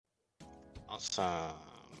Awesome.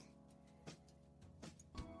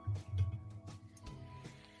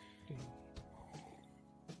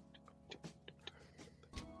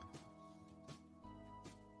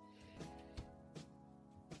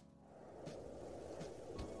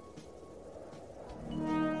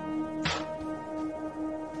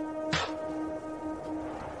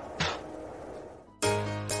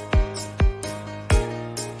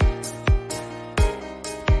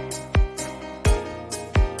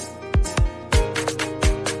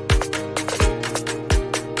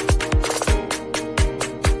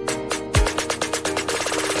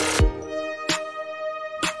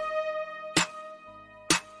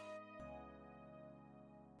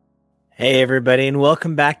 Hey, everybody, and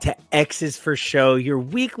welcome back to X's for Show, your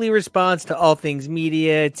weekly response to all things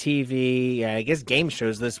media, TV, I guess game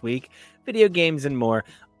shows this week, video games, and more.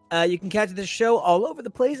 You can catch the show all over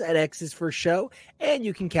the place at X's for Show, and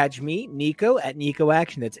you can catch me, Nico, at Nico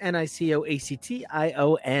Action. That's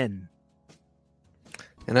NicoAction.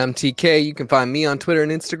 And I'm TK. You can find me on Twitter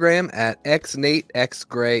and Instagram at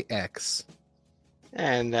XNateXGrayX.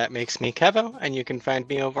 And that makes me Kevo, and you can find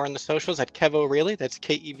me over on the socials at KevoReally. That's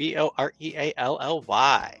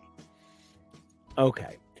KevoReally.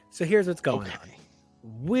 Okay, so here's what's going on.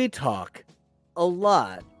 We talk a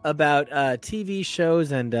lot about TV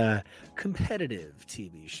shows and competitive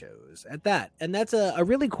TV shows at that. And that's a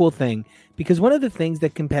really cool thing, because one of the things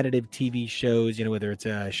that competitive TV shows, you know, whether it's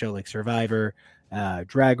a show like Survivor,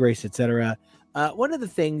 Drag Race, etc., one of the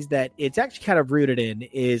things that it's actually kind of rooted in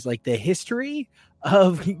is like the history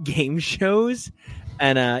of game shows.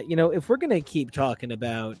 And, you know, if we're going to keep talking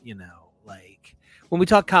about, you know, like when we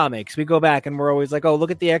talk comics, we go back and we're always like, oh,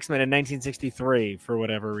 look at the X-Men in 1963 for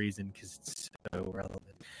whatever reason, because it's so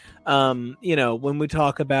relevant. You know, when we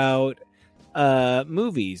talk about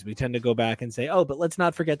movies, we tend to go back and say, oh, but let's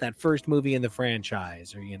not forget that first movie in the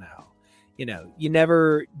franchise, or, you know, you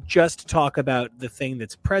never just talk about the thing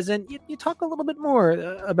that's present. You talk a little bit more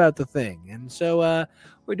about the thing. And so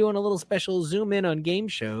we're doing a little special zoom in on game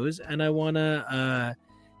shows. And I want to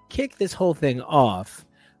kick this whole thing off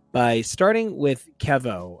by starting with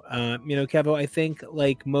Kevo. You know, Kevo, I think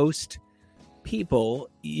like most people,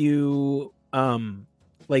 you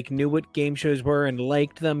like knew what game shows were and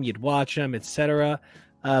liked them. You'd watch them, etc.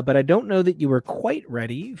 But I don't know that you were quite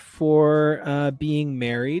ready for being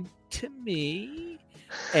married to me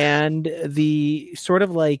and the sort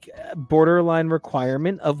of like borderline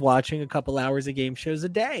requirement of watching a couple hours of game shows a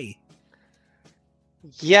day.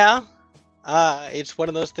 Yeah, it's one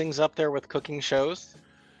of those things up there with cooking shows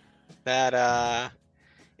that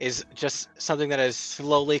is just something that has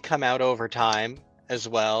slowly come out over time as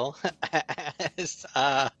well as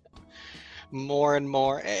more and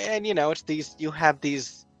more. And, you know, it's these, you have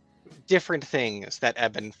these different things that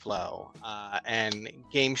ebb and flow, and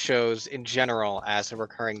game shows in general as a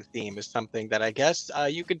recurring theme is something that I guess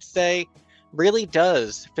you could say really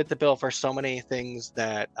does fit the bill for so many things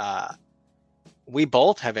that we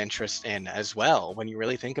both have interest in as well. When you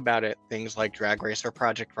really think about it, things like Drag Race or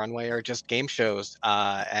Project Runway are just game shows,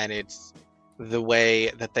 and it's the way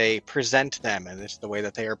that they present them and it's the way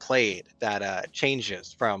that they are played that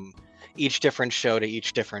changes from each different show to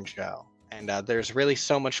each different show. And there's really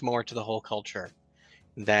so much more to the whole culture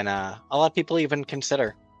than a lot of people even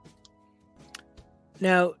consider.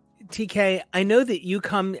 Now, TK, I know that you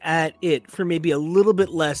come at it for maybe a little bit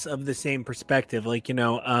less of the same perspective. Like, you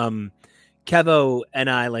know, Kevo and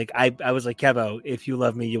I, like, I was like, Kevo, if you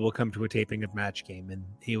love me, you will come to a taping of Match Game. And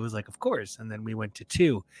he was like, of course. And then we went to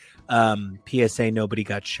 2. PSA, nobody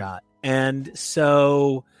got shot. And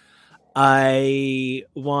so I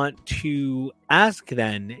want to ask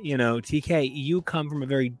then, you know, TK, you come from a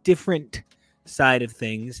very different side of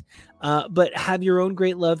things, but have your own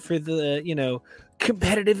great love for the, you know,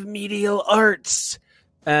 competitive medial arts.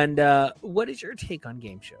 And what is your take on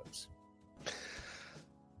game shows?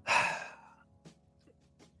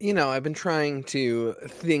 You know, I've been trying to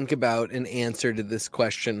think about an answer to this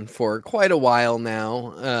question for quite a while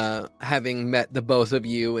now, having met the both of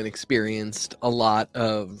you and experienced a lot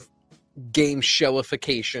of game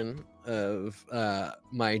showification of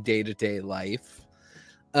my day-to-day life.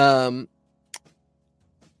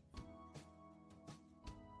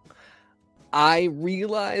 I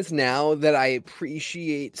realize now that I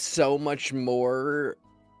appreciate so much more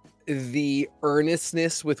the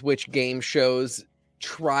earnestness with which game shows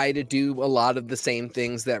try to do a lot of the same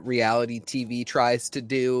things that reality TV tries to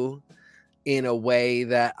do, in a way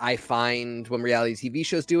that I find when reality TV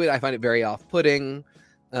shows do it, I find it very off-putting.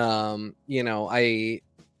 You know,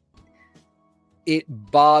 it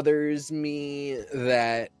bothers me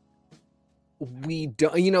that we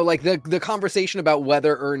don't, like the conversation about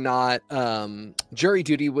whether or not Jury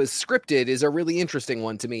Duty was scripted is a really interesting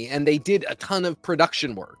one to me. And they did a ton of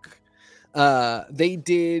production work. They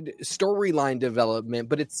did storyline development,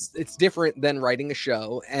 but it's different than writing a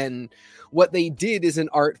show. And what they did is an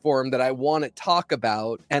art form that I want to talk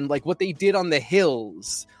about. And like what they did on The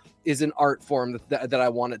Hills is an art form that I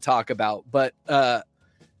want to talk about. But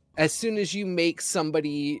as soon as you make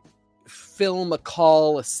somebody film a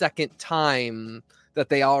call a second time that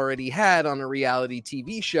they already had on a reality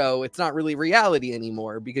TV show, it's not really reality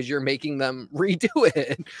anymore because you're making them redo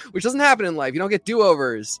it, which doesn't happen in life. You don't get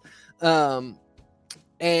do-overs. And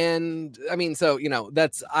I mean, so,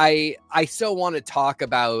 that's, I so want to talk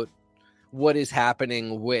about what is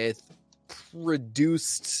happening with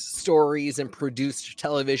produced stories and produced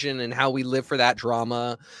television and how we live for that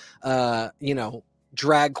drama.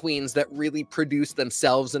 Drag queens that really produce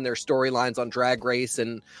themselves and their storylines on Drag Race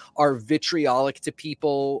and are vitriolic to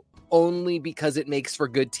people only because it makes for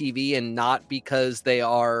good TV and not because they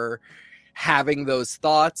are having those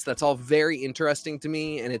thoughts. That's all very interesting to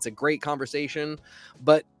me, and it's a great conversation.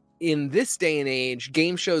 But in this day and age,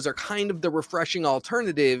 game shows are kind of the refreshing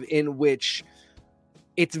alternative in which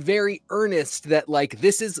it's very earnest that, like,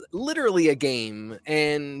 this is literally a game,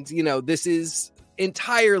 and, this is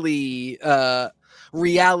entirely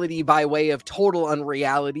reality by way of total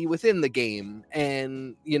unreality within the game.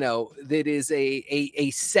 And, that is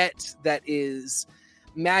a set that is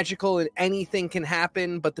magical and anything can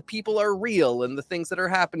happen, but the people are real and the things that are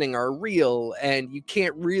happening are real, and you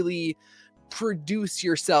can't really produce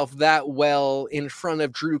yourself that well in front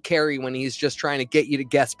of Drew Carey when he's just trying to get you to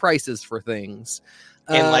guess prices for things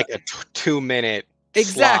in like a 2-minute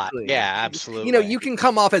exactly slot. Yeah, absolutely. You can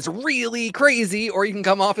come off as really crazy, or you can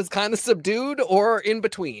come off as kind of subdued, or in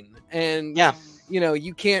between. And yeah,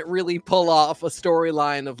 you can't really pull off a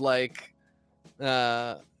storyline of like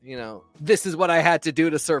this is what I had to do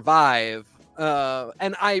to survive.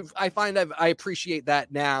 And I find I appreciate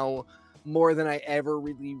that now more than I ever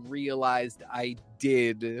really realized I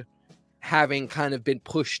did, having kind of been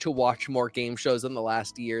pushed to watch more game shows in the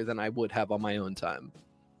last year than I would have on my own time.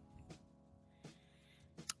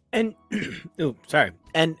 And, sorry.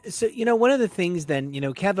 And so, one of the things then,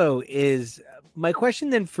 Kevo, is my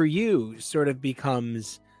question then for you sort of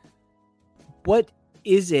becomes, what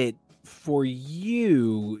is it for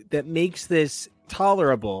you that makes this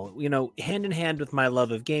tolerable? Hand in hand with my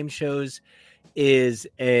love of game shows is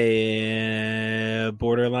a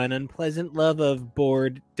borderline unpleasant love of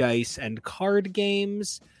board, dice, and card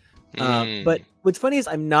games. But what's funny is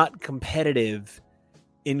I'm not competitive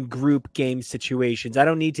in group game situations. I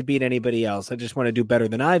don't need to beat anybody else. I just want to do better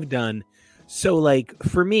than I've done. So, like,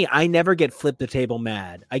 for me, I never get flip the table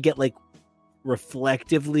mad. I get, like,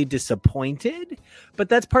 reflectively disappointed, but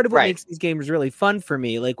that's part of what makes these games really fun for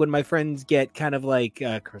me. Like, when my friends get kind of like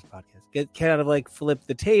Curse Podcast, get kind of like flip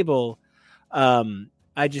the table,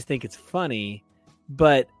 I just think it's funny.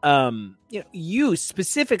 But you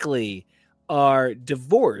specifically are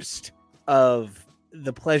divorced of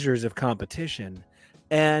the pleasures of competition.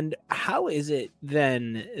 And how is it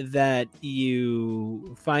then that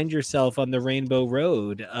you find yourself on the rainbow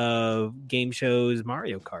road of game shows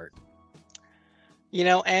Mario Kart?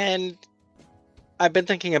 And I've been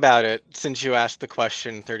thinking about it since you asked the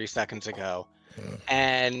question 30 seconds ago.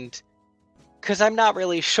 And because I'm not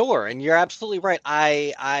really sure. And you're absolutely right.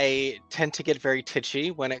 I tend to get very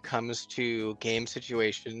titchy when it comes to game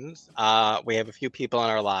situations. We have a few people in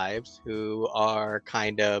our lives who are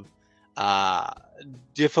kind of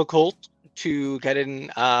difficult to get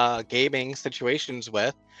in gaming situations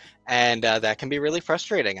with, and that can be really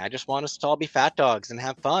frustrating. I just want us to all be fat dogs and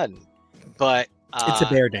have fun, but it's a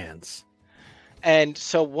bear dance. And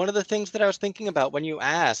so one of the things that I was thinking about when you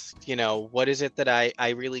asked, what is it that I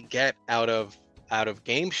really get out of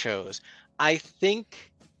game shows, I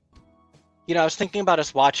think, I was thinking about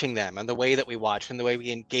us watching them and the way that we watch and the way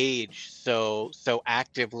we engage so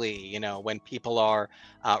actively, when people are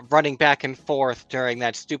running back and forth during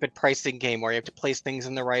that stupid pricing game where you have to place things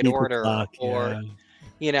in the right order,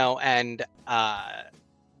 and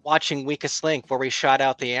watching Weakest Link where we shout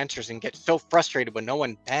out the answers and get so frustrated when no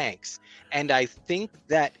one banks. And I think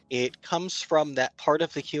that it comes from that part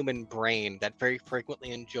of the human brain that very frequently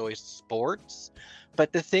enjoys sports.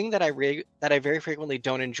 But the thing that I very frequently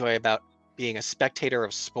don't enjoy about being a spectator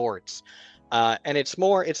of sports, and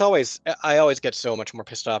I always get so much more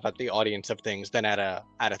pissed off at the audience of things than at a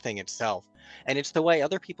thing itself. And it's the way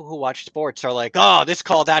other people who watch sports are like, oh, this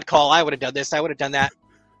call, that call, I would have done this, I would have done that.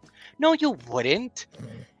 No, you wouldn't.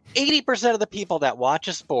 80% of the people that watch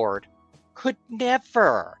a sport could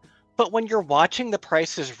never. But when you're watching The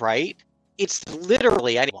Price is Right, it's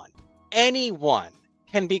literally anyone. Anyone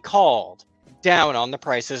can be called down on The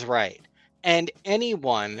Price is Right. And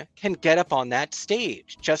anyone can get up on that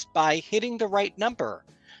stage just by hitting the right number.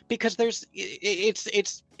 Because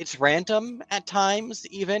it's random at times.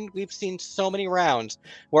 Even we've seen so many rounds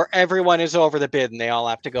where everyone is over the bid and they all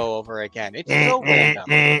have to go over again. It's so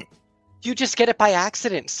random. You just get it by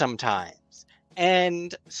accident sometimes.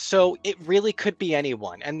 And so it really could be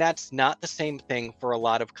anyone. And that's not the same thing for a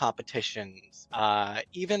lot of competitions.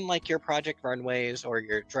 Even like your Project Runways or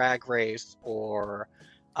your Drag Race or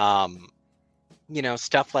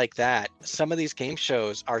stuff like that. Some of these game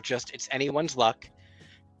shows are just, it's anyone's luck.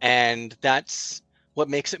 And that's what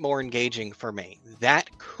makes it more engaging for me. That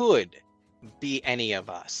could be any of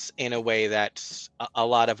us in a way that's a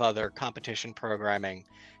lot of other competition programming.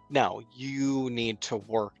 No, you need to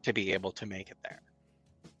work to be able to make it there.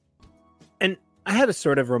 And I have a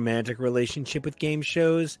sort of romantic relationship with game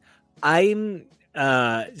shows. I'm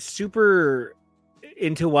super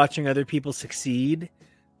into watching other people succeed.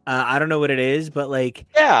 I don't know what it is, but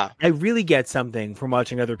I really get something from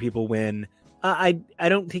watching other people win. I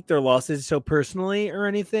don't take their losses so personally or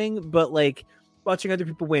anything, but watching other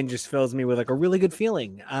people win just fills me with a really good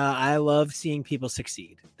feeling. I love seeing people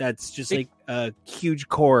succeed. That's just a huge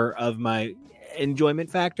core of my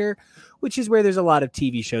enjoyment factor, which is where there's a lot of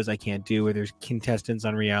TV shows I can't do, where there's contestants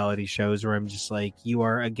on reality shows where I'm just you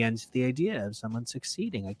are against the idea of someone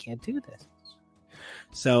succeeding. I can't do this.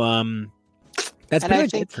 So that's pretty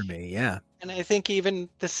much it for me. Yeah. And I think even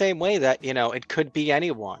the same way that, it could be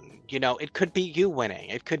anyone, it could be you winning,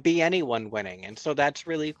 it could be anyone winning. And so that's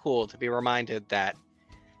really cool to be reminded that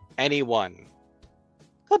anyone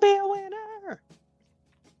could be a winner.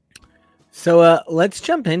 So let's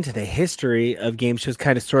jump into the history of game shows,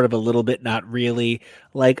 kind of sort of a little bit, not really.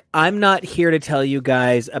 I'm not here to tell you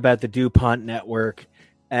guys about the DuPont network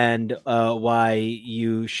and why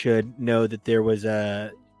you should know that there was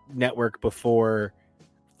a network before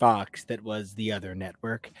Fox that was the other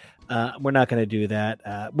network. We're not going to do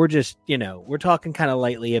that. We're just, we're talking kind of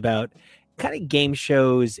lightly about kind of game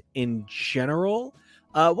shows in general.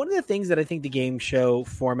 One of the things that I think the game show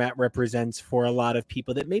format represents for a lot of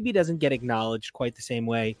people that maybe doesn't get acknowledged quite the same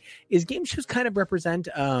way is game shows kind of represent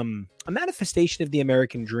a manifestation of the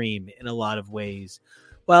American dream in a lot of ways.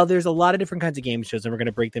 While there's a lot of different kinds of game shows, and we're going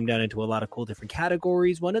to break them down into a lot of cool different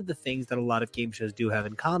categories, one of the things that a lot of game shows do have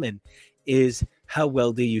in common is how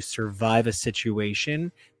well do you survive a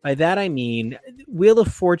situation. By that I mean Wheel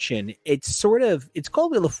of Fortune. It's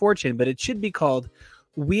called Wheel of Fortune, but it should be called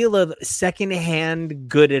Wheel of Secondhand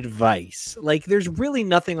Good Advice. There's really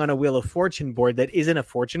nothing on a Wheel of Fortune board that isn't a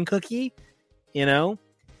fortune cookie, or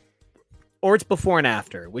it's before and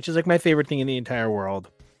after, which is my favorite thing in the entire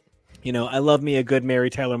world. I love me a good Mary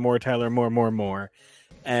Tyler Moore.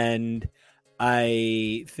 And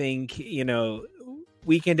I think,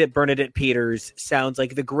 Weekend at Bernadette Peters sounds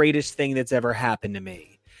like the greatest thing that's ever happened to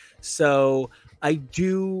me. So I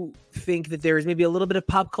do think that there is maybe a little bit of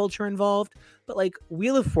pop culture involved, but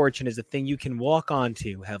Wheel of Fortune is a thing you can walk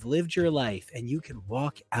onto, have lived your life, and you can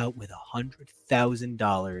walk out with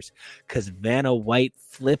 $100,000 because Vanna White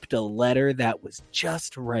flipped a letter that was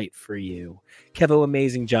just right for you. Kevo,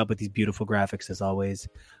 amazing job with these beautiful graphics as always.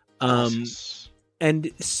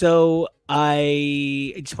 And so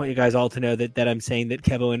I just want you guys all to know that I'm saying that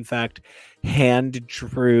Kevo, in fact, hand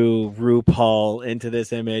drew RuPaul into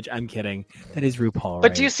this image. I'm kidding. That is RuPaul,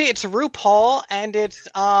 But do you see, it's RuPaul and it's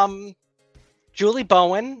Julie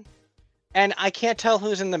Bowen, and I can't tell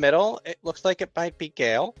who's in the middle. It looks like it might be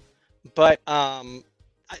Gail. But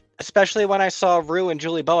especially when I saw Ru and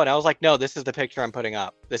Julie Bowen, I was like, no, this is the picture I'm putting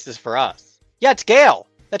up. This is for us. Yeah, it's Gail.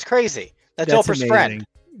 That's crazy. That's Oprah's friend.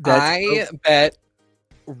 I bet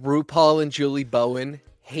RuPaul and Julie Bowen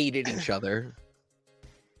hated each other.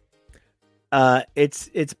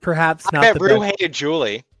 It's perhaps not. I bet Ru hated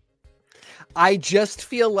Julie. I just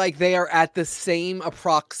feel like they are at the same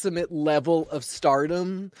approximate level of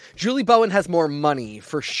stardom. Julie Bowen has more money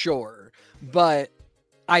for sure, but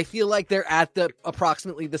I feel like they're at the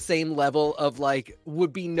approximately the same level of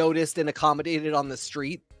would be noticed and accommodated on the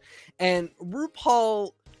street. And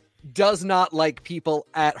RuPaul does not like people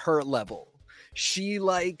at her level. She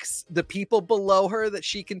likes the people below her that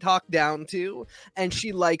she can talk down to, and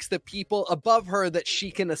she likes the people above her that she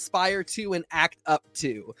can aspire to and act up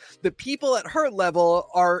to. The people at her level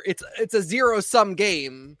it's a zero-sum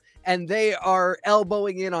game, and they are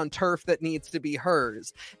elbowing in on turf that needs to be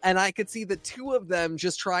hers. And I could see the two of them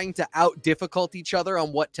just trying to out-difficult each other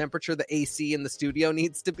on what temperature the AC in the studio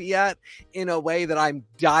needs to be at in a way that I'm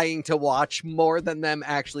dying to watch more than them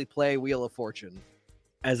actually play Wheel of Fortune.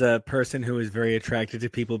 as a person who is very attracted to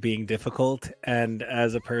people being difficult, and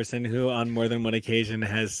as a person who on more than one occasion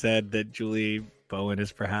has said that Julie Bowen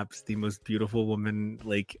is perhaps the most beautiful woman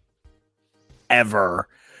like ever.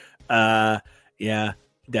 Yeah,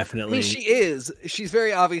 definitely. I mean, she is. She's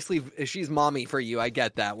very obviously, she's mommy for you. I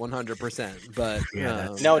get that 100%. But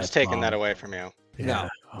no one's taking that away from you. Yeah. No.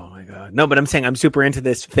 Oh my god. No, but I'm saying I'm super into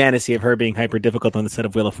this fantasy of her being hyper difficult on the set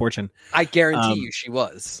of Wheel of Fortune. I guarantee you she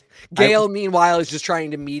was. Gail, meanwhile, is just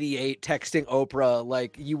trying to mediate, texting Oprah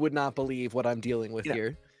like, you would not believe what I'm dealing with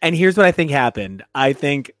here. And here's what I think happened. I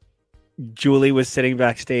think Julie was sitting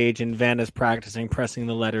backstage and Vanna's practicing pressing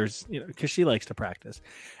the letters, because she likes to practice.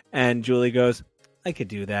 And Julie goes, I could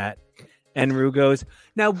do that. And Rue goes,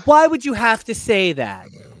 now, why would you have to say that?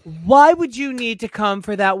 Why would you need to come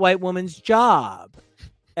for that white woman's job?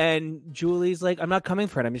 And Julie's like, I'm not coming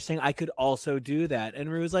for it. I'm just saying I could also do that. And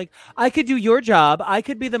Rue's like, I could do your job. I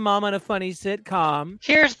could be the mom on a funny sitcom.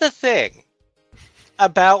 Here's the thing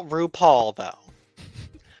about RuPaul, though.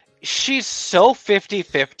 She's so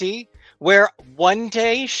 50-50, where one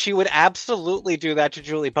day she would absolutely do that to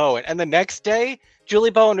Julie Bowen. And the next day,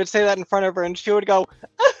 Julie Bowen would say that in front of her and she would go,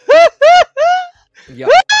 Yep.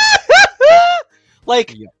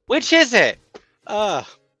 Like, which is it?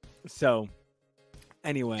 So,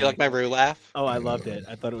 anyway. You like my Rue laugh? Oh, I loved it.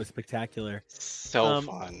 I thought it was spectacular. So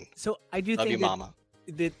fun. So I do Love think you, Mama.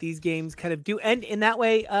 that these games kind of do end in that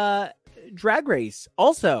way. Drag Race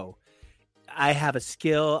also. I have a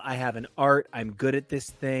skill. I have an art. I'm good at this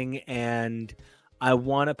thing. And I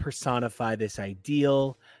want to personify this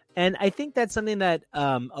ideal. And I think that's something that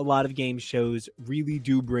a lot of game shows really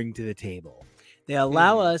do bring to the table. They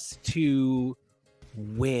allow us to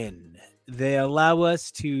win. They allow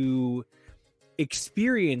us to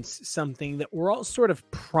experience something that we're all sort of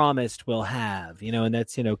promised we'll have, and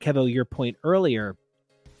that's, Kevo, your point earlier.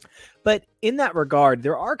 But in that regard,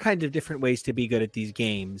 there are kind of different ways to be good at these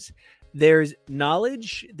games. There's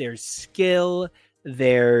knowledge, there's skill,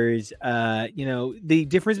 there's, the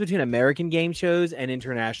difference between American game shows and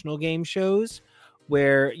international game shows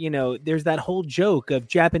where, there's that whole joke of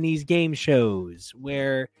Japanese game shows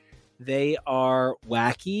where they are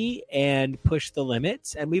wacky and push the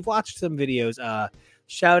limits. And we've watched some videos.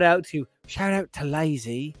 Shout out to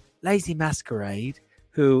Lazy Masquerade,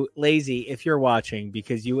 who, Lazy, if you're watching,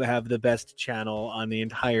 because you have the best channel on the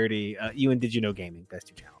entirety, you and Did You Know Gaming, best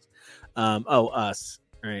two channels. Us,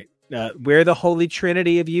 right? We're the holy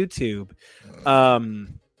trinity of YouTube.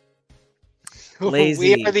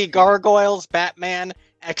 Lazy. We are the Gargoyles, Batman,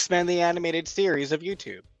 X-Men the Animated Series of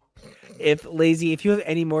YouTube. If you have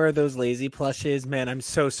any more of those Lazy plushes, man, I'm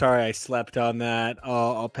so sorry I slept on that.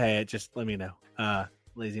 I'll pay it. Just let me know.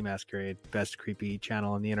 Lazy Masquerade, best creepy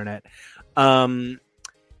channel on the internet.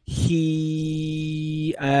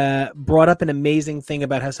 He brought up an amazing thing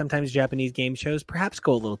about how sometimes Japanese game shows perhaps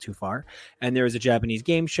go a little too far. And there was a Japanese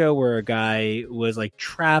game show where a guy was like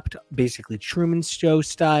trapped, basically Truman Show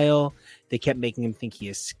style. They kept making him think he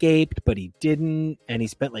escaped, but he didn't. And he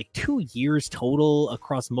spent like 2 years total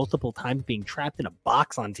across multiple times being trapped in a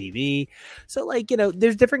box on TV. So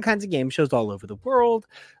there's different kinds of game shows all over the world.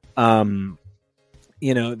 The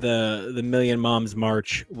Million Moms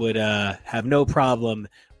March would have no problem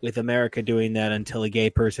with America doing that until a gay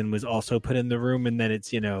person was also put in the room, and then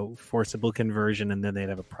it's, forcible conversion, and then they'd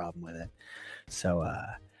have a problem with it. So,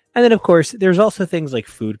 and then of course, there's also things like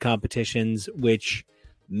food competitions, which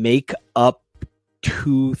make up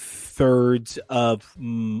 2/3 of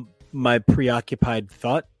my preoccupied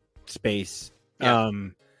thought space. Yeah.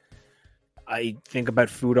 I think about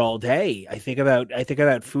food all day. I think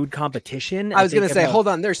about food competition. I was going to say, hold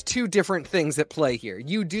on. There's two different things at play here.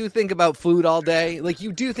 You do think about food all day.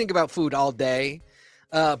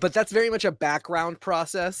 But that's very much a background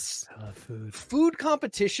process. I love food. Food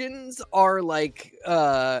competitions are like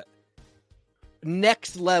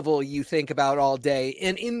next level you think about all day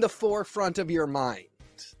and in the forefront of your mind.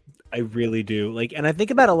 I really do. And I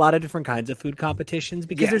think about a lot of different kinds of food competitions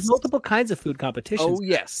because there's multiple kinds of food competitions. Oh,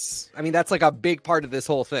 yes. I mean, that's like a big part of this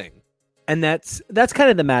whole thing. And that's kind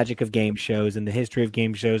of the magic of game shows and the history of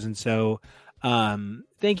game shows. And so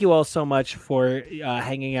thank you all so much for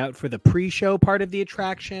hanging out for the pre-show part of the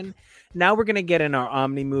attraction. Now we're going to get in our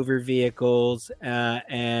Omni-Mover vehicles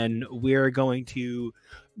and we're going to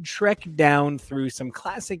trek down through some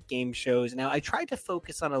classic game shows. Now, I tried to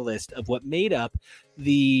focus on a list of what made up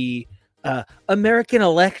the American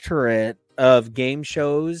electorate of game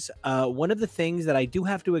shows. One of the things that I do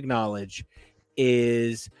have to acknowledge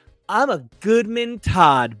is I'm a Goodman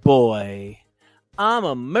Todd boy. I'm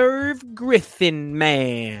a Merv Griffin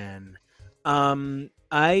man.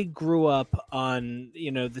 I grew up on,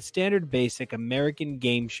 the standard basic American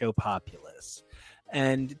game show populace.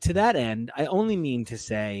 And to that end, I only mean to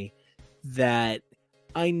say that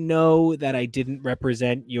I know that I didn't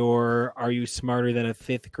represent your Are You Smarter Than a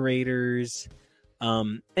Fifth Graders?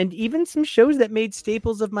 And even some shows that made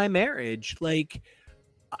staples of my marriage, like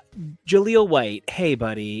Jaleel White. Hey,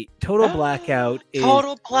 buddy. Total Blackout.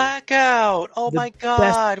 Total Blackout. Oh my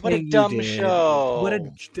God. What a dumb show. What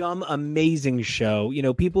a dumb, amazing show.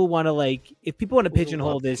 People want to if people want to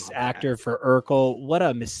pigeonhole this actor for Urkel, what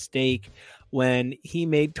a mistake when he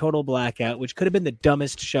made Total Blackout, which could have been the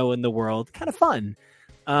dumbest show in the world. Kind of fun.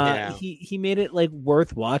 He made it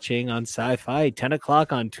worth watching on Sci-Fi, 10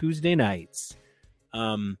 o'clock on Tuesday nights.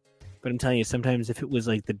 But I'm telling you, sometimes if it was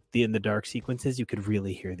the in the dark sequences, you could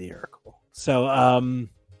really hear the Urkel. So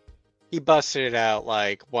he busted it out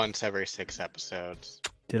once every 6 episodes.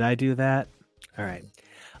 Did I do that? All right.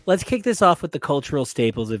 Let's kick this off with the cultural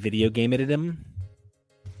staples of video game editdom.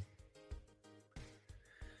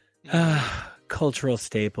 Cultural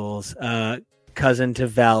staples. Cousin to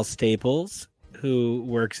Val Staples, who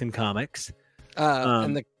works in comics.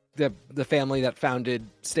 And the family that founded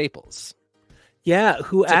Staples. Yeah,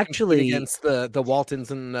 who actually against the Waltons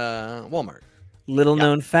and Walmart. Little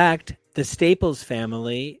known fact, the Staples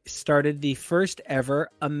family started the first ever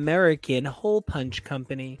American hole punch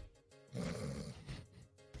company.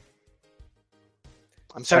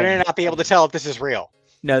 I'm starting to not be able to tell if this is real.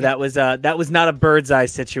 No, that was not a bird's eye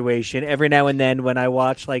situation. Every now and then when I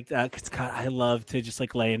watch because God, I love to just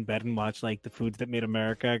lay in bed and watch the Foods That Made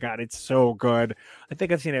America. God, it's so good. I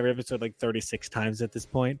think I've seen every episode 36 times at this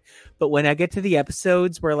point. But when I get to the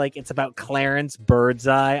episodes where it's about Clarence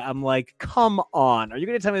Birdseye, I'm like, come on. Are you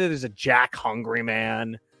going to tell me that there's a Jack Hungry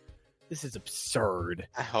Man? This is absurd.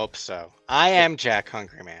 I hope so. I am Jack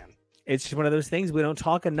Hungry Man. It's just one of those things we don't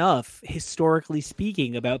talk enough, historically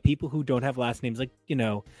speaking, about people who don't have last names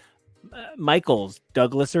Michaels,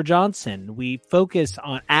 Douglas, or Johnson. We focus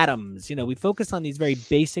on Adams. We focus on these very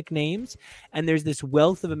basic names, and there's this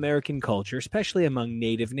wealth of American culture, especially among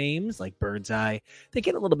native names like Birdseye. They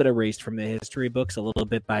get a little bit erased from the history books, a little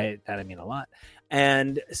bit by that. I mean a lot.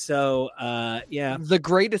 And so, yeah. The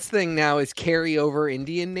greatest thing now is carryover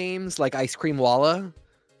Indian names like Ice Cream Walla,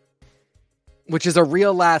 which is a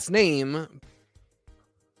real last name.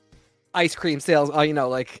 Ice cream sales,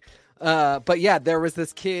 but yeah, there was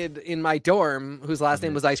this kid in my dorm whose last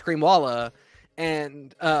name was Ice Cream Walla,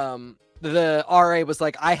 and the RA was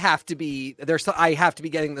like, I have to be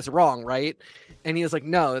getting this wrong, right? And he was like,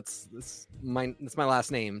 no, it's my last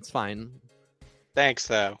name. It's fine. Thanks,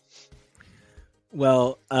 though.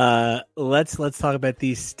 Well, let's talk about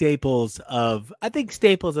these staples of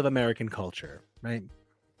American culture, right?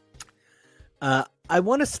 I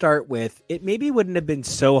want to start with, it maybe wouldn't have been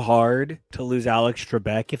so hard to lose Alex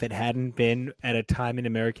Trebek if it hadn't been at a time in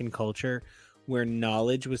American culture where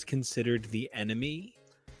knowledge was considered the enemy.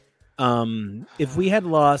 If we had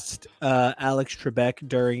lost Alex Trebek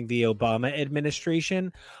during the Obama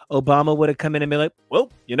administration, Obama would have come in and been like,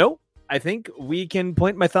 well, I think we can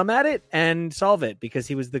point my thumb at it and solve it, because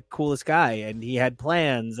he was the coolest guy and he had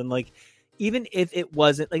plans. And even if it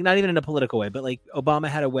wasn't not even in a political way, but Obama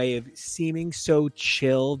had a way of seeming so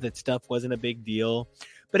chill that stuff wasn't a big deal,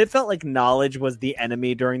 but it felt like knowledge was the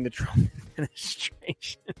enemy during the Trump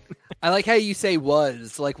administration. I like how you say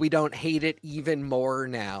was, we don't hate it even more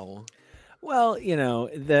now. Well,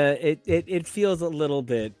 it feels a little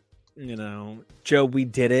bit, Joe, we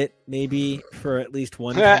did it maybe for at least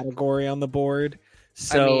one category on the board.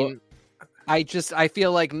 So I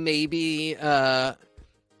feel like maybe,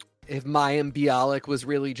 if Mayim Bialik was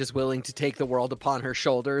really just willing to take the world upon her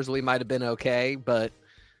shoulders, we might have been okay, but...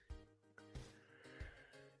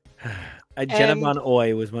 Jenna Von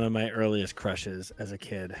Oy was one of my earliest crushes as a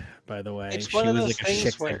kid, by the way. She was like a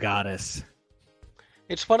shit goddess.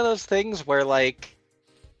 It's one of those things where,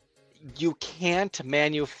 you can't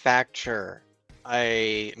manufacture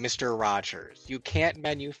a Mr. Rogers. You can't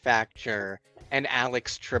manufacture an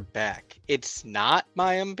Alex Trebek. It's not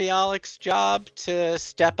Mayim Bialik's job to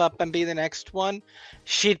step up and be the next one.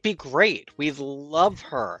 She'd be great. We love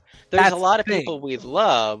her. There's a lot of people we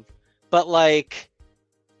love, but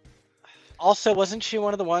also, wasn't she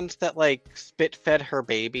one of the ones that spit fed her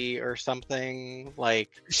baby or something?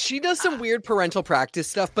 She does some weird parental practice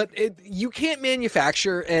stuff, but you can't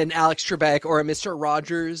manufacture an Alex Trebek or a Mr.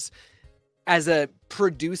 Rogers as a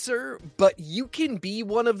producer, but you can be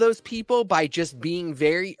one of those people by just being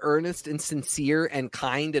very earnest and sincere and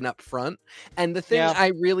kind and upfront. And the thing I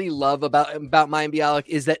really love about Mayim Bialik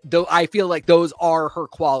is that though I feel like those are her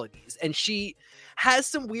qualities, and she has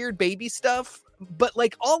some weird baby stuff, but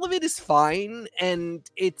like all of it is fine, and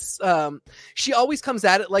it's she always comes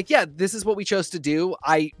at it like, yeah, this is what we chose to do.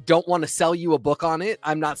 I don't want to sell you a book on it.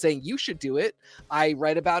 I'm not saying you should do it. I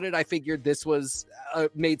read about it. I figured this was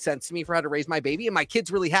made sense to me for how to raise my baby, and my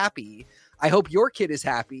kid's really happy. I hope your kid is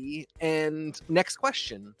happy. And next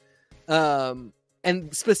question.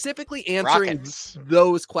 And specifically answering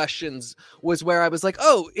those questions was where I was like,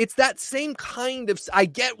 oh, it's that same kind of, I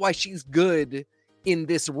get why she's good in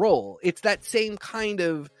this role. It's that same kind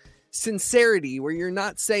of sincerity where you're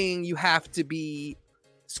not saying you have to be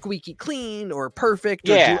squeaky clean or perfect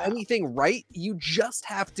or do anything right. You just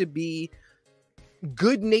have to be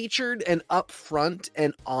good-natured and upfront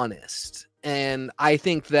and honest. And I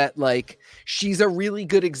think that like she's a really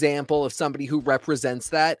good example of somebody who represents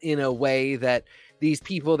that in a way that these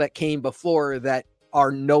people that came before that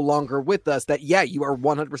are no longer with us, that, yeah, you are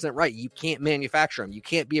 100% right. You can't manufacture them. You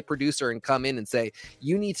can't be a producer and come in and say,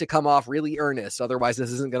 you need to come off really earnest. Otherwise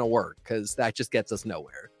this isn't going to work, because that just gets us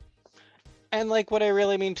nowhere. And like, what I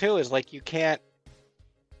really mean too is like, you can't,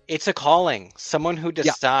 it's a calling. Someone who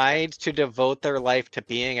decides to devote their life to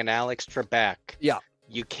being an Alex Trebek. Yeah.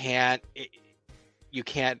 You can't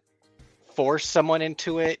force someone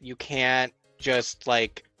into it. You can't just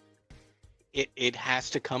like, it has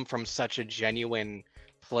to come from such a genuine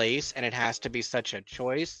place, and it has to be such a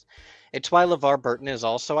choice. It's why LeVar Burton is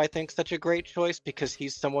also, I think, such a great choice, because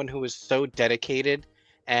he's someone who is so dedicated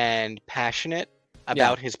and passionate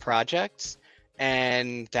about his projects.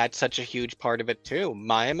 And that's such a huge part of it too.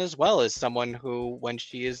 Mayim as well is someone who, when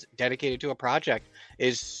she is dedicated to a project,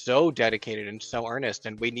 is so dedicated and so earnest.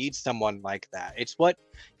 And we need someone like that. It's what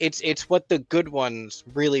the good ones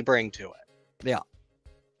really bring to it. Yeah.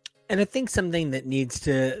 And I think something that needs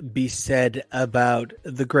to be said about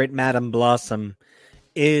the great Madame Blossom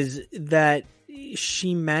is that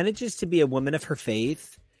she manages to be a woman of her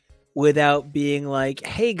faith without being like,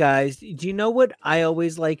 hey guys, do you know what I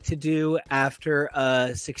always like to do after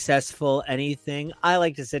a successful anything? I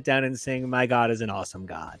like to sit down and sing, my God is an awesome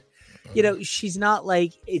God. You know, she's not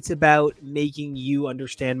like, it's about making you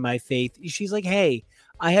understand my faith. She's like, hey,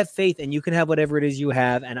 I have faith and you can have whatever it is you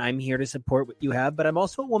have, and I'm here to support what you have, but I'm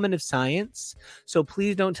also a woman of science. So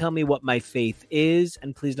please don't tell me what my faith is,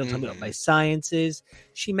 and please don't tell me what my science is.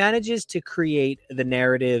 She manages to create the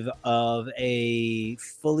narrative of a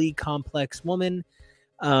fully complex woman,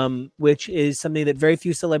 which is something that very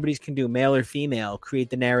few celebrities can do, male or female,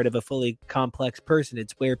 create the narrative of a fully complex person.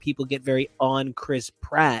 It's where people get very on Chris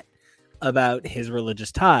Pratt about his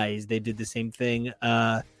religious ties. They did the same thing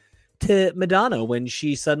to Madonna when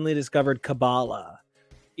she suddenly discovered Kabbalah.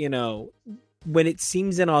 You know, when it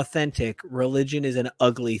seems inauthentic, religion is an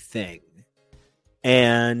ugly thing.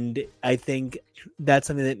 And I think that's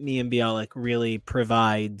something that Mayim Bialik really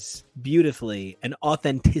provides beautifully, an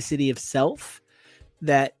authenticity of self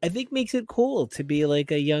that I think makes it cool to be like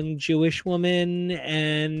a young Jewish woman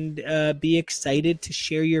and be excited to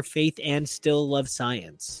share your faith and still love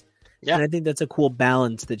science. Yeah. And I think that's a cool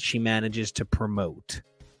balance that she manages to promote.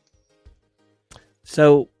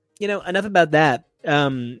 So, you know, enough about that.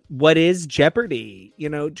 What is Jeopardy? You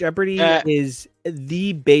know, Jeopardy is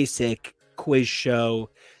the basic quiz show.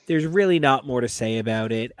 There's really not more to say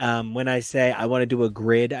about it. When I say I want to do a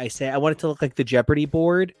grid, I say I want it to look like the Jeopardy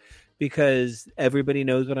board, because everybody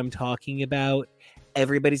knows what I'm talking about.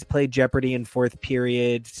 Everybody's played Jeopardy in fourth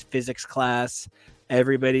period physics class.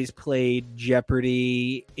 Everybody's played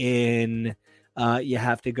Jeopardy in you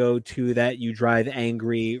have to go to that You Drive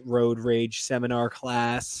Angry road rage seminar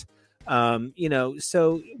class. You know,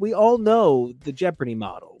 so we all know the Jeopardy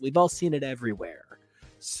model. We've all seen it everywhere.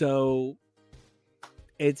 So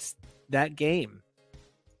it's that game.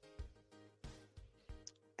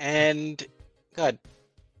 And good.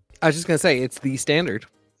 I was just going to say, it's the standard.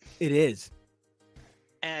 It is.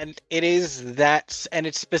 And it is that, and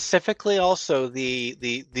it's specifically also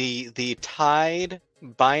the tied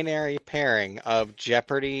binary pairing of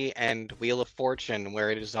Jeopardy and Wheel of Fortune,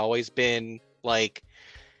 where it has always been like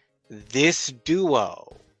this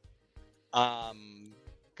duo.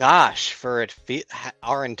 Gosh, for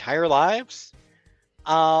our entire lives.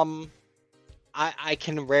 I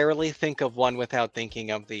can rarely think of one without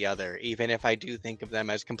thinking of the other, even if I do think of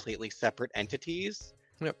them as completely separate entities.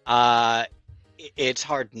 Yep. It's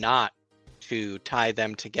hard not to tie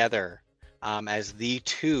them together as the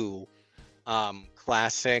two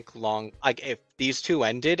classic long. Like, if these two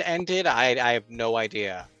ended, I have no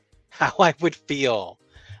idea how I would feel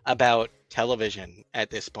about television at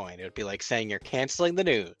this point. It would be like saying you're canceling the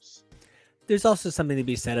news. There's also something to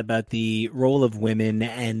be said about the role of women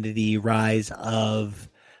and the rise of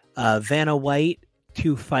Vanna White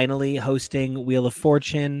to finally hosting Wheel of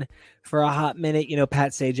Fortune for a hot minute. You know,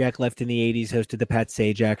 Pat Sajak left in the 80s, hosted the Pat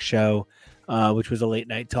Sajak Show, which was a late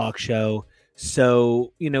night talk show.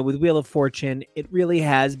 So, you know, with Wheel of Fortune, it really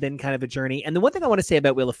has been kind of a journey. And the one thing I want to say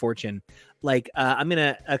about Wheel of Fortune, like, when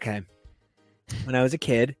I was a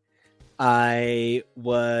kid, I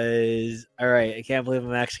can't believe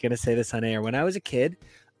I'm actually going to say this on air. When I was a kid,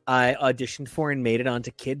 I auditioned for and made it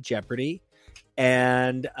onto Kid Jeopardy.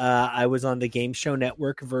 And I was on the Game Show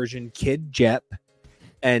Network version Kid Jep,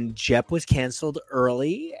 and Jep was canceled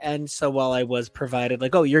early. And so while I was provided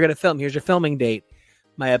like, oh, you're going to film, here's your filming date,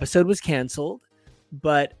 my episode was canceled.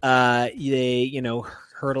 But they, you know,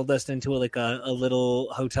 hurtled us into a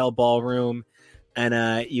little hotel ballroom,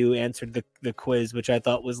 and you answered the quiz, which I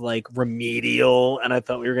thought was like remedial. And I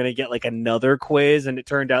thought we were going to get like another quiz. And it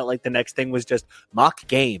turned out like the next thing was just mock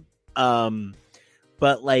game.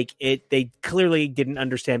 But like they clearly didn't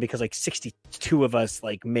understand because like 62 of us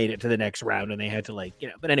like made it to the next round, and they had to like, you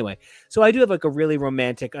know, but anyway, so I do have like a really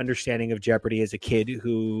romantic understanding of Jeopardy as a kid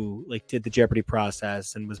who like did the Jeopardy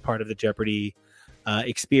process and was part of the Jeopardy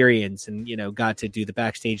experience, and, you know, got to do the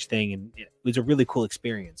backstage thing. And it was a really cool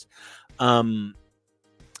experience.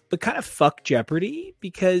 But kind of fuck Jeopardy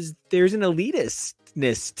because there's an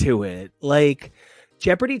elitistness to it. Like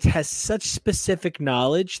Jeopardy has such specific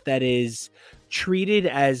knowledge that is treated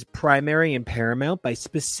as primary and paramount by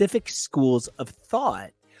specific schools of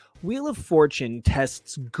thought. Wheel of Fortune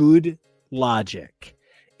tests good logic.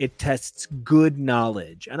 It tests good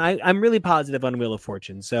knowledge. And I'm really positive on Wheel of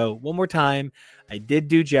Fortune. So one more time, I did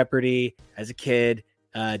do Jeopardy as a kid.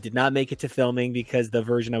 Did not make it to filming because the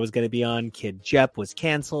version I was going to be on, Kid Jep, was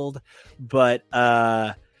canceled. But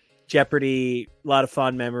Jeopardy, a lot of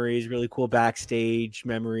fond memories, really cool backstage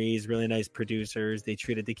memories, really nice producers. They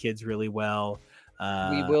treated the kids really well.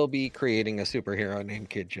 We will be creating a superhero named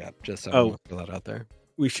Kid Jep, just so I'm put that out there.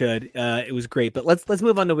 We should. It was great. But let's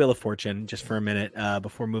move on to Wheel of Fortune just for a minute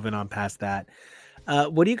before moving on past that.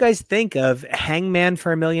 What do you guys think of Hangman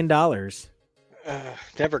for $1 million?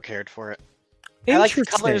 Never cared for it. I like the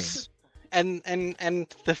colors and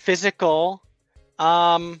the physical.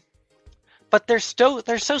 But they're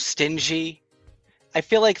so stingy. I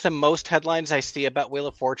feel like the most headlines I see about Wheel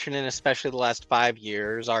of Fortune, and especially the last 5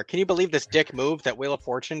 years, are, can you believe this dick move that Wheel of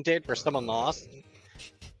Fortune did where someone lost?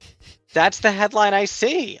 That's the headline I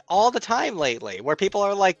see all the time lately, where people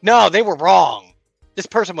are like, no, they were wrong. This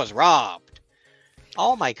person was robbed.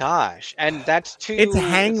 Oh my gosh. And that's too... It's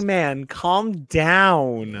Hangman. Calm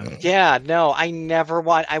down. Yeah, no, I would never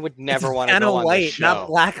want to go on this show. Not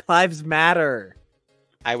Black Lives Matter.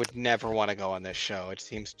 I would never want to go on this show. It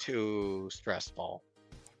seems too stressful.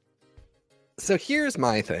 So here's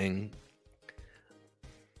my thing.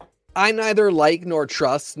 I neither like nor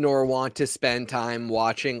trust nor want to spend time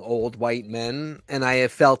watching old white men, and I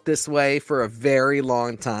have felt this way for a very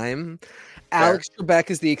long time. Fair. Alex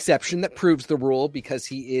Trebek is the exception that proves the rule because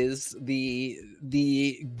he is the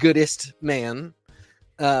goodest man.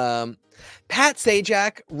 Pat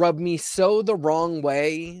Sajak rubbed me so the wrong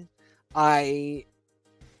way. I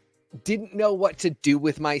didn't know what to do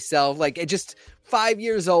with myself. Like, it just 5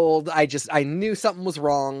 years old. I knew something was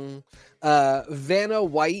wrong. Vanna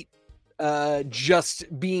White,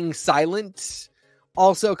 just being silent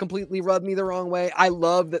also completely rubbed me the wrong way. I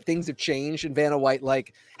love that things have changed and Vanna White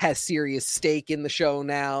like has serious stake in the show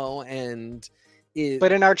now.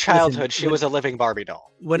 But in our childhood, she was a living Barbie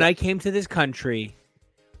doll. When I came to this country,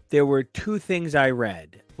 there were two things I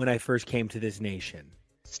read when I first came to this nation.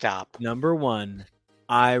 Stop. Number one,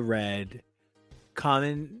 I read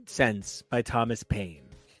Common Sense by Thomas Paine.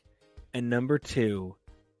 And number two,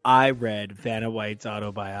 I read Vanna White's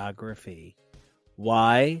autobiography.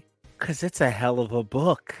 Why? Because it's a hell of a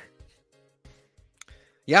book.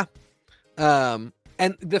 Yeah. And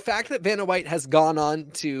the fact that Vanna White has gone on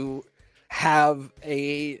to have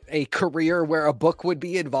a career where a book would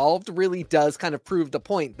be involved really does kind of prove the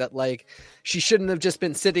point that, like, she shouldn't have just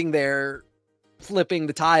been sitting there flipping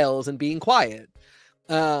the tiles and being quiet.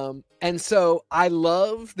 And so I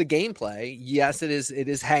love the gameplay. Yes, it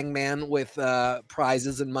is Hangman with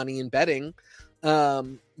prizes and money and betting.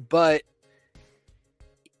 But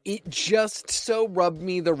it just so rubbed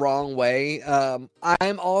me the wrong way.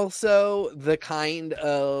 I'm also the kind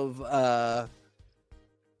of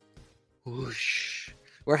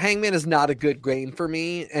where Hangman is not a good game for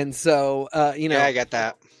me. And so, yeah, I get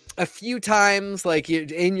that. A few times, like, you're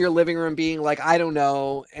in your living room being like, I don't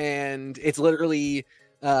know. And it's literally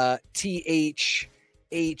THH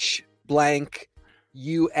blank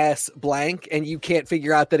US blank and you can't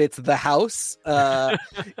figure out that it's the house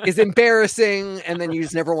is embarrassing, and then you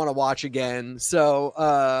just never want to watch again.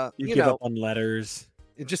 So you give up on letters.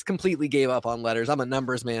 It just completely gave up on letters. I'm a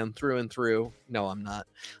numbers man through and through. No, I'm not.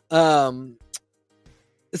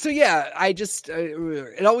 So yeah, I just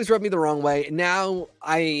it always rubbed me the wrong way. Now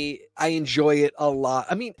I enjoy it a lot.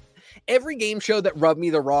 I mean, every game show that rubbed me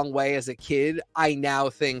the wrong way as a kid, I now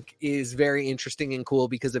think is very interesting and cool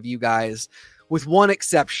because of you guys, with one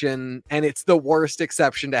exception, and it's the worst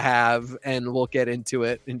exception to have, and we'll get into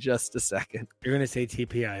it in just a second. You're going to say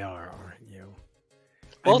TPIR, aren't you?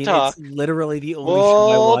 We'll talk. It's literally the only show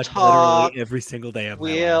I watch talk. literally every single day of my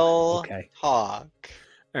life. We'll Okay. talk.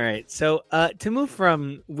 All right. So to move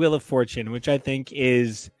from Wheel of Fortune, which I think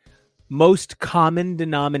is most common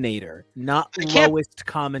denominator, not lowest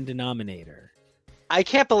common denominator. I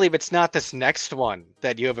can't believe it's not this next one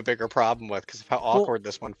that you have a bigger problem with because of how awkward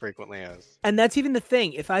this one frequently is. And that's even the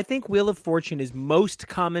thing. If I think Wheel of Fortune is most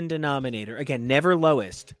common denominator, again, never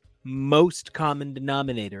lowest, most common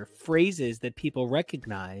denominator, phrases that people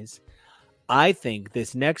recognize, I think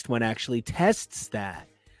this next one actually tests that.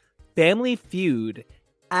 Family Feud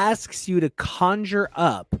asks you to conjure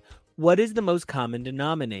up what is the most common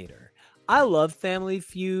denominator. I love Family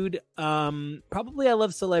Feud. Probably I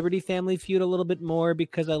love Celebrity Family Feud a little bit more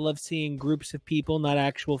because I love seeing groups of people, not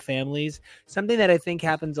actual families. Something that I think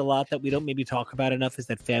happens a lot that we don't maybe talk about enough is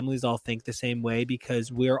that families all think the same way because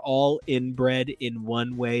we're all inbred in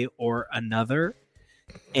one way or another.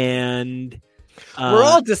 And we're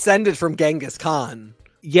all descended from Genghis Khan.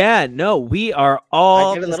 Yeah, no, we are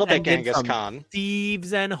all I get a little bit Genghis Khan.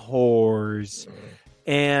 Thieves and whores.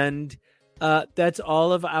 And that's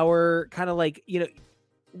all of our kind of like,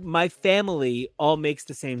 my family all makes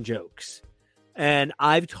the same jokes. And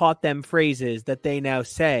I've taught them phrases that they now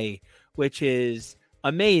say, which is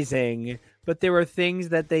amazing. But there are things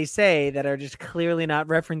that they say that are just clearly not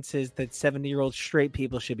references that 70-year-old straight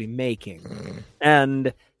people should be making.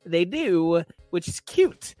 And they do, which is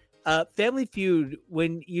cute. Family Feud,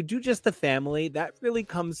 when you do just the family, that really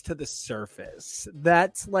comes to the surface.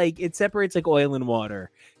 That's like, it separates like oil and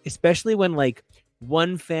water, especially when like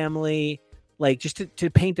one family, like just to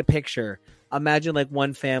paint a picture, imagine like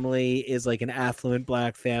one family is like an affluent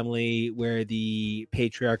black family where the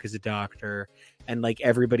patriarch is a doctor and like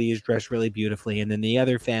everybody is dressed really beautifully. And then the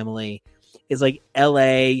other family is like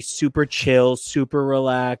LA, super chill, super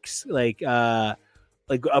relaxed, like a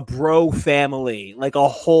bro family, like a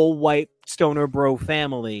whole white stoner bro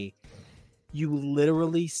family. You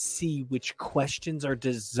literally see which questions are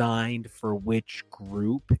designed for which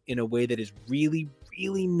group in a way that is really,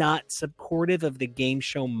 really not supportive of the game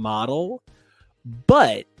show model.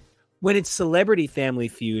 But when it's Celebrity Family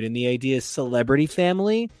Feud and the idea is celebrity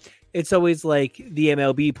family, it's always like the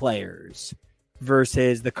MLB players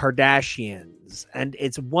versus the Kardashians. And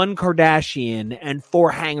it's one Kardashian and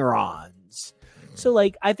four hanger-ons. So,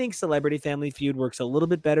 like, I think Celebrity Family Feud works a little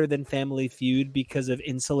bit better than Family Feud because of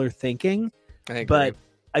insular thinking. I agree. But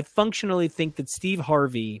I functionally think that Steve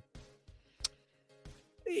Harvey,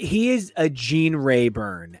 he is a Gene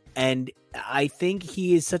Rayburn. And I think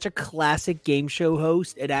he is such a classic game show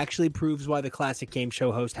host. It actually proves why the classic game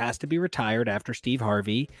show host has to be retired after Steve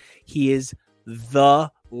Harvey. He is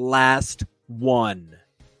the last one.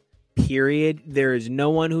 Period. There is no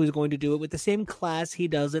one who is going to do it with the same class he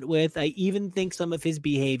does it with. I even think some of his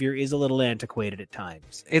behavior is a little antiquated at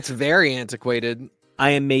times. It's very antiquated.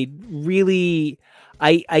 I am made really...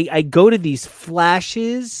 I go to these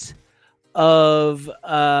flashes of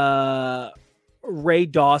Ray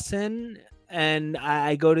Dawson, and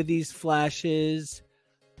I go to these flashes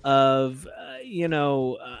of,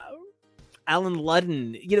 Alan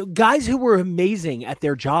Ludden, guys who were amazing at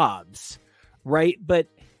their jobs, right? But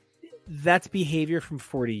that's behavior from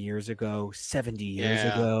 40 years ago, 70 years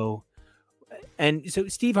ago. And so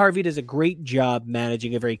Steve Harvey does a great job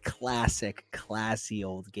managing a very classy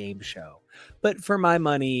old game show. But for my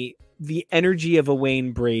money, the energy of a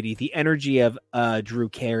Wayne Brady, the energy of Drew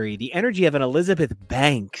Carey, the energy of an Elizabeth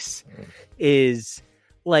Banks is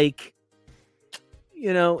like,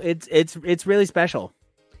 it's really special.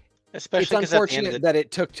 Especially it's unfortunate that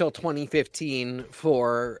it took till 2015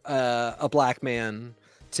 for a black man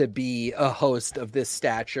to be a host of this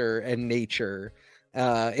stature and nature.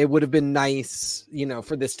 It would have been nice,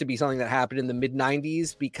 for this to be something that happened in the mid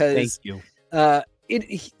 90s because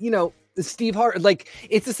Steve Harvey, like,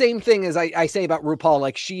 it's the same thing as I say about RuPaul.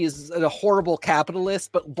 Like, she is a horrible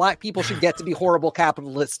capitalist, but black people should get to be horrible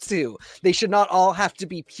capitalists too. They should not all have to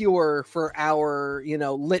be pure for our,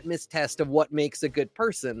 litmus test of what makes a good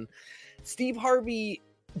person. Steve Harvey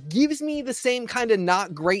gives me the same kind of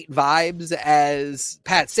not great vibes as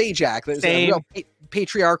Pat Sajak. There's a real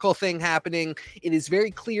patriarchal thing happening. It is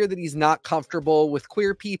very clear that he's not comfortable with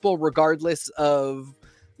queer people, regardless of,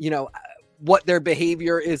 what their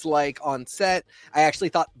behavior is like on set. I actually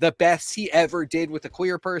thought the best he ever did with a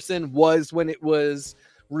queer person was when it was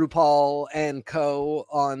RuPaul and co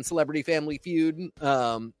on Celebrity Family Feud,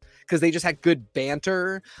 because they just had good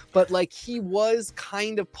banter. But like, he was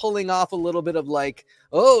kind of pulling off a little bit of like,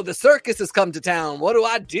 oh, the circus has come to town, what do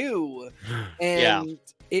I do? And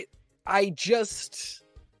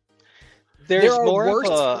there's more worse,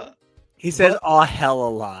 of a... He says "aw hell" a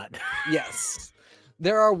lot. Yes.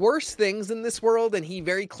 There are worse things in this world, and he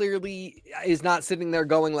very clearly is not sitting there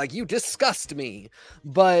going like, you disgust me.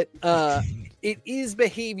 But it is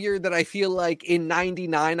behavior that I feel like in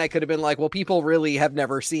 99, I could have been like, well, people really have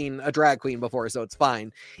never seen a drag queen before, so it's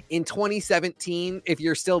fine. In 2017, if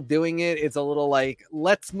you're still doing it, it's a little like,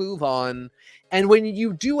 let's move on. And when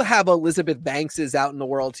you do have Elizabeth Bankses out in the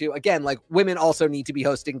world too, again, like, women also need to be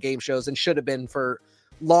hosting game shows and should have been for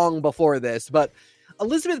long before this, but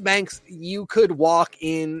Elizabeth Banks, you could walk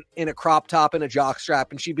in a crop top and a jockstrap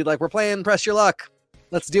and she'd be like, we're playing Press Your Luck.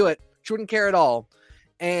 Let's do it. She wouldn't care at all.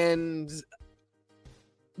 And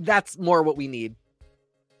that's more what we need.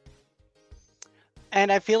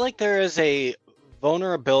 And I feel like there is a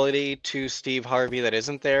vulnerability to Steve Harvey that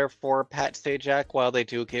isn't there for Pat Sajak, while they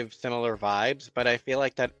do give similar vibes. But I feel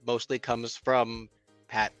like that mostly comes from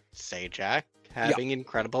Pat Sajak having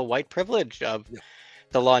incredible white privilege of...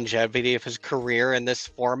 the longevity of his career in this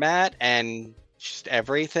format and just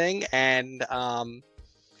everything. And I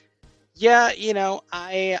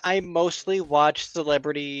mostly watch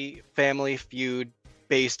Celebrity Family Feud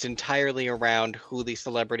based entirely around who the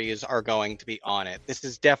celebrities are going to be on it. This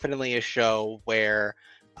is definitely a show where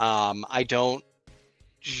I don't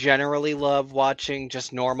generally love watching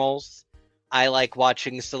just normals. I like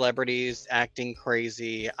watching celebrities acting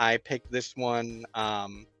crazy. I picked this one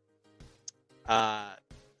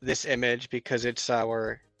this image because it's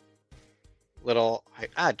our little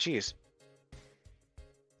geez,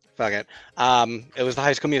 fuck it. It was the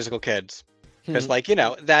High School Musical kids, because when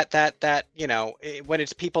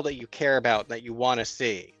it's people that you care about, that you want to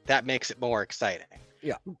see, that makes it more exciting.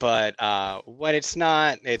 But when it's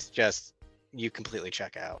not, it's just you completely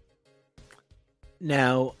check out.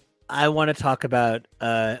 Now I want to talk about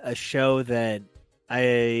a show that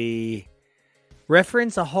I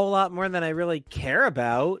reference a whole lot more than I really care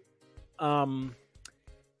about.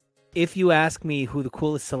 If you ask me who the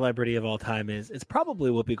coolest celebrity of all time is, it's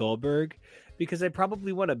probably Whoopi Goldberg, because I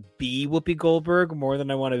probably want to be Whoopi Goldberg more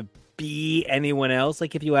than I want to be anyone else.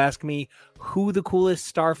 Like, if you ask me who the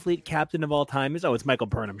coolest Starfleet captain of all time is, it's Michael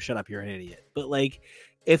Burnham. Shut up, you're an idiot. But like,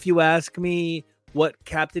 if you ask me what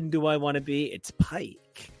captain do I want to be, it's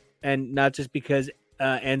Pike. And not just because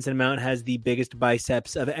Anson Mount has the biggest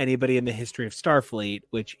biceps of anybody in the history of Starfleet,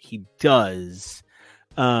 which he does.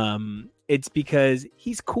 It's because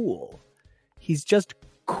he's cool. He's just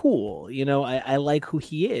cool. I like who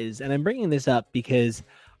he is. And I'm bringing this up because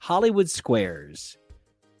Hollywood Squares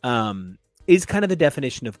is kind of the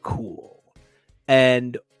definition of cool.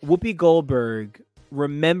 And Whoopi Goldberg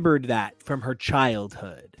remembered that from her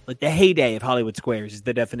childhood. Like, the heyday of Hollywood Squares is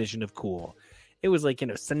the definition of cool. It was like,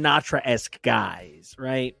 Sinatra-esque guys,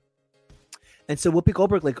 right? And so Whoopi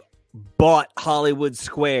Goldberg bought Hollywood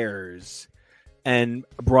Squares and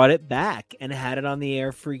brought it back and had it on the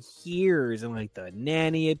air for years. And The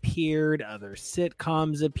Nanny appeared, other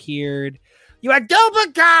sitcoms appeared. You had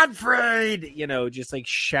Gilbert Gottfried, just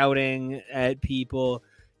shouting at people.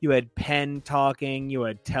 You had Penn talking. You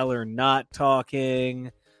had Teller not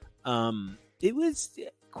talking. It was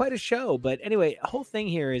quite a show. But anyway, the whole thing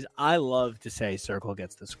here is I love to say circle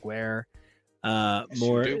gets the square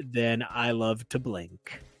more than I love to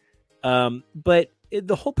blink. But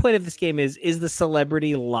the whole point of this game is the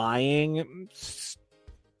celebrity lying?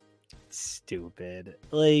 Stupid.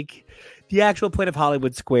 Like, the actual point of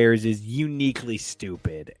Hollywood Squares is uniquely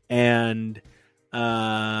stupid. And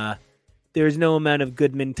there's no amount of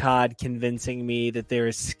Goodman Todd convincing me that there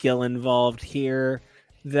is skill involved here.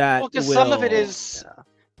 Some of it is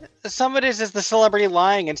the celebrity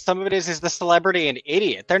lying, and some of it is the celebrity an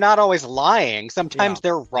idiot. They're not always lying. Sometimes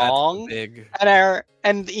they're wrong,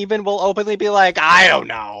 and even will openly be like, I don't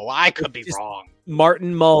know, I could be wrong.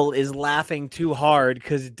 Martin Mull is laughing too hard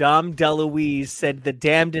because Dom DeLuise said the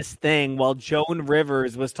damnedest thing while Joan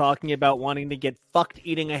Rivers was talking about wanting to get fucked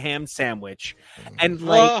eating a ham sandwich. And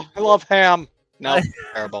I love ham. No,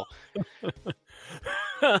 terrible.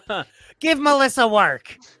 Give Melissa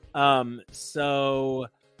work. So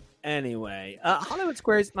Anyway, Hollywood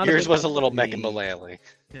Squares. Not Yours a big was a one little for me. Mechambalele.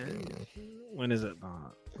 Yeah. When is it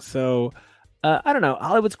not? So, I don't know.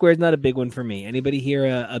 Hollywood Squares not a big one for me. Anybody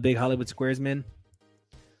here a big Hollywood Squares man?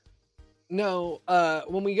 No,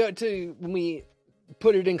 when we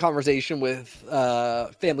put it in conversation with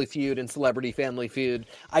Family Feud and Celebrity Family Feud,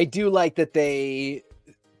 I do like that they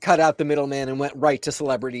cut out the middleman and went right to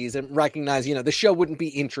celebrities and recognize, the show wouldn't be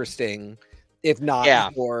interesting if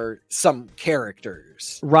not for some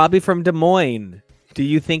characters. Robbie from Des Moines, do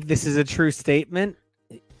you think this is a true statement?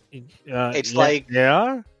 It's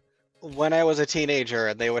when I was a teenager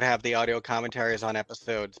and they would have the audio commentaries on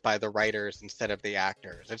episodes by the writers instead of the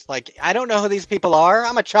actors. It's like, I don't know who these people are.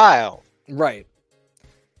 I'm a child. Right.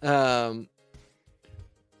 So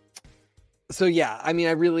yeah, I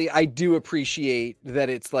mean, I do appreciate that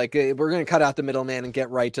it's like, we're going to cut out the middleman and get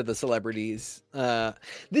right to the celebrities.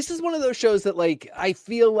 This is one of those shows that I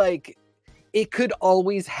feel like it could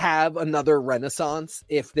always have another renaissance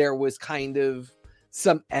if there was kind of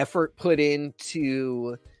some effort put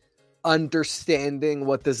into understanding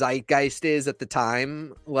what the zeitgeist is at the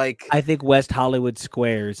time. I think West Hollywood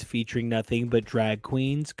Squares featuring nothing but drag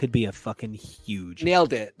queens could be a fucking huge.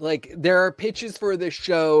 Nailed it. There are pitches for this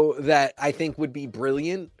show that I think would be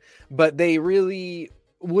brilliant, but they really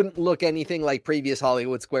wouldn't look anything like previous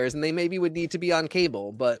Hollywood Squares, and they maybe would need to be on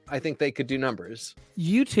cable, but I think they could do numbers.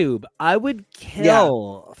 YouTube, I would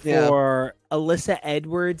kill for Alyssa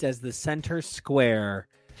Edwards as the center square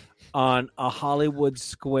on a Hollywood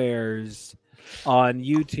Squares on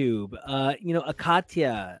YouTube.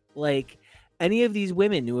 Akatia, any of these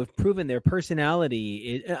women who have proven their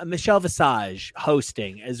personality, Michelle Visage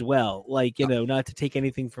hosting as well. Not to take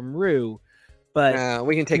anything from Rue, but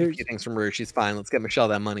we can take a few things from Rue. She's fine. Let's get Michelle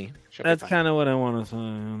that money. That's kind of what I want to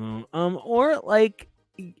say. Or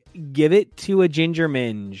give it to a Ginger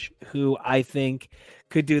Minge who I think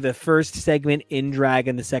could do the first segment in drag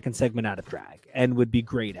and the second segment out of drag and would be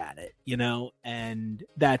great at it, and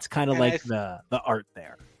that's kind of the art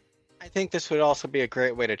there. I think this would also be a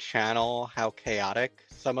great way to channel how chaotic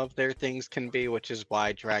some of their things can be, which is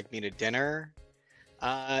why Drag Me to Dinner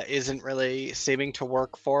isn't really seeming to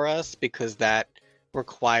work for us, because that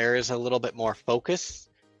requires a little bit more focus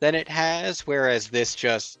than it has, whereas this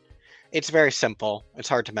it's very simple. It's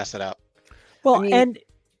hard to mess it up. Well,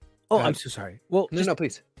 I'm so sorry. Well, no,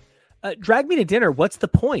 please. Drag Me to Dinner. What's the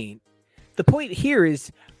point? The point here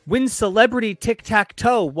is win celebrity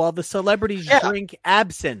tic-tac-toe while the celebrities drink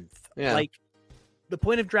absinthe. Yeah. The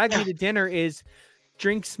point of Drag Me to Dinner is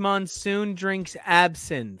drinks monsoon, drinks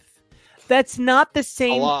absinthe. That's not the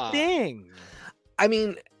same thing. I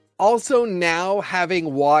mean, also now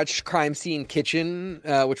having watched Crime Scene Kitchen,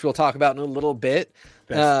 which we'll talk about in a little bit.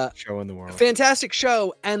 Best show in the world. Fantastic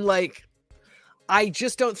show. And I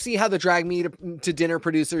just don't see how the Drag Me to Dinner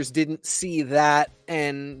producers didn't see that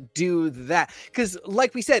and do that. Because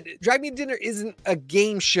like we said, Drag Me to Dinner isn't a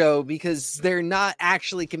game show because they're not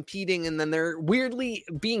actually competing, and then they're weirdly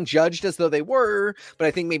being judged as though they were. But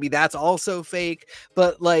I think maybe that's also fake.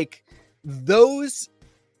 But those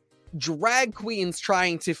drag queens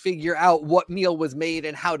trying to figure out what meal was made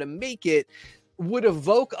and how to make it would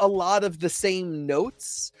evoke a lot of the same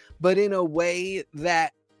notes, but in a way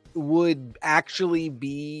that would actually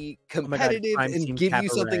be competitive and give you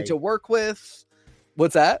something to work with.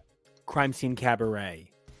 What's that? Crime Scene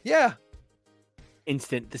Cabaret. Yeah.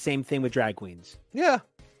 Instant. The same thing with drag queens. Yeah.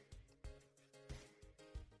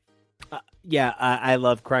 I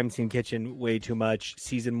love Crime Scene Kitchen way too much.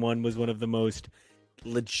 Season 1 was one of the most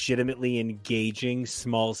legitimately engaging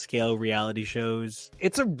small-scale reality shows.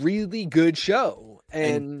 It's a really good show.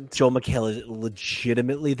 And Joel McHale is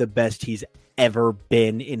legitimately the best he's ever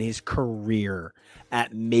been in his career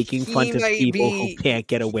at making fun of people who can't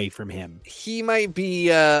get away from him. He might be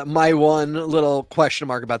my one little question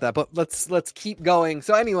mark about that, but let's keep going.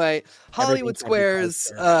 So anyway, Hollywood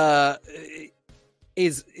Squares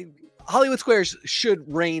Hollywood Squares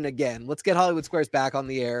should reign again. Let's get Hollywood Squares back on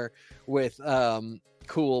the air with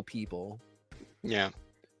cool people. Yeah.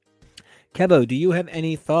 Kevo, do you have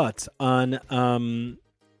any thoughts on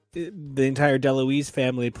the entire DeLuise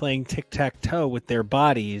family playing tic-tac-toe with their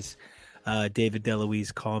bodies? David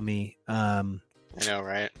DeLuise, call me. I know,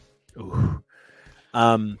 right? Ooh.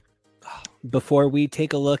 Before we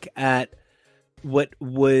take a look at what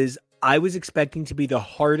I was expecting to be the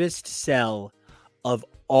hardest sell of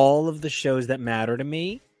all of the shows that matter to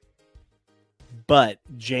me, but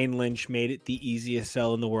Jane Lynch made it the easiest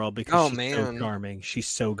sell in the world because she's so charming. She's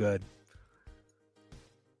so good.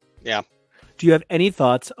 Yeah. Do you have any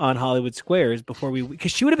thoughts on Hollywood Squares before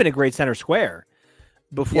because she would have been a great center square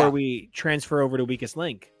before we transfer over to Weakest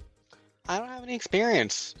Link? I don't have any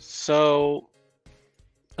experience, so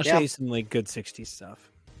I'll show you some like good 60s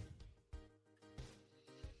stuff.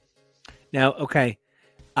 Now, okay,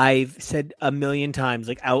 I've said a million times,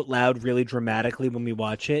 like out loud, really dramatically when we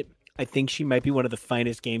watch it, I think she might be one of the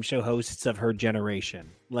finest game show hosts of her generation.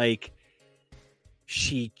 Like,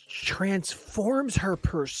 she transforms her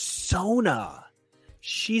persona.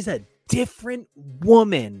 She's a different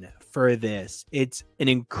woman for this. It's an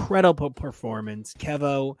incredible performance.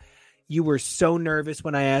 Kevo, you were so nervous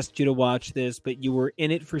when I asked you to watch this, but you were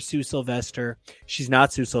in it for Sue Sylvester. She's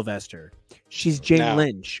not Sue Sylvester. She's Jane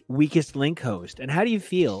Lynch, Weakest Link host. And how do you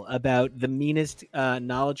feel about the meanest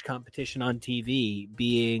knowledge competition on TV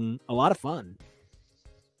being a lot of fun?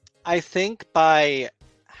 I think by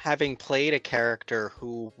having played a character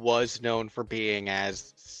who was known for being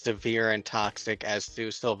as severe and toxic as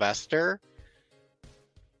Sue Sylvester,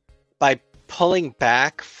 by pulling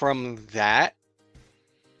back from that,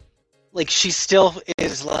 like, she still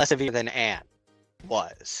is less severe than Anne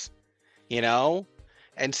was, you know?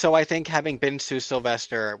 And so I think having been Sue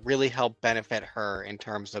Sylvester really helped benefit her in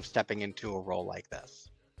terms of stepping into a role like this.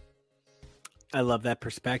 I love that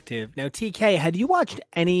perspective. Now, TK, had you watched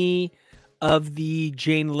any of the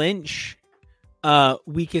Jane Lynch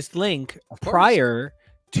Weakest Link prior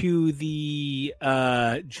to the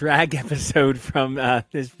drag episode from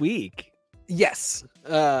this week? Yes.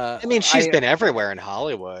 I mean, she's been everywhere in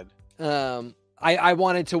Hollywood. I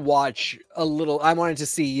wanted to watch a little. I wanted to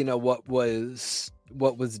see, you know, what was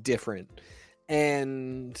different,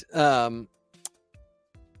 and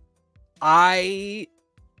I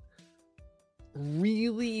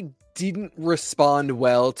really didn't respond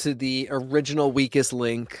well to the original Weakest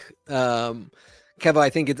Link. Kev, I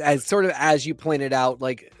think it's as sort of as you pointed out,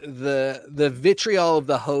 like the vitriol of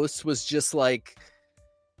the host was just like,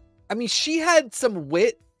 I mean, she had some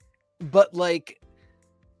wit, but like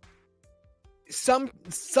some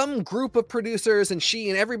group of producers and she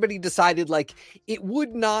and everybody decided like it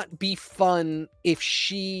would not be fun if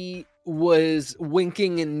she was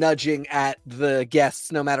winking and nudging at the guests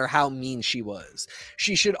no matter how mean she was.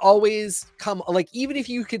 She should always come, like, even if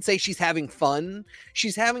you could say she's having fun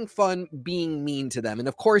being mean to them. And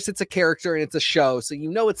of course it's a character and it's a show, so you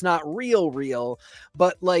know it's not real,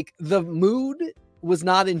 but like the mood was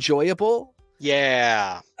not enjoyable.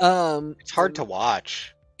 Yeah. It's hard to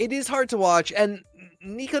watch. It is hard to watch. And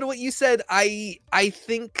Nico, to what you said, I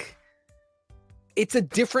think it's a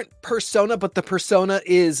different persona, but the persona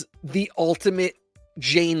is the ultimate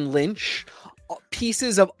Jane Lynch.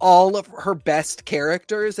 Pieces of all of her best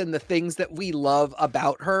characters and the things that we love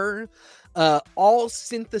about her, all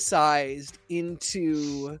synthesized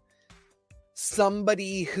into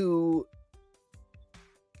somebody who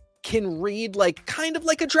can read like kind of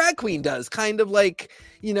like a drag queen does, kind of like,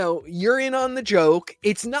 you know, you're in on the joke.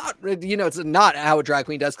 It's not, you know, it's not how a drag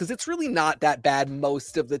queen does, because it's really not that bad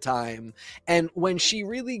most of the time. And when she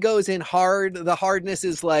really goes in hard, the hardness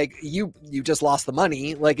is like, you just lost the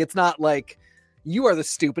money. Like, it's not like you are the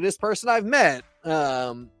stupidest person I've met.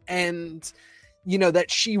 And you know, that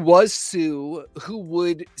she was Sue, who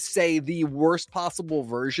would say the worst possible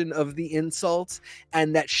version of the insult,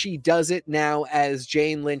 and that she does it now as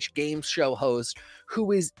Jane Lynch game show host,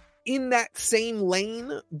 who is in that same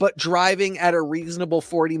lane, but driving at a reasonable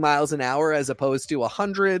 40 miles an hour as opposed to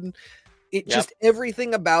 100. It just,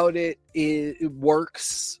 everything about it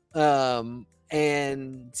works. And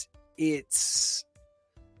it's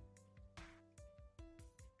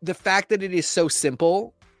the fact that it is so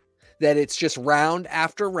simple, that it's just round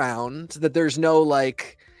after round, that there's no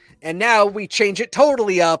like, and now we change it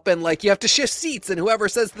totally up, and like you have to shift seats, and whoever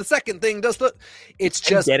says the second thing does the, it's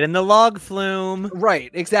just get in the log flume. Right,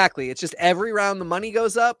 exactly. It's just every round the money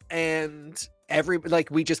goes up, and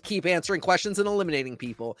we just keep answering questions and eliminating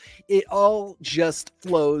people. It all just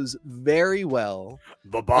flows very well.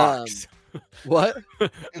 The box. What?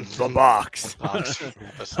 The box.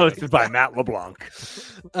 Hosted by Matt LeBlanc.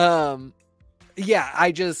 Yeah,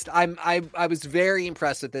 I was very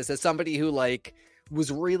impressed with this as somebody who like was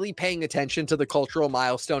really paying attention to the cultural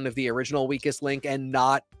milestone of the original Weakest Link and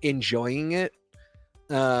not enjoying it.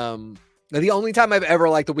 The only time I've ever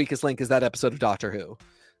liked the Weakest Link is that episode of Doctor Who.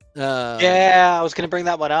 Yeah, I was going to bring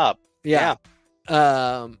that one up. Yeah.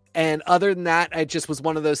 And other than that, it just was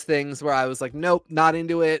one of those things where I was like, nope, not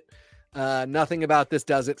into it. Nothing about this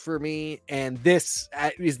does it for me, and this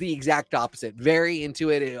is the exact opposite. Very into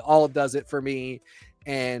it. It all does it for me,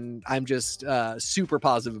 and I'm just super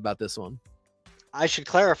positive about this one. I should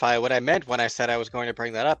clarify what I meant when I said I was going to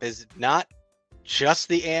bring that up is not just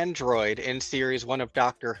the android in series 1 of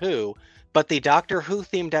Doctor Who, but the Doctor Who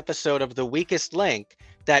themed episode of The Weakest Link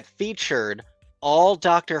that featured all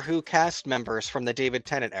Doctor Who cast members from the David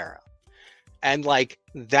Tennant era. And like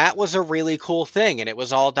that was a really cool thing, and it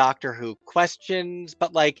was all Doctor Who questions,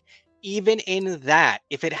 but like even in that,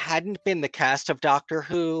 if it hadn't been the cast of Doctor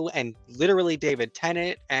Who and literally David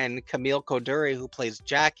Tennant and Camille Coduri, who plays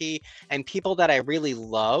Jackie, and people that I really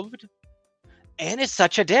loved, Anne is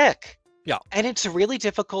such a dick. Yeah. And it's really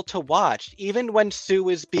difficult to watch. Even when Sue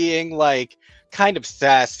is being like kind of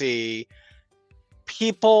sassy,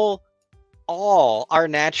 people all are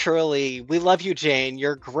naturally, we love you, Jane,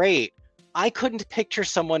 you're great. I couldn't picture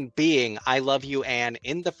someone being I love you, Anne,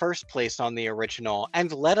 in the first place on the original, and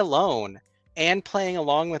let alone Anne playing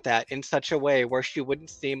along with that in such a way where she wouldn't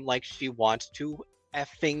seem like she wants to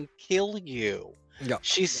effing kill you. Yeah.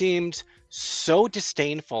 She seemed so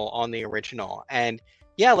disdainful on the original. And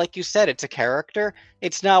yeah, like you said, it's a character.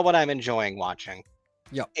 It's not what I'm enjoying watching.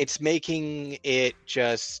 Yeah. It's making it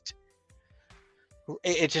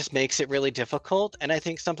it just makes it really difficult. And I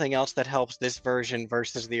think something else that helps this version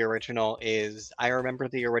versus the original is I remember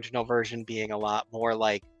the original version being a lot more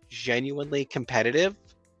like genuinely competitive,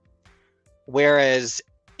 whereas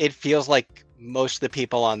it feels like most of the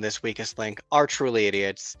people on this Weakest Link are truly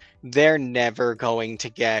idiots. They're never going to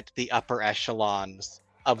get the upper echelons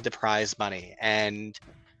of the prize money. And,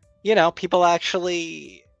 you know, people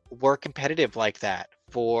actually were competitive like that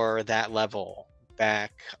for that level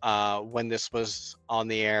back when this was on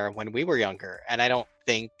the air when we were younger. And I don't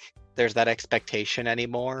think there's that expectation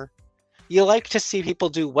anymore. You like to see people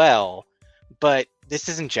do well, but this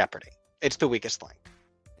isn't Jeopardy. It's the Weakest Link.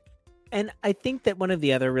 And I think that one of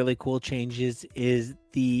the other really cool changes is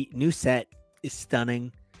the new set is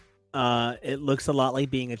stunning. It looks a lot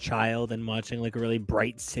like being a child and watching like a really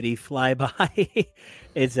bright city fly by.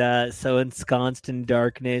 It's so ensconced in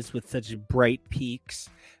darkness with such bright peaks.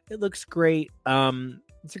 It looks great.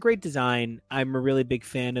 It's a great design. I'm a really big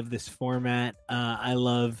fan of this format. I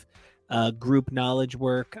love group knowledge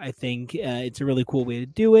work. I think it's a really cool way to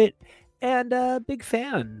do it, and big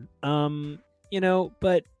fan.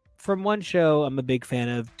 But from one show I'm a big fan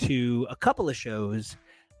of to a couple of shows,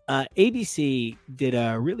 ABC did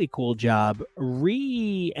a really cool job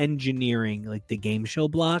re-engineering like the game show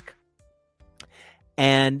block,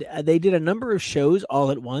 and they did a number of shows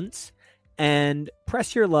all at once. And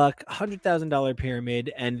Press Your Luck, $100,000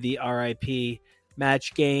 Pyramid, and the RIP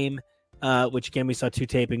Match Game, which again we saw 2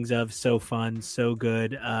 tapings of. So fun, so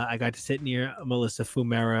good. I got to sit near Melissa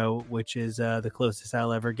Fumero, which is the closest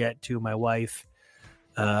I'll ever get to my wife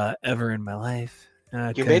ever in my life.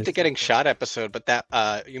 You made the getting shot episode, but that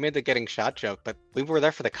you made the getting shot joke, but we were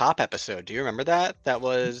there for the cop episode. Do you remember that? That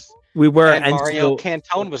was we were, and Mario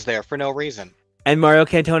Cantone was there for no reason. And Mario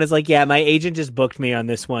Cantone is like, yeah, my agent just booked me on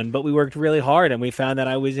this one, but we worked really hard, and we found that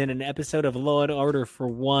I was in an episode of Law & Order for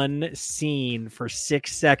one scene for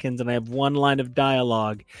 6 seconds, and I have one line of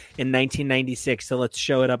dialogue in 1996, so let's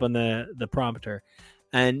show it up on the prompter.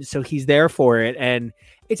 And so he's there for it, and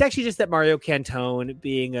it's actually just that Mario Cantone,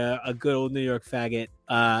 being a good old New York faggot,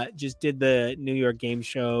 just did the New York game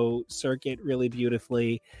show circuit really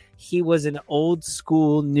beautifully. He was an old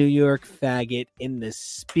school New York faggot in the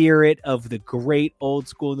spirit of the great old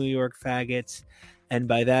school New York faggots. And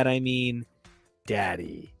by that, I mean,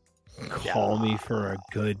 Daddy, call me for a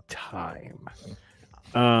good time.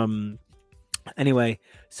 Anyway,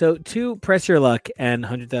 so to Press Your Luck and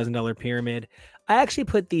 $100,000 Pyramid, I actually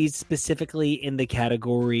put these specifically in the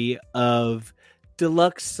category of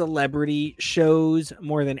deluxe celebrity shows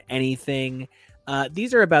more than anything.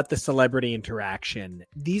 These are about the celebrity interaction.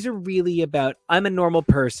 These are really about, I'm a normal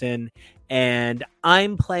person and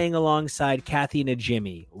I'm playing alongside Kathy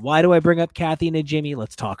Najimy. Why do I bring up Kathy Najimy?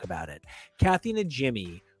 Let's talk about it. Kathy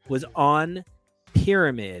Najimy was on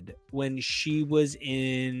Pyramid when she was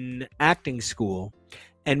in acting school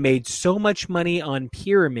and made so much money on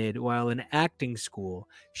Pyramid while in acting school,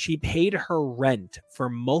 she paid her rent for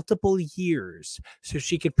multiple years so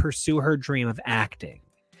she could pursue her dream of acting.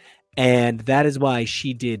 And that is why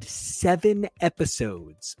she did 7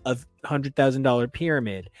 episodes of $100,000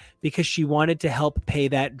 Pyramid, because she wanted to help pay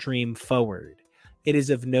that dream forward. It is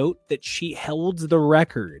of note that she holds the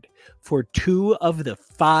record for 2 of the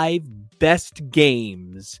 5 best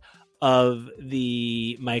games of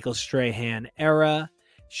the Michael Strahan era.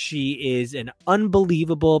 She is an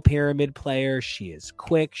unbelievable Pyramid player. She is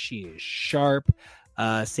quick. She is sharp.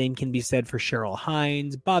 Same can be said for Cheryl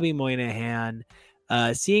Hines, Bobby Moynihan.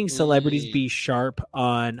 Seeing celebrities be sharp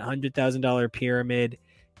on $100,000 Pyramid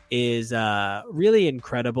is really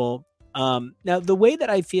incredible. Now, the way that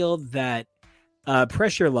I feel that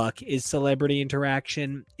Press Your Luck is celebrity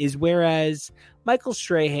interaction is whereas Michael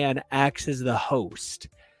Strahan acts as the host.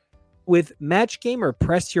 With Match Game or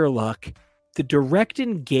Press Your Luck, the direct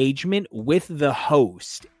engagement with the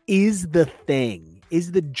host is the thing,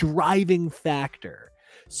 is the driving factor.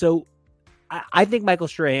 So I think Michael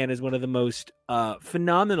Strahan is one of the most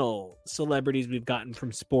phenomenal celebrities we've gotten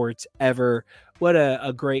from sports ever. What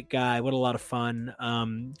a great guy. What a lot of fun.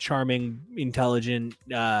 Charming, intelligent,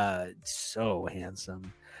 so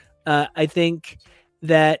handsome. I think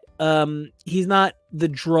that he's not the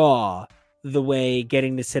draw the way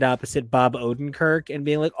getting to sit opposite Bob Odenkirk and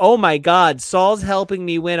being like, oh my God, Saul's helping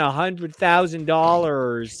me win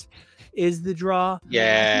 $100,000 is the draw.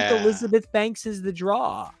 Yeah. I think Elizabeth Banks is the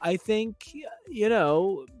draw. I think,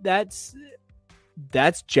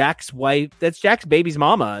 that's Jack's wife. That's Jack's baby's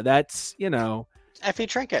mama. That's, Effie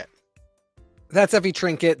Trinket. That's Effie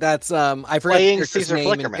Trinket. That's I forget Playing her Caesar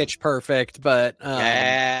name in Flickerman. Pitch Perfect, but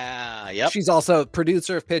Yep. she's also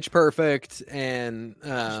producer of Pitch Perfect, and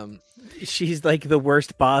she's like the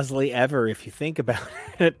worst Bosley ever if you think about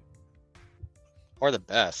it. Or the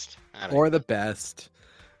best. The best.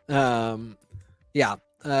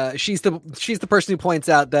 She's the person who points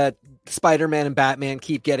out that Spider-Man and Batman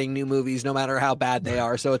keep getting new movies no matter how bad they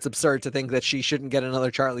are, so it's absurd to think that she shouldn't get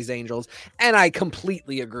another Charlie's Angels, and I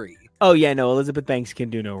completely agree. Oh yeah, no, Elizabeth Banks can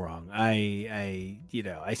do no wrong. I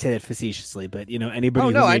say that facetiously, but anybody. Oh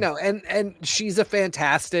no, I know, and she's a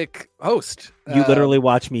fantastic host. You literally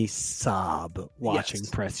watch me sob watching Yes.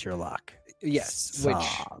 Press Your Luck. Yes,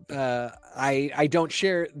 Sob. which I don't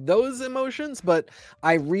share those emotions, but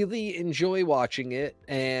I really enjoy watching it,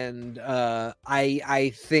 and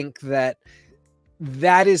I think that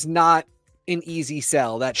is not an easy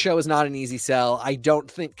sell. That show is not an easy sell. I don't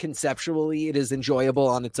think conceptually it is enjoyable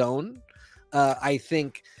on its own. I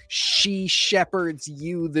think she shepherds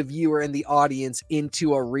you, the viewer, and the audience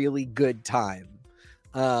into a really good time,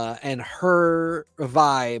 and her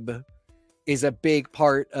vibe is a big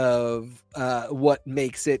part of what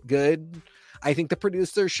makes it good. I think the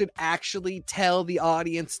producer should actually tell the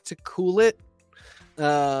audience to cool it.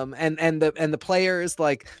 And the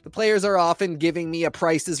players are often giving me a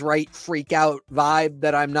Price is Right freak out vibe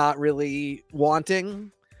that I'm not really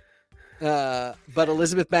wanting. But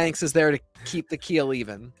Elizabeth Banks is there to keep the keel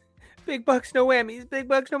even. Big bucks, no whammies. Big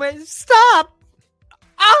bucks, no whammies. Stop!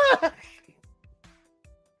 Ah!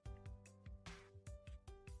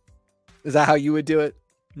 Is that how you would do it?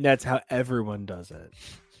 That's how everyone does it.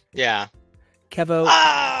 Yeah. Kevo,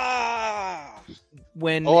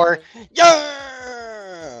 when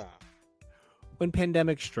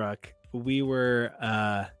pandemic struck, we were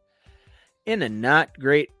in a not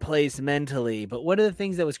great place mentally. But one of the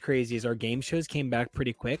things that was crazy is our game shows came back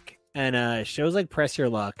pretty quick, and shows like Press Your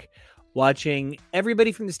Luck, watching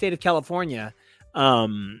everybody from the state of California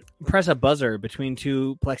press a buzzer between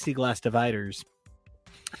two plexiglass dividers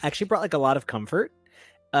actually brought like a lot of comfort.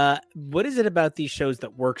 What is it about these shows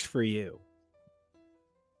that works for you?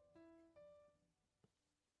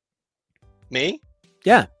 Me?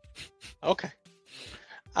 Yeah. Okay.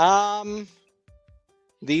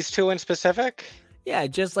 These two in specific? Yeah,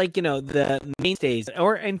 just like, the mainstays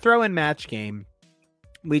and throw in Match Game.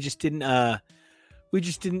 We just didn't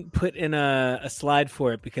put in a slide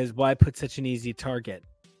for it because why put such an easy target?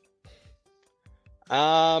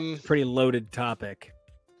 Pretty loaded topic.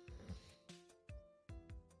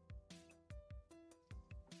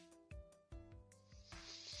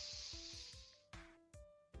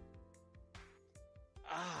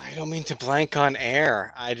 I don't mean to blank on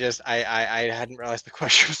air. I hadn't realized the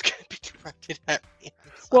question was going to be directed at me.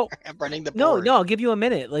 I'm running the board. No, I'll give you a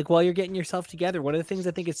minute. Like while you're getting yourself together, one of the things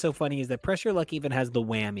I think is so funny is that Press Your Luck even has the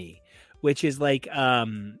whammy, which is like a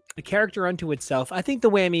character unto itself. I think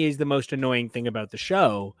the whammy is the most annoying thing about the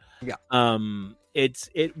show. Yeah.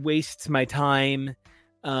 It wastes my time.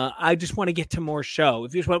 I just want to get to more show.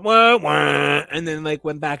 If you just went wah, wah, and then like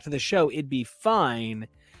went back to the show, it'd be fine.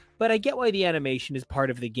 But I get why the animation is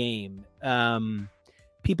part of the game.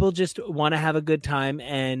 People just want to have a good time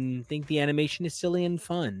and think the animation is silly and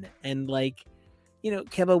fun. And like,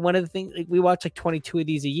 Kevin, one of the things, like we watch like 22 of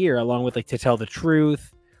these a year, along with like To Tell the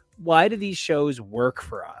Truth. Why do these shows work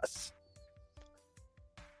for us?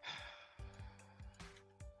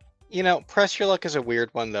 Press Your Luck is a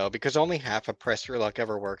weird one though, because only half of Press Your Luck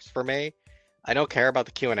ever works for me. I don't care about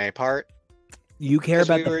the Q&A part. You care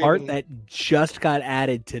about the part that just got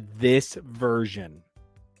added to this version.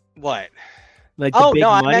 What? Like I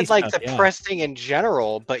money meant like stuff, the pressing in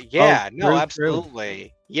general, but yeah, true.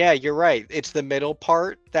 Absolutely. Yeah, you're right. It's the middle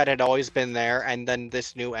part that had always been there, and then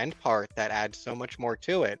this new end part that adds so much more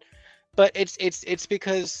to it. But it's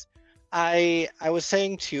because I was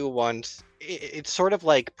saying to you once, it's sort of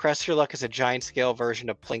like Press Your Luck is a giant scale version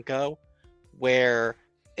of Plinko, where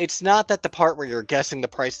it's not that the part where you're guessing the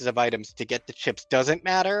prices of items to get the chips doesn't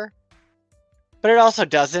matter, but it also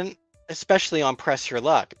doesn't, especially on Press Your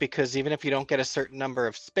Luck, because even if you don't get a certain number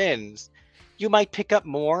of spins, you might pick up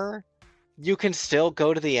more. You can still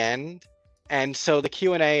go to the end. And so the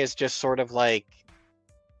Q&A is just sort of like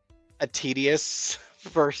a tedious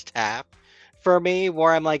first half for me,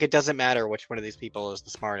 where I'm like, it doesn't matter which one of these people is the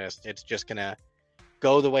smartest. It's just going to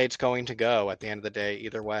go the way it's going to go at the end of the day,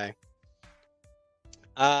 either way.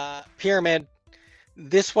 Pyramid.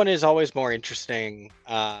 This one is always more interesting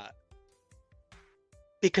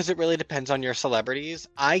because it really depends on your celebrities.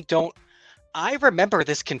 I remember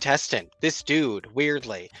this contestant, this dude,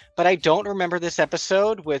 weirdly, but I don't remember this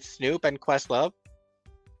episode with Snoop and Questlove.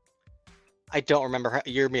 I don't remember.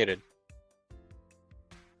 You're muted.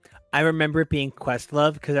 I remember it being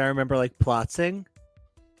Questlove because I remember like plotzing.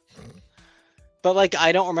 But like,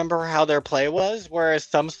 I don't remember how their play was. Whereas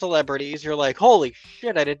some celebrities, you're like, holy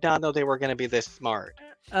shit, I did not know they were going to be this smart.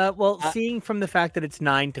 Seeing from the fact that it's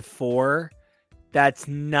 9-4, that's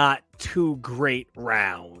not two great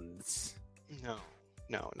rounds.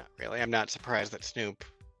 No, not really. I'm not surprised that Snoop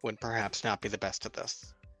would perhaps not be the best at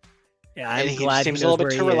this. Yeah, I'm and glad he seems a little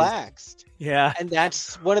bit too relaxed. Yeah. And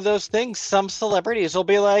that's one of those things. Some celebrities will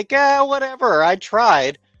be like, whatever, I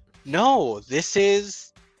tried. No, this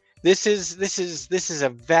is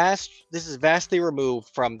vastly removed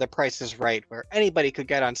from The Price is Right, where anybody could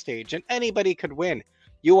get on stage and anybody could win.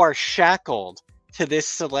 You are shackled to this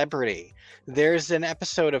celebrity. There's an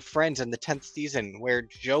episode of Friends in the 10th season where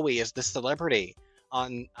Joey is the celebrity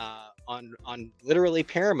on literally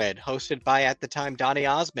Pyramid, hosted by, at the time, Donny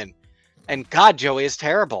Osmond. And God, Joey is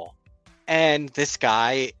terrible. And this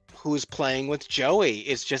guy who's playing with Joey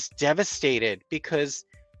is just devastated because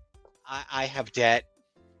I have debt.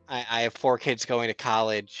 I have 4 kids going to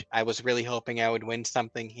college. I was really hoping I would win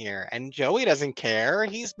something here. And Joey doesn't care.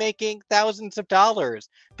 He's making thousands of dollars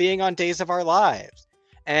being on Days of Our Lives.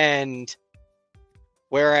 And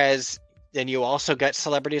whereas then you also get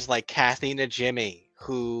celebrities like Kathy Najimy,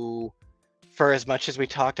 who, for as much as we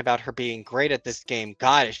talked about her being great at this game,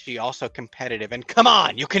 God, is she also competitive. And come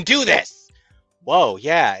on, you can do this. Whoa,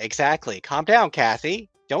 yeah, exactly. Calm down, Kathy.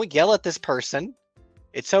 Don't yell at this person.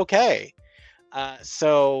 It's okay.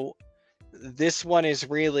 So this one is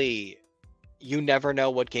really, you never know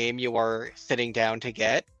what game you are sitting down to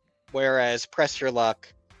get. Whereas Press Your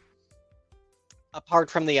Luck, apart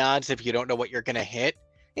from the odds, if you don't know what you're going to hit,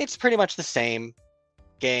 it's pretty much the same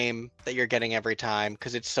game that you're getting every time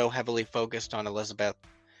because it's so heavily focused on Elizabeth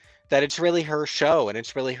that it's really her show and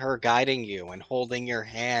it's really her guiding you and holding your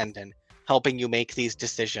hand and helping you make these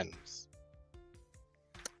decisions.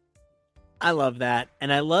 I love that.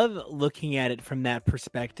 And I love looking at it from that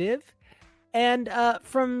perspective. And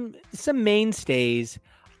from some mainstays,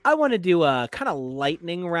 I want to do a kind of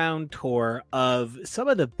lightning round tour of some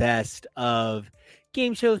of the best of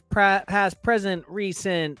game shows, past, present,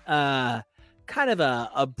 recent, kind of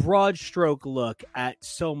a broad stroke look at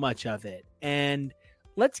so much of it. And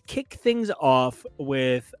let's kick things off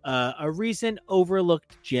with a recent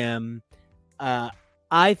overlooked gem.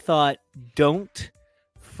 I thought Don't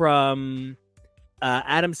from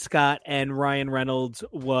Adam Scott and Ryan Reynolds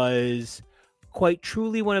was quite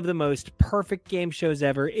truly one of the most perfect game shows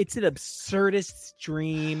ever. It's an absurdist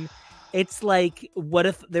dream. It's like, what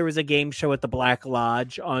if there was a game show at the Black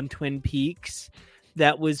Lodge on Twin Peaks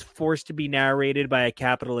that was forced to be narrated by a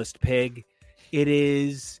capitalist pig? It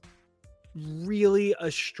is really a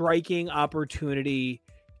striking opportunity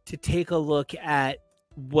to take a look at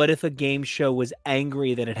what if a game show was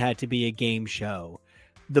angry that it had to be a game show.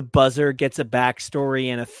 The buzzer gets a backstory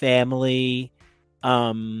and a family.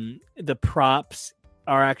 The props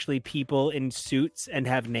are actually people in suits and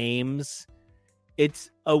have names. It's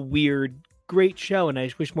a weird, great show, and I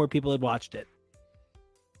just wish more people had watched it.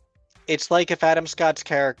 It's like if Adam Scott's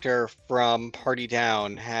character from Party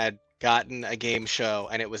Down had gotten a game show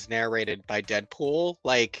and it was narrated by Deadpool.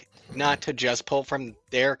 Like, not to just pull from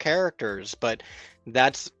their characters, but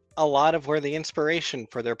that's a lot of where the inspiration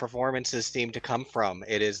for their performances seem to come from.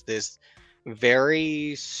 It is this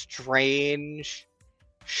very strange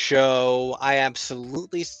show. I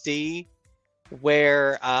absolutely see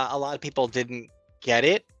where a lot of people didn't get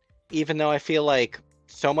it, even though I feel like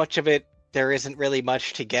so much of it, there isn't really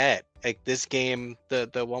much to get. Like this game,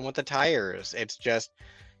 the one with the tires, it's just,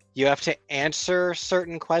 you have to answer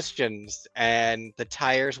certain questions and the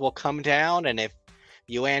tires will come down, and if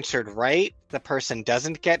you answered right, the person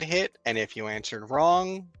doesn't get hit, and if you answered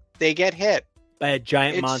wrong, they get hit. By a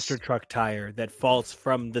giant monster truck tire that falls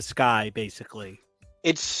from the sky, basically.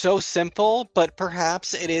 It's so simple, but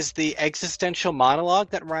perhaps it is the existential monologue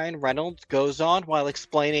that Ryan Reynolds goes on while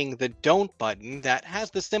explaining the don't button that has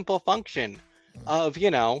the simple function of,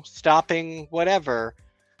 stopping whatever.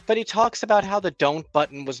 But he talks about how the don't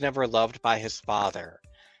button was never loved by his father,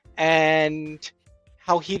 and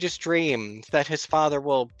how he just dreams that his father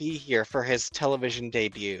will be here for his television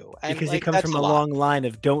debut. And Because he comes that's from a a lot. long line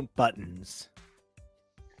of don't buttons.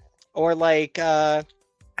 Or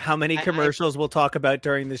How many I- commercials we'll talk about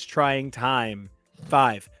during this trying time?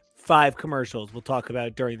 5. 5 commercials we'll talk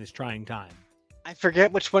about during this trying time. I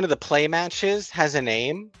forget which one of the play matches has a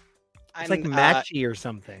name. It's like And, Matchy or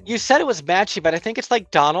something. You said it was Matchy, but I think it's like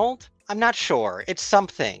Donald. I'm not sure. It's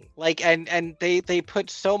something and they put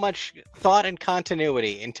so much thought and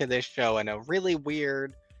continuity into this show in a really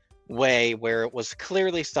weird way, where it was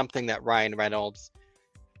clearly something that Ryan Reynolds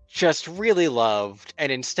just really loved,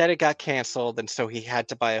 and instead it got canceled, and so he had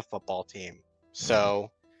to buy a football team.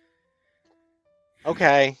 So,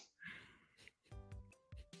 okay.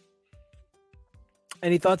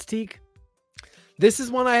 Any thoughts, Teak? This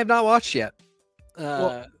is one I have not watched yet.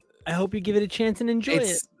 Well, I hope you give it a chance and enjoy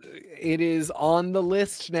it. It is on the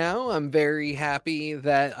list now. I'm very happy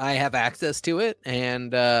that I have access to it,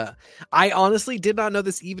 and I honestly did not know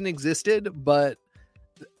this even existed, but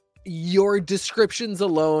your descriptions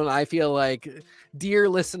alone, I feel like, dear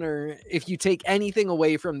listener, if you take anything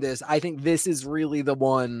away from this, I think this is really the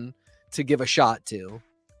one to give a shot to.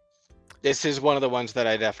 This is one of the ones that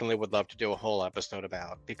I definitely would love to do a whole episode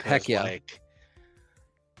about, because Heck yeah.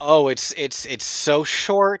 it's so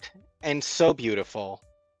short and so beautiful.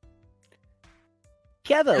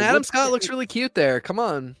 Kevin, And Adam Scott looks really cute there. Come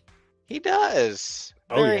on. He does.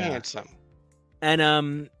 Oh, Very yeah. handsome.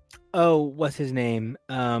 And what's his name?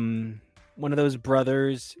 One of those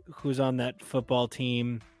brothers who's on that football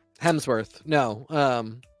team. Hemsworth. No.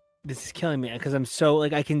 This is killing me because I'm so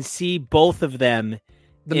I can see both of them.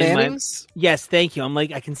 The in Mannings? Yes, thank you. I'm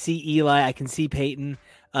I can see Eli, I can see Peyton.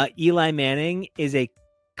 Eli Manning is a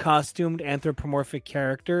costumed anthropomorphic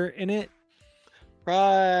character in it.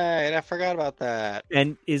 Right, I forgot about that.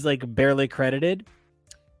 And is barely credited.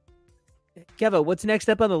 Keva, what's next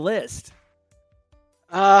up on the list?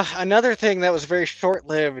 Another thing that was very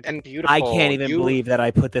short-lived and beautiful. I can't even believe that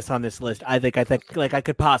I put this on this list. I think I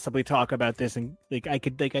could possibly talk about this and I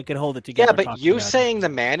could hold it together. Yeah, but you saying the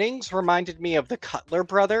Mannings reminded me of the Cutler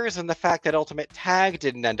brothers, and the fact that Ultimate Tag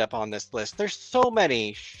didn't end up on this list. There's so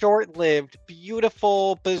many short-lived,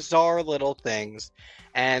 beautiful, bizarre little things,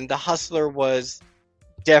 and The Hustler was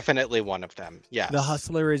definitely one of them. Yes. The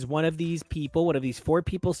Hustler is one of these people, one of these 4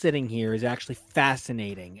 people sitting here is actually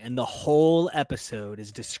fascinating. And the whole episode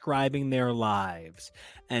is describing their lives.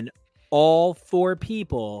 And all 4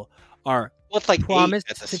 people are promised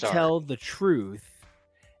to tell the truth.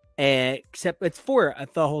 Except it's 4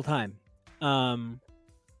 the whole time.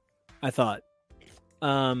 I thought.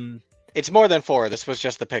 It's more than 4. This was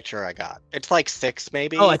just the picture I got. It's 6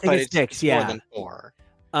 maybe. Oh, I think it's 6, it's yeah. more than 4.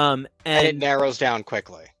 And it narrows down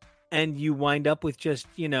quickly. And you wind up with just,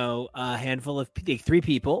 a handful of 3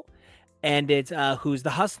 people. And it's who's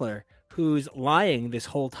the hustler, who's lying this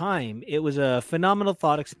whole time. It was a phenomenal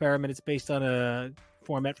thought experiment. It's based on a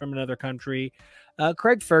format from another country.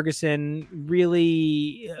 Craig Ferguson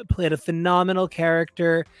really played a phenomenal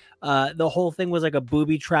character. The whole thing was like a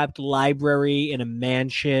booby-trapped library in a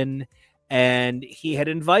mansion. And he had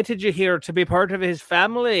invited you here to be part of his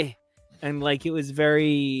family. And it was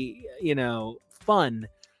very, fun.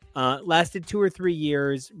 Lasted 2 or 3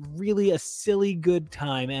 years. Really a silly good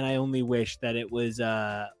time. And I only wish that it was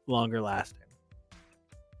longer lasting.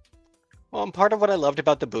 Well, and part of what I loved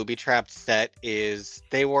about the booby trap set is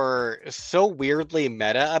they were so weirdly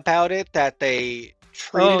meta about it that they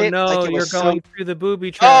treated it like it was you're going through the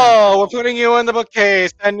booby trap. Oh, we're putting you in the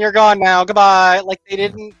bookcase and you're gone now. Goodbye. They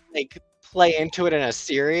didn't play into it in a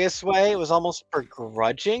serious way. It was almost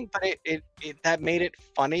begrudging, but it that made it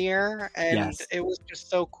funnier, and Yes. It was just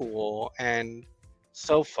so cool and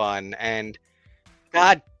so fun. And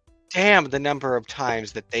god damn the number of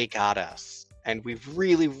times that they got us, and we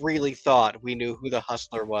really, really thought we knew who the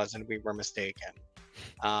hustler was, and we were mistaken.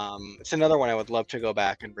 It's another one I would love to go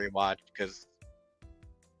back and rewatch because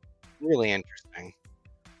really interesting.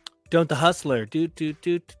 Don't the Hustler. We'll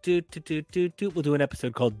do an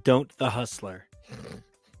episode called Don't the Hustler.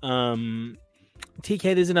 TK,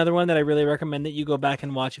 there's another one that I really recommend that you go back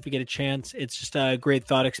and watch if you get a chance. It's just a great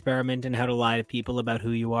thought experiment in how to lie to people about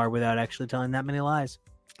who you are without actually telling that many lies.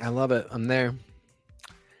 I love it. I'm there.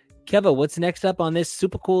 Keva, what's next up on this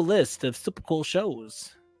super cool list of super cool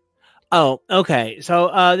shows? Oh, okay.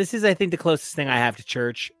 So this is, I think, the closest thing I have to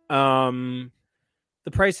church.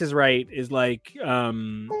 The Price is Right is like,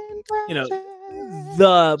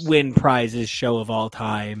 the win prizes show of all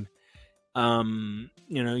time.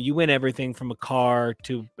 You win everything from a car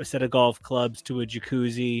to a set of golf clubs to a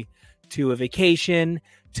jacuzzi to a vacation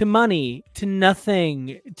to money to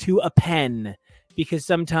nothing to a pen, because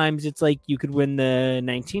sometimes it's like you could win the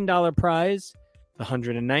 $19 prize, the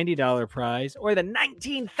 $190 prize, or the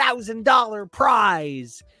 $19,000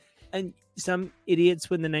 prize, and some idiots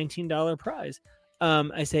win the $19 prize.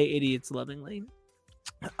 I say idiots lovingly.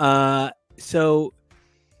 So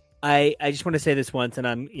I just want to say this once, and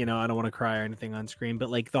I don't want to cry or anything on screen,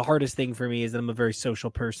 but like the hardest thing for me is that I'm a very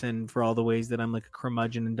social person for all the ways that I'm like a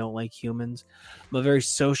curmudgeon and don't like humans. I'm a very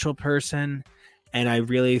social person, and I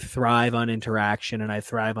really thrive on interaction, and I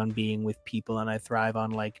thrive on being with people, and I thrive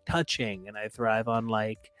on like touching, and I thrive on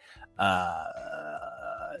like the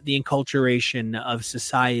enculturation of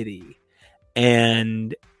society.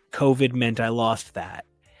 And COVID meant I lost that.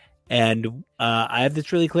 And I have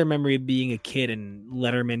this really clear memory of being a kid and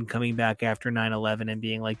Letterman coming back after 9/11 and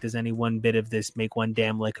being like, does any one bit of this make one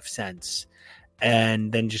damn lick of sense?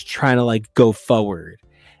 And then just trying to like go forward.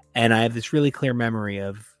 And I have this really clear memory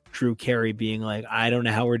of Drew Carey being like, I don't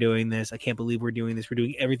know how we're doing this. I can't believe we're doing this. We're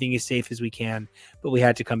doing everything as safe as we can, but we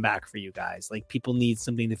had to come back for you guys. Like, people need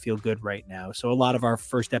something to feel good right now. So a lot of our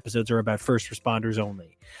first episodes are about first responders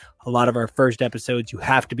only. A lot of our first episodes, you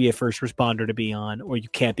have to be a first responder to be on, or you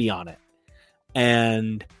can't be on it.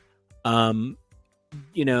 And,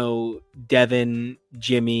 Devin,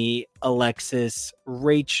 Jimmy, Alexis,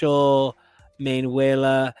 Rachel,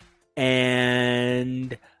 Manuela,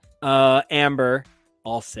 and Amber,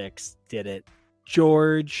 all six did it.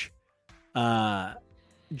 George,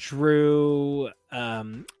 Drew,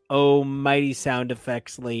 mighty sound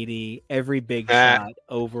effects lady, every big shot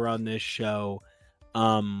over on this show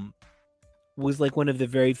was like one of the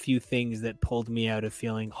very few things that pulled me out of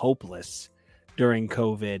feeling hopeless during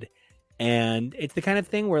COVID. And it's the kind of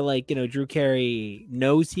thing where, like, Drew Carey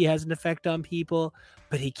knows he has an effect on people,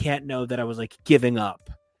 but he can't know that I was like giving up.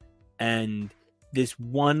 And this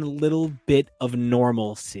one little bit of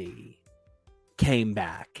normalcy came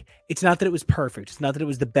back. It's not that it was perfect. It's not that it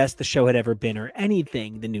was the best the show had ever been or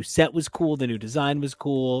anything. The new set was cool. The new design was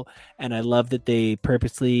cool. And I love that they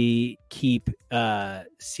purposely keep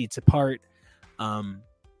seats apart.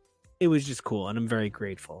 It was just cool. And I'm very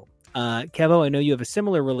grateful. Kevo, I know you have a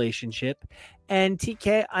similar relationship. And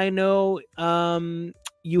TK, I know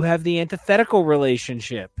you have the antithetical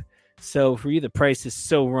relationship. So for you, the price is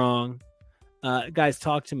so wrong. Guys,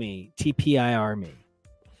 talk to me. TPIR me.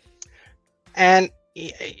 And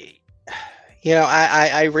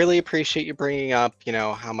I really appreciate you bringing up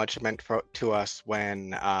how much it meant to us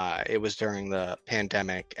when it was during the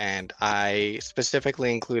pandemic, and I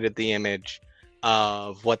specifically included the image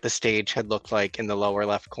of what the stage had looked like in the lower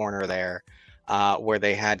left corner there, where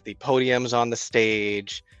they had the podiums on the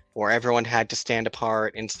stage where everyone had to stand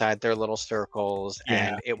apart inside their little circles.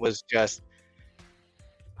 And it was just,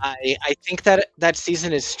 I think that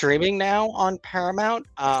season is streaming now on Paramount.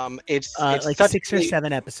 It's like 6 or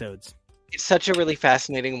 7 episodes. It's such a really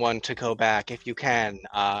fascinating one to go back if you can.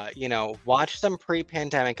 Watch some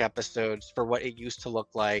pre-pandemic episodes for what it used to look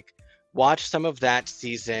like. Watch some of that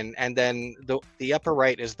season, and then the upper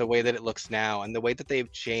right is the way that it looks now, and the way that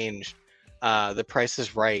they've changed. The Price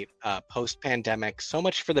is Right post-pandemic, so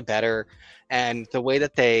much for the better, and the way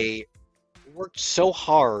that they worked so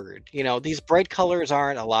hard. These bright colors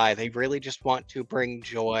aren't a lie. They really just want to bring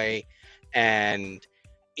joy, and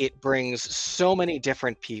it brings so many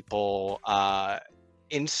different people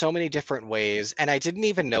in so many different ways. And I didn't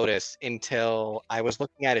even notice until I was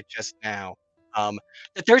looking at it just now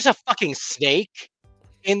that there's a fucking snake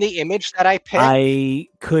in the image that I picked. I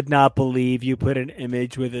could not believe you put an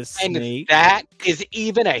image with a snake. And that is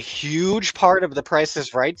even a huge part of The Price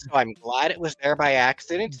is Right, so I'm glad it was there by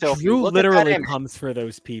accident. So Drew literally comes for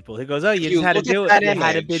those people. He goes, you just had to do it. You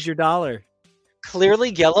had to bid your dollar.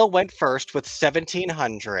 Clearly, yellow went first with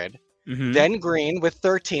 1,700, then green with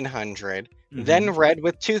 1,300, then red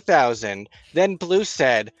with 2,000, then blue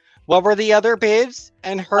said, what were the other bids?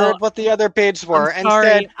 And heard what the other bids were. I'm sorry,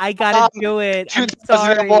 and said, I gotta do it. I'm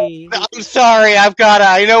sorry. I'm sorry,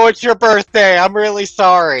 I know it's your birthday. I'm really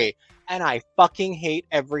sorry. And I fucking hate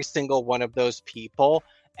every single one of those people.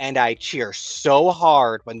 And I cheer so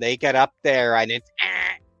hard when they get up there and it's,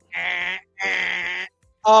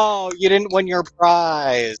 oh, you didn't win your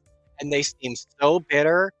prize. And they seem so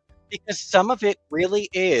bitter, because some of it really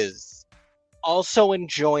is also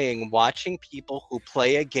enjoying watching people who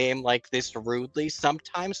play a game like this rudely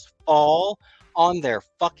sometimes fall on their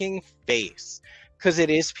fucking face. because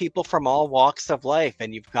it is people from all walks of life,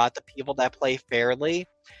 and you've got the people that play fairly,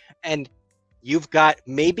 and you've got,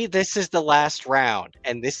 maybe this is the last round,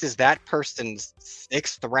 and this is that person's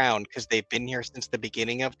 6th round because they've been here since the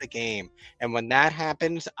beginning of the game. And when that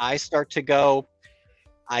happens, I start to go,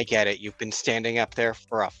 I get it. You've been standing up there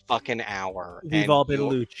for a fucking hour. We've all been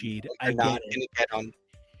Lucci'd. I get it.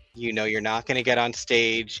 You're not going to get on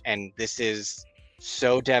stage, and this is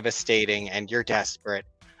so devastating, and you're desperate.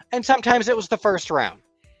 And sometimes it was the first round,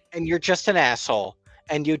 and you're just an asshole,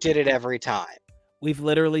 and you did it every time. We've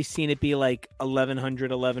literally seen it be like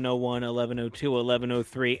 1100, 1101, 1102,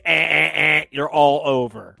 1103. You're all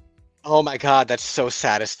over. Oh my God, that's so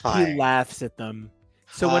satisfying. He laughs at them.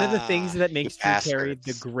 So one of the things that makes Drew Carey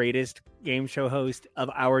the greatest game show host of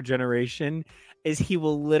our generation is he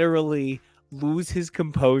will literally lose his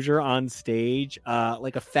composure on stage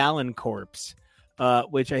like a Fallon corpse,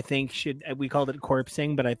 which I think we called it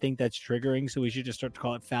corpsing, but I think that's triggering, so we should just start to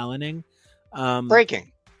call it Falloning.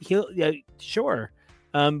 Breaking. Sure.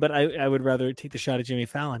 But I would rather take the shot at Jimmy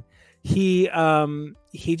Fallon. He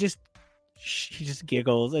just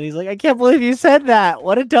giggles and he's like, I can't believe you said that.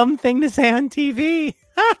 What a dumb thing to say on TV.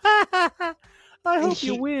 I hope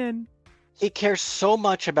you win. He cares so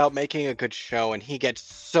much about making a good show, and he gets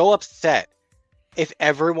so upset if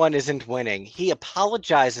everyone isn't winning. He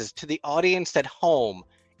apologizes to the audience at home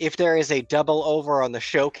if there is a double over on the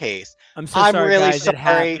showcase. I'm sorry, really guys, sorry. It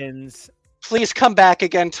happens. Please come back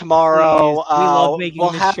again tomorrow. We love making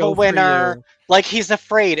we'll this have show a winner. for you. Like, he's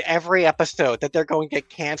afraid every episode that they're going to get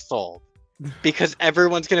canceled because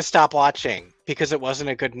everyone's going to stop watching because it wasn't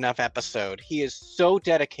a good enough episode. He is so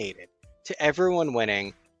dedicated to everyone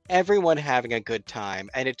winning, everyone having a good time,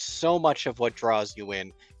 and it's so much of what draws you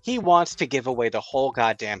in. He wants to give away the whole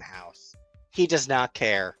goddamn house. He does not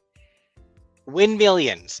care. Win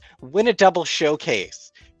millions. Win a double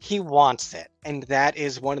showcase. He wants it. And that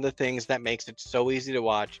is one of the things that makes it so easy to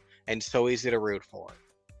watch and so easy to root for.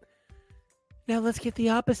 Now let's get the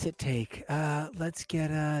opposite take. Let's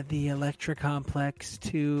get the Electra complex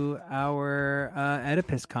to our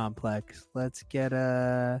Oedipus complex. Let's get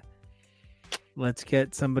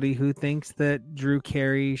somebody who thinks that Drew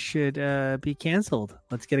Carey should be canceled.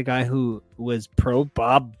 Let's get a guy who was pro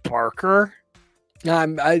Bob Barker.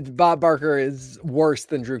 Bob Barker is worse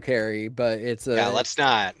than Drew Carey, but it's a... Yeah, let's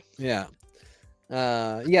not. Yeah.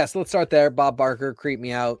 So let's start there. Bob Barker creeped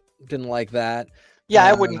me out. Didn't like that. Yeah,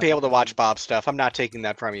 I wouldn't be able to watch Bob's stuff. I'm not taking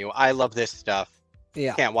that from you. I love this stuff.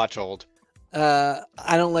 Yeah. Can't watch old. I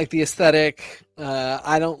don't like the aesthetic.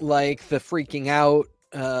 I don't like the freaking out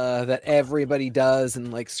that everybody does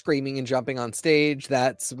and like screaming and jumping on stage.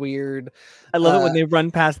 That's weird. I love it when they run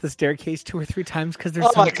past the staircase 2 or 3 times because they're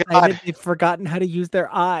so excited they've forgotten how to use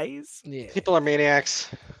their eyes. Yeah. People are maniacs.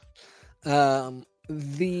 I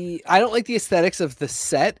don't like the aesthetics of the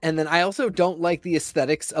set, and then I also don't like the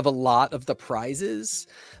aesthetics of a lot of the prizes.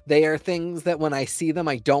 They are things that when I see them,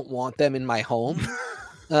 I don't want them in my home.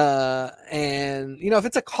 And if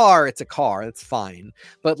it's a car, it's fine.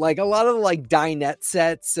 But like a lot of the like dinette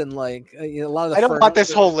sets and like a lot of the I don't want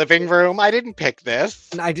this whole living room. I didn't pick this.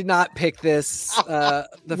 And I did not pick this. Where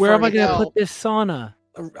am I going to put this sauna?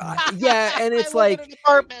 Yeah, and it's like an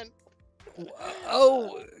apartment.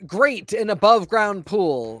 Oh, great! An above ground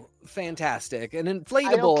pool, fantastic. An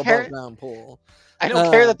inflatable above ground pool. I don't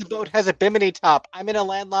care that the boat has a bimini top. I'm in a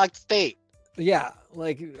landlocked state. Yeah,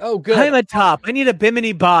 like, oh, good. I'm a top. I need a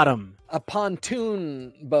bimini bottom. A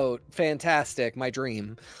pontoon boat, fantastic. My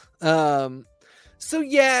dream. So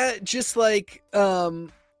yeah, just like,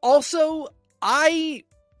 also, I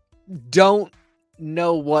don't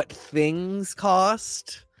know what things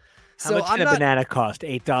cost. How much did a banana cost?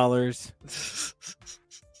 $8.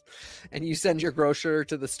 And you send your grocer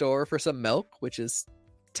to the store for some milk, which is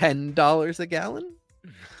 $10 a gallon.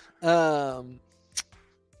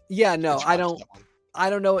 Yeah, no, I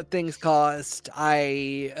don't know what things cost.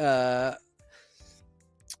 This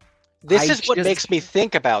is what makes me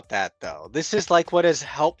think about that, though. This is like what has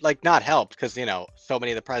helped, like not helped, because so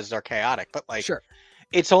many of the prizes are chaotic, but like, sure.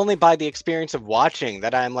 It's only by the experience of watching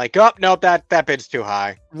that I'm like, oh, nope, that bid's too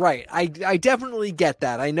high. Right. I definitely get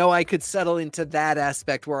that. I know I could settle into that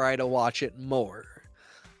aspect where I'd watch it more.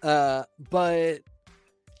 But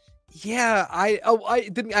yeah, I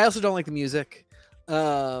also don't like the music.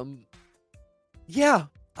 Yeah,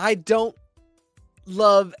 I don't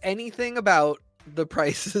love anything about The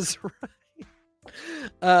Price is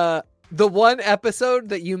Right. The one episode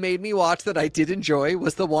that you made me watch that I did enjoy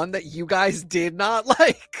was the one that you guys did not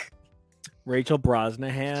like. Rachel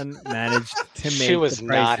Brosnahan managed to make she was The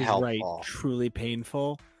Price not is helpful. Right truly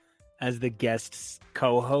painful. as the guest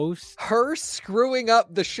co-host. Her screwing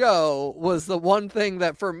up the show was the one thing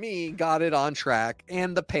that for me got it on track,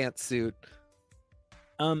 and the pantsuit.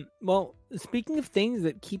 Well, speaking of things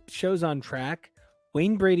that keep shows on track,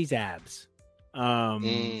 Wayne Brady's abs.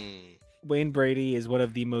 Wayne Brady is one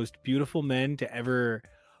of the most beautiful men to ever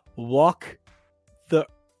walk the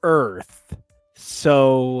earth.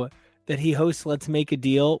 So that he hosts Let's Make a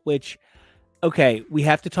Deal, which, okay, we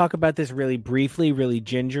have to talk about this really briefly, really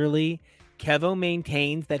gingerly. Kevo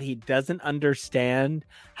maintains that he doesn't understand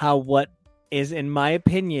how what is, in my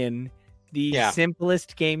opinion, the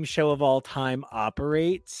simplest game show of all time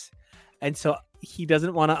operates. And so he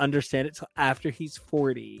doesn't want to understand it till after he's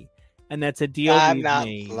 40. And that's a deal I'm not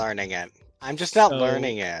learning it. I'm just not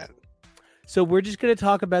learning it. So we're just going to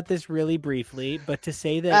talk about this really briefly. But to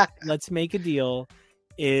say that Let's Make a Deal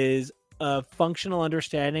is a functional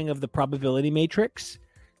understanding of the probability matrix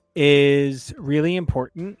is really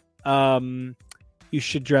important. You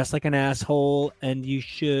should dress like an asshole, and you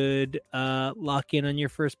should lock in on your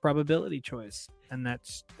first probability choice. And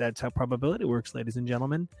that's how probability works, ladies and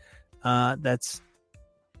gentlemen.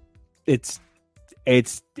 It's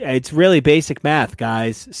really basic math,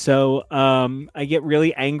 guys. So I get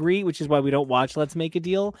really angry, which is why we don't watch Let's Make a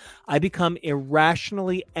Deal. I become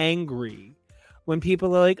irrationally angry when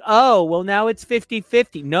people are like, oh, well, now it's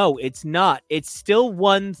 50-50. No, it's not. It's still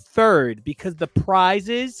 1/3 because the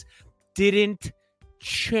prizes didn't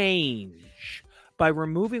change. By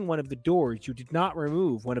removing one of the doors, you did not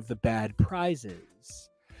remove one of the bad prizes.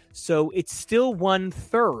 So it's still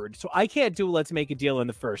 1/3. So I can't do Let's Make a Deal in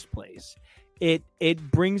the first place. It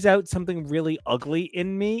brings out something really ugly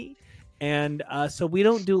in me. And so we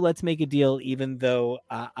don't do Let's Make a Deal, even though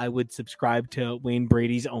I would subscribe to Wayne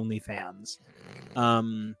Brady's OnlyFans.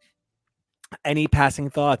 Any passing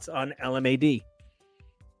thoughts on LMAD?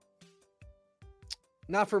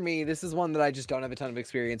 Not for me. This is one that I just don't have a ton of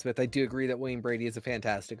experience with. I do agree that Wayne Brady is a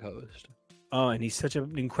fantastic host. Oh, and he's such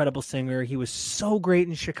an incredible singer. He was so great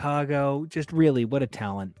in Chicago. Just really, what a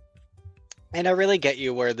talent. And I really get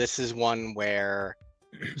you where this is one where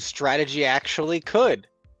strategy actually could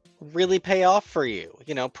really pay off for you.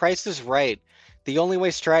 You know, Price is Right. The only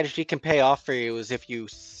way strategy can pay off for you is if you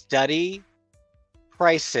study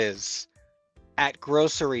prices at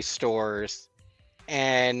grocery stores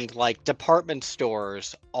and like department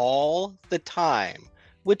stores all the time,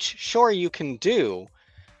 which sure you can do,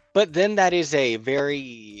 but then that is a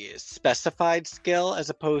very specified skill as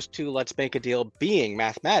opposed to Let's Make a Deal being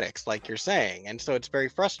mathematics, like you're saying. And so it's very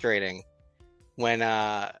frustrating when,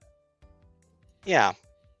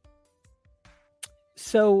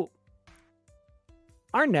 So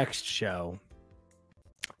our next show,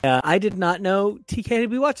 I did not know. TK,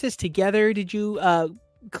 did we watch this together? Did you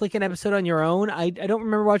click an episode on your own? I don't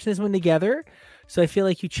remember watching this one together. So I feel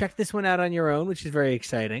like you checked this one out on your own, which is very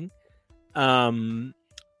exciting. I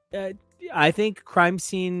think Crime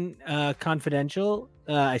Scene Confidential.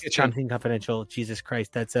 Crime Scene Confidential. Jesus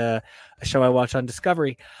Christ, that's a show I watch on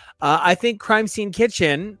Discovery. I think Crime Scene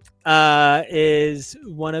Kitchen is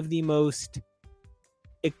one of the most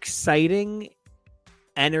exciting,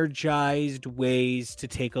 energized ways to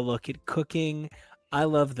take a look at cooking. I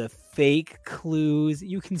love the fake clues.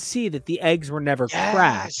 You can see that the eggs were never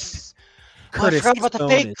cracked. I forgot about the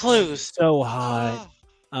fake clues. So hot.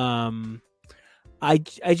 I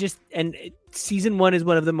just, and season 1 is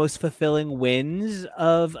one of the most fulfilling wins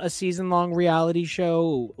of a season-long reality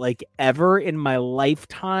show like ever in my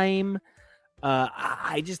lifetime.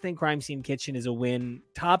 I just think Crime Scene Kitchen is a win,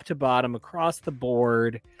 top to bottom, across the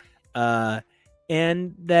board,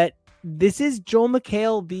 and that this is Joel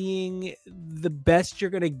McHale being the best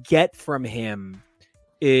you're going to get from him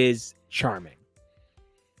is charming.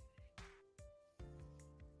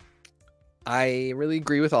 I really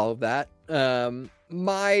agree with all of that. This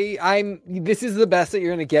is the best that you're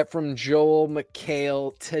going to get from Joel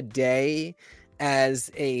McHale today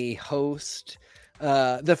as a host.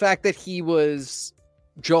 The fact that he was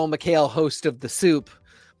Joel McHale, host of The Soup,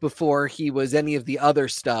 before he was any of the other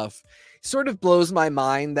stuff, sort of blows my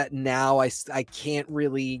mind that now I can't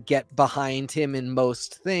really get behind him in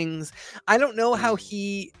most things. I don't know how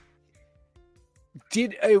he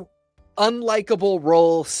did a unlikable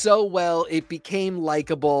role so well it became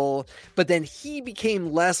likable, but then he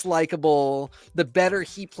became less likable the better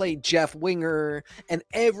he played Jeff Winger, and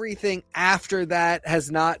everything after that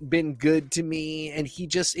has not been good to me, and he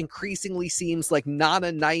just increasingly seems like not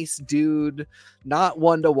a nice dude, not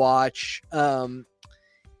one to watch.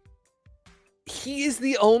 He is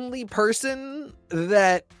the only person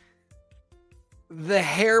that the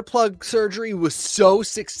hair plug surgery was so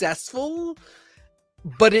successful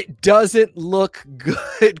but it doesn't look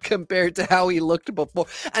good compared to how he looked before.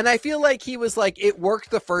 And I feel like he was like, it worked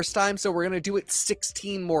the first time, so we're going to do it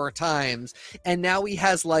 16 more times. And now he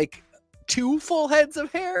has like 2 full heads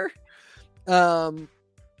of hair.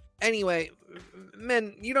 Anyway,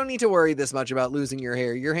 men, you don't need to worry this much about losing your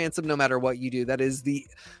hair. You're handsome no matter what you do. That is the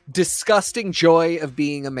disgusting joy of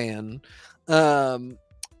being a man.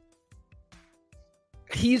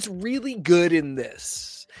 He's really good in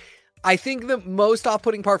this. I think the most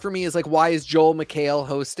off-putting part for me is like, why is Joel McHale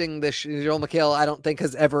hosting this? Joel McHale, I don't think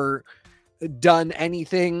has ever done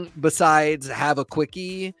anything besides have a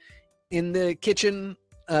quickie in the kitchen.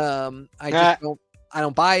 I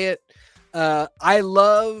don't buy it. I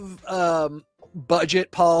love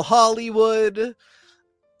budget Paul Hollywood.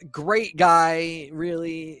 Great guy,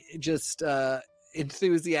 really just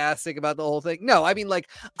enthusiastic about the whole thing. No, I mean, like,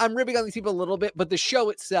 I'm ripping on these people a little bit, but the show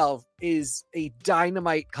itself is a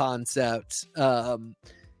dynamite concept.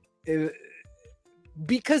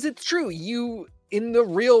 Because it's true. You, in the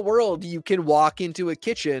real world, you can walk into a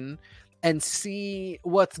kitchen and see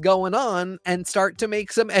what's going on and start to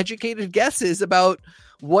make some educated guesses about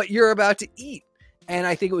what you're about to eat. And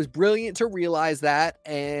I think it was brilliant to realize that.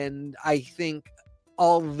 And I think,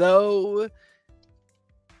 although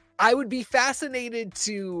I would be fascinated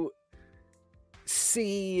to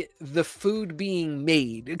see the food being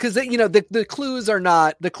made, because the clues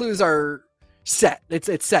are set.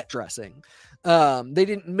 It's set dressing. They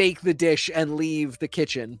didn't make the dish and leave the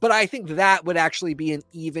kitchen, but I think that would actually be an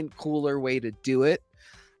even cooler way to do it.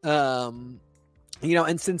 And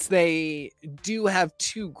since they do have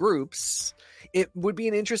 2 groups, it would be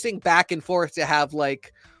an interesting back and forth to have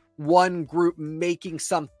like one group making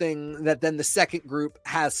something that then the second group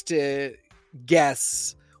has to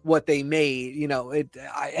guess what they made.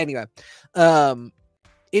 Anyway,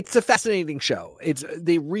 it's a fascinating show.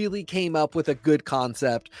 They really came up with a good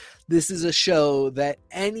concept. This is a show that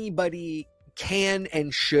anybody can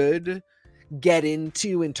and should get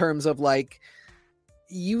into in terms of like,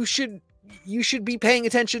 you should be paying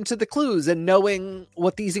attention to the clues and knowing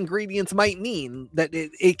what these ingredients might mean, that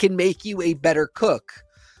it can make you a better cook.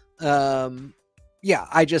 I mean,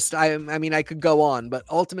 I could go on, but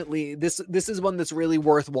ultimately this is one that's really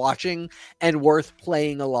worth watching and worth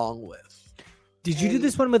playing along with. Did you do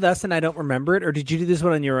this one with us and I don't remember it, or did you do this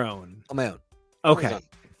one on your own? On my own. Okay.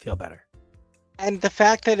 Feel better. And the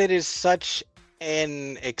fact that it is such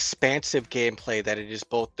an expansive gameplay, that it is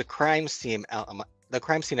both the crime scene element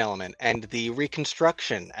and the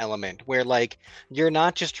reconstruction element, where like you're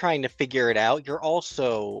not just trying to figure it out, you're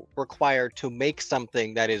also required to make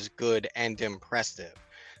something that is good and impressive.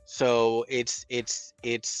 So it's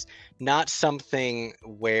not something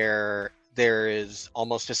where there is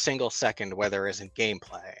almost a single second where there isn't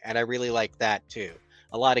gameplay, and I really like that too.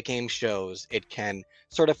 A lot of game shows, it can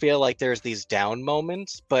sort of feel like there's these down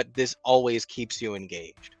moments, but this always keeps you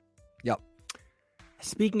engaged. Yep.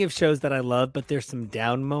 Speaking of shows that I love, but there's some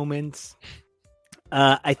down moments.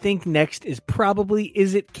 I think next is probably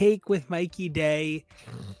Is It Cake with Mikey Day.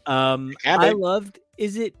 I loved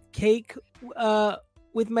Is It Cake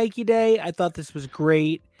with Mikey Day. I thought this was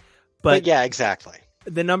great. But yeah, exactly.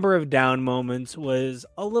 The number of down moments was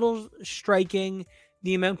a little striking.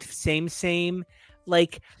 The amount of same.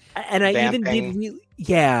 Like, and I even did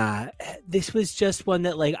this was just one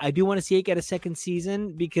that like I do want to see it get a second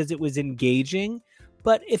season because it was engaging.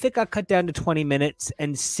 But if it got cut down to 20 minutes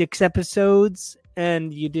and 6 episodes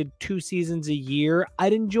and you did 2 seasons a year,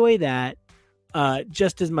 I'd enjoy that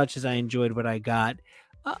just as much as I enjoyed what I got.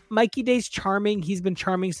 Mikey Day's charming. He's been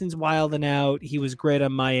charming since Wild and Out. He was great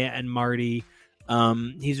on Maya and Marty.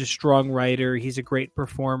 He's a strong writer. He's a great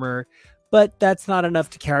performer. But that's not enough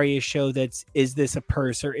to carry a show that's, is this a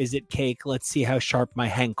purse or is it cake? Let's see how sharp my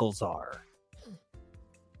hankles are.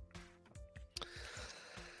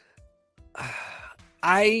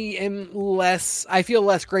 I feel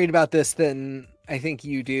less great about this than I think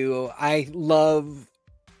you do. I love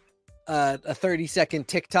a 30-second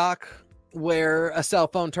TikTok where a cell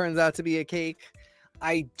phone turns out to be a cake.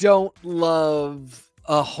 I don't love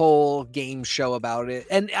a whole game show about it.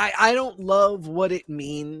 And I don't love what it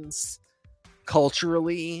means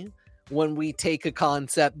culturally when we take a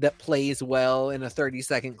concept that plays well in a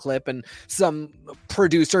 30-second clip and some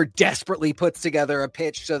producer desperately puts together a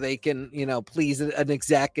pitch so they can, please an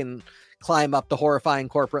exec and climb up the horrifying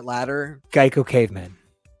corporate ladder. Geico Caveman.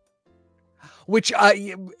 Which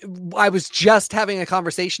I was just having a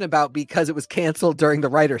conversation about because it was canceled during the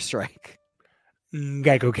writer's strike.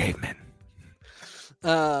 Geico Caveman.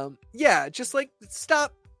 Just like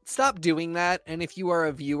stop doing that. And if you are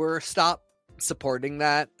a viewer, stop supporting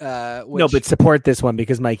that. No, but support this one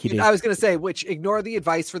because Mikey did. I was going to say, which ignore the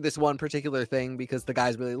advice for this one particular thing because the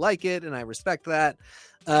guys really like it and I respect that.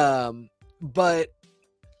 But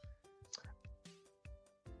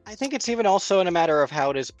I think it's even also in a matter of how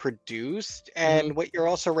it is produced, and what you're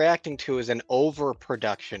also reacting to is an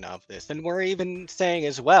overproduction of this. And we're even saying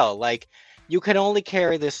as well, like, you can only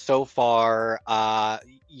carry this so far.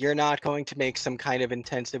 You're not going to make some kind of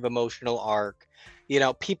intensive emotional arc. You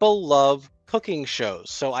know, people love cooking shows,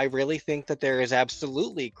 so I really think that there is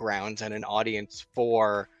absolutely grounds and an audience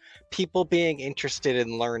for people being interested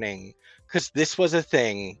in learning, because this was a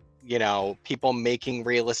thing. You know, people making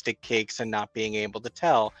realistic cakes and not being able to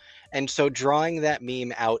tell. And so drawing that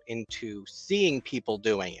meme out into seeing people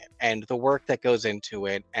doing it and the work that goes into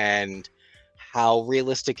it and how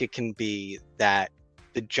realistic it can be, that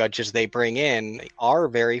the judges they bring in are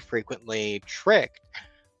very frequently tricked,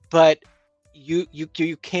 but you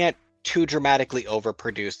can't too dramatically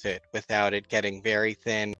overproduce it without it getting very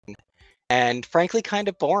thin and frankly kind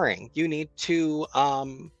of boring. You need to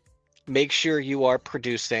make sure you are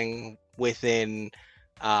producing within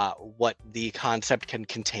what the concept can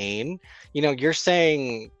contain. You know, you're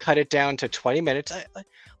saying cut it down to 20 minutes.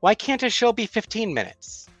 Why can't a show be 15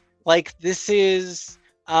 minutes? Like, this is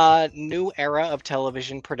a new era of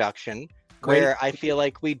television production where I feel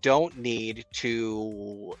like we don't need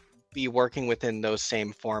to be working within those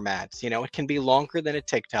same formats. You know, it can be longer than a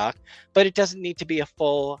TikTok, but it doesn't need to be a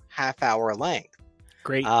full half-hour length.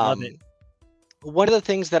 Great, love it. One of the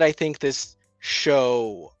things that I think this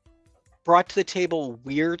show brought to the table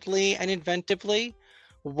weirdly and inventively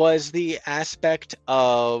was the aspect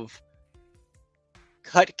of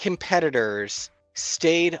cut competitors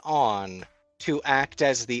stayed on to act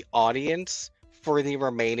as the audience for the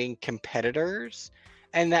remaining competitors.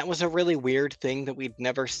 And that was a really weird thing that we'd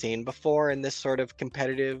never seen before in this sort of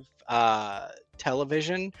competitive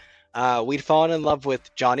television. We'd fallen in love with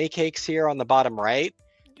Johnny Cakes here on the bottom right.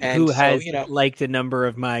 And who so, has you know, liked a number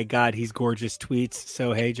of my God, he's gorgeous tweets.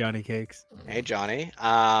 So, hey, Johnny Cakes. Hey, Johnny,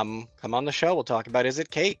 come on the show. We'll talk about Is It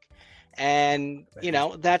Cake? And, you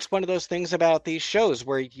know, that's one of those things about these shows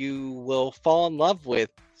where you will fall in love with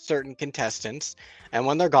certain contestants, and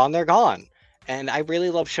when they're gone, they're gone. And I really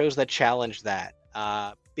love shows that challenge that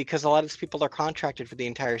because a lot of these people are contracted for the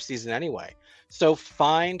entire season anyway. So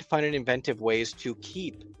find fun and inventive ways to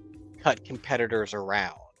keep cut competitors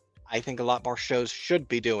around. I think a lot more shows should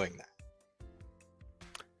be doing that.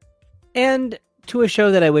 And to a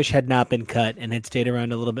show that I wish had not been cut and had stayed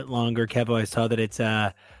around a little bit longer, Kevo, I saw that it's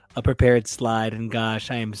a prepared slide, and gosh,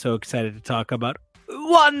 I am so excited to talk about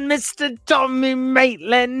one Mr. Tommy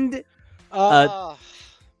Maitland.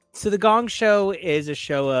 So the Gong Show is a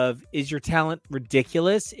show of, is your talent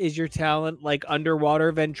ridiculous? Is your talent like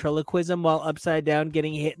underwater ventriloquism while upside down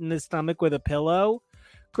getting hit in the stomach with a pillow?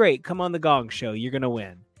 Great, come on the Gong Show. You're going to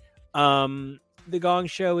win. The Gong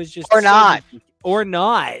Show is just... Or not.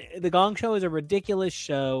 The Gong Show is a ridiculous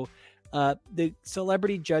show. The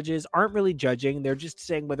celebrity judges aren't really judging. They're just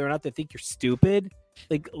saying whether or not they think you're stupid.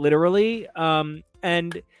 Like, literally.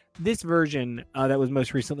 And this version that was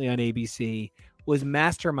most recently on ABC was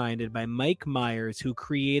masterminded by Mike Myers, who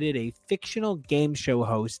created a fictional game show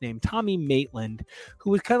host named Tommy Maitland, who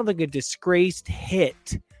was kind of like a disgraced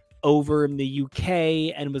hit over in the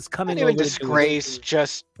UK and was coming over. Disgraced,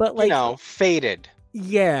 just, but like, you know, faded.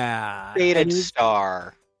 Yeah. Faded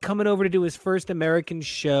star. Coming over to do his first American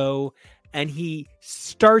show, and he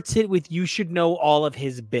starts it with "You should know all of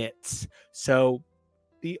his bits." So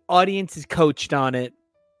the audience is coached on it.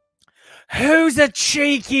 Who's a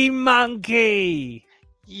cheeky monkey?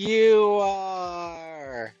 You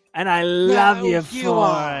are. And I love you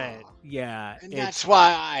for it. Yeah. And that's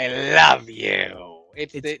why I love you.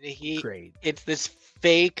 It's great. It's this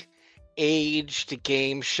fake aged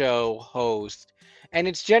game show host. And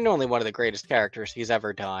it's genuinely one of the greatest characters he's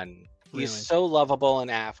ever done. He's so lovable and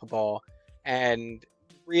affable, and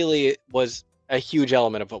really was a huge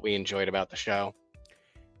element of what we enjoyed about the show.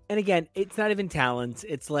 And again, it's not even talents.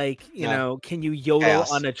 It's like, you know, can you yodel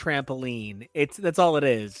on a trampoline? That's all it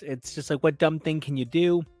is. It's just like, what dumb thing can you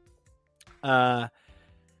do?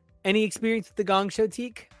 Any experience with the Gong Show,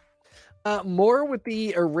 Teak? More with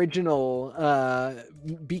the original,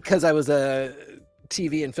 because I was a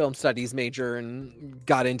TV and film studies major and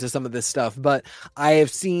got into some of this stuff, but I have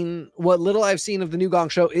seen what little I've seen of the new Gong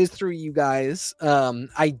Show is through you guys.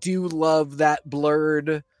 I do love that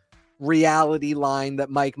blurred reality line that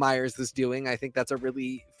Mike Myers is doing. I think that's a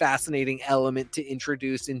really fascinating element to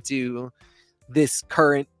introduce into this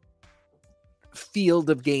current field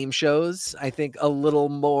of game shows. I think a little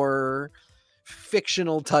more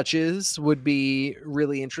fictional touches would be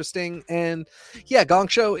really interesting. And yeah, Gong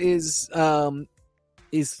Show is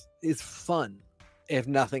fun, if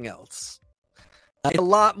nothing else. It's a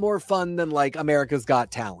lot more fun than like America's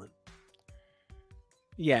Got Talent.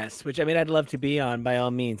 Yes, which I mean, I'd love to be on by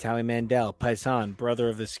all means. Howie Mandel, Paisan, brother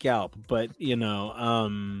of the scalp, but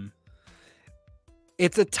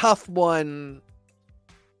it's a tough one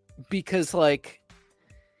because like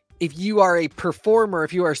if you are a performer,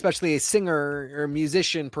 if you are especially a singer or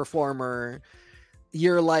musician performer,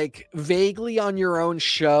 you're like vaguely on your own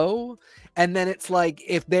show. And then it's like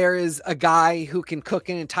if there is a guy who can cook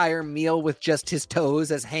an entire meal with just his toes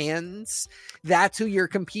as hands, that's who you're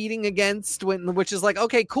competing against, which is like,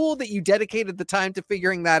 okay, cool that you dedicated the time to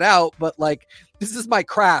figuring that out. But like, this is my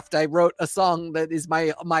craft. I wrote a song that is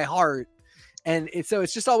my heart. And so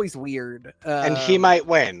it's just always weird. And he might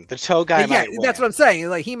win. The toe guy might win. That's what I'm saying.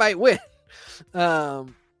 Like he might win.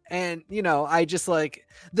 And I just like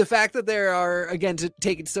the fact that there are, again, to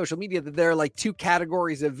take it to social media, that there are like two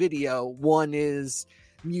categories of video. One is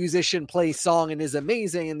musician plays song and is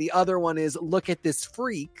amazing. And the other one is look at this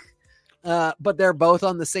freak. But they're both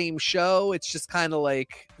on the same show. It's just kind of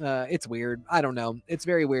like, it's weird. I don't know. It's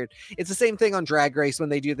very weird. It's the same thing on Drag Race when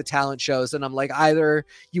they do the talent shows. And I'm like, either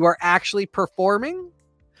you are actually performing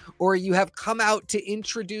or you have come out to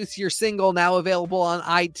introduce your single now available on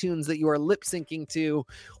iTunes that you are lip syncing to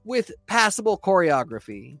with passable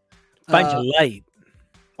choreography. Bunch of light.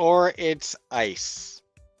 Or it's ice.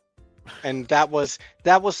 And that was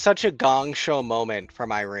such a Gong Show moment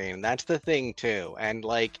from Irene. That's the thing too. And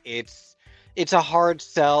like it's a hard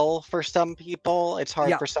sell for some people. It's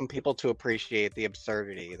hard for some people to appreciate the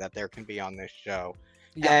absurdity that there can be on this show.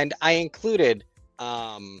 Yeah. And I included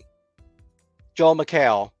Joel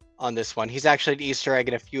McHale on this one. He's actually an Easter egg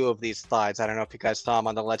in a few of these slides. I don't know if you guys saw him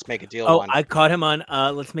on the Let's Make a Deal one. Oh, I caught him on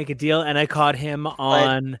Let's Make a Deal, and I caught him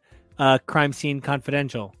on Crime Scene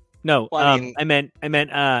Confidential. No, well, I meant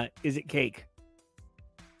Is It Cake?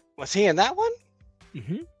 Was he in that one?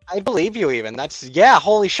 Mm-hmm. I believe you even.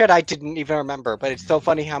 Holy shit, I didn't even remember. But it's so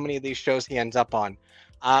funny how many of these shows he ends up on.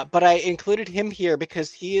 But I included him here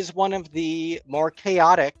because he is one of the more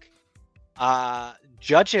chaotic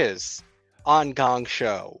judges on Gong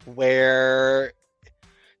Show, where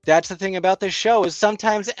that's the thing about this show is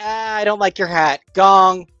sometimes I don't like your hat.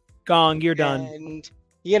 Gong, you're done. And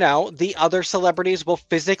the other celebrities will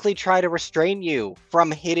physically try to restrain you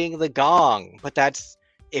from hitting the gong, but that's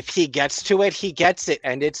if he gets to it, he gets it,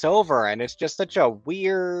 and it's over. And it's just such a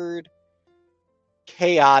weird,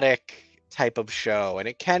 chaotic type of show, and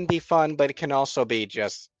it can be fun, but it can also be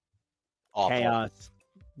just awful. Chaos.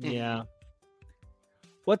 Yeah.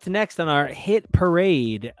 What's next on our hit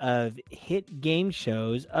parade of hit game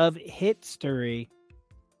shows of hitstory?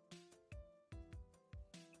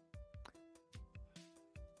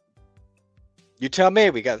 You tell me.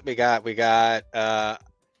 We got a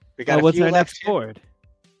what's few our left next here. board?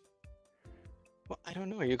 Well, I don't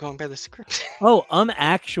know. Are you going by the script?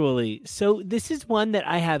 Actually. So this is one that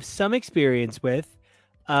I have some experience with.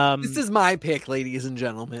 This is my pick, ladies and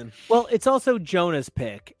gentlemen. Well, it's also Jonah's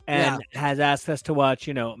pick and has asked us to watch,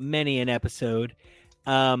 many an episode.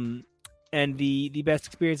 And the best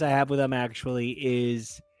experience I have with him actually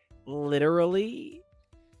is literally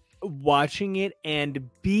watching it and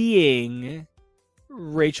being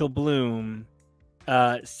Rachel Bloom,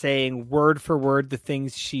 saying word for word the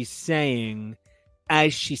things she's saying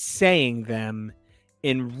as she's saying them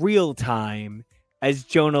in real time as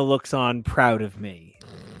Jonah looks on proud of me.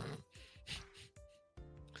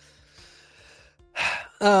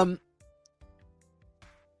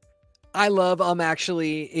 I love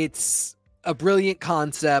actually it's a brilliant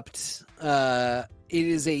concept. It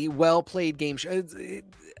is a well played game show.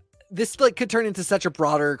 This could turn into such a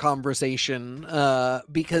broader conversation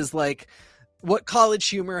because what College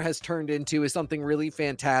Humor has turned into is something really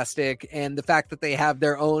fantastic, and the fact that they have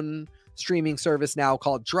their own streaming service now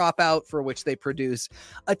called Dropout, for which they produce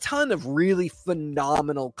a ton of really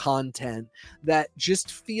phenomenal content that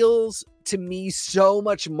just feels to me so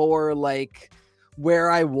much more like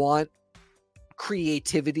where I want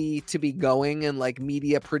creativity to be going and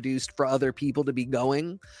media produced for other people to be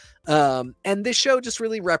going. And this show just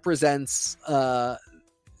really represents a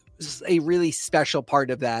really special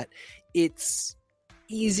part of that. It's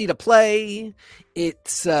easy to play.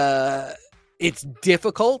 It's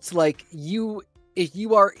difficult. If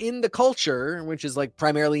you are in the culture, which is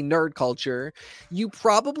primarily nerd culture, you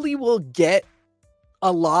probably will get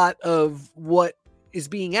a lot of what is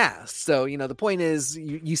being asked. So, the point is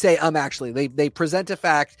you say, actually, they present a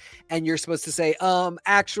fact and you're supposed to say,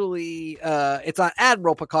 actually, it's not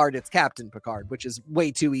Admiral Picard, it's Captain Picard, which is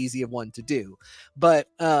way too easy of one to do. But,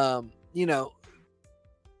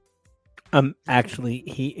 actually,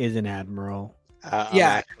 he is an admiral.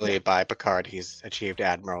 Actually, by Picard, he's achieved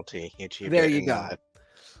Admiralty. He achieved there it you in go.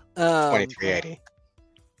 2380.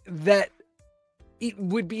 That it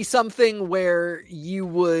would be something where you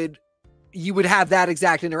would have that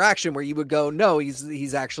exact interaction where you would go, no,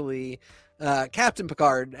 he's actually Captain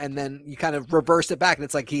Picard, and then you kind of reverse it back and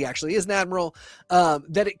it's like he actually is an admiral.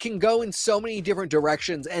 That it can go in so many different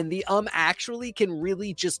directions, and the actually can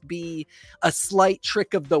really just be a slight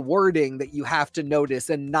trick of the wording that you have to notice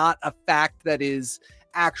and not a fact that is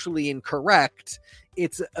actually incorrect.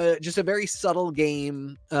 It's just a very subtle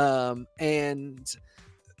game, and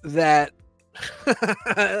that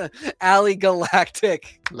Allie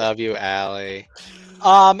Galactic, love you, Allie.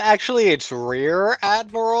 Actually, it's Rear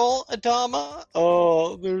Admiral Adama.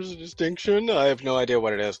 Oh, there's a distinction. I have no idea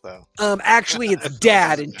what it is, though. Actually, it's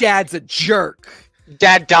Dad, and Dad's a jerk.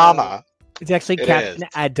 Dad Dama. It's actually Captain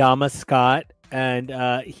Adama Scott,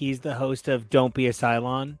 and he's the host of Don't Be a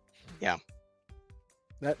Cylon. Yeah.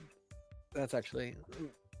 That's actually a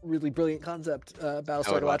really brilliant concept.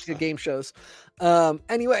 Battlestar watch Galactica game shows.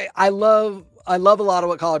 Anyway, I love a lot of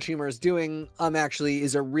what College Humor is doing. Actually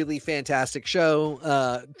is a really fantastic show.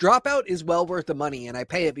 Dropout is well worth the money, and I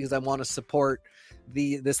pay it because I want to support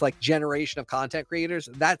this like generation of content creators.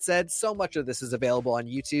 That said, so much of this is available on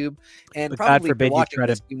YouTube, and but probably God forbid watching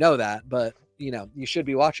this, you know that, but you should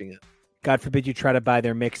be watching it. God forbid you try to buy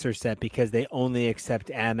their mixer set because they only accept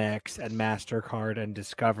Amex and MasterCard and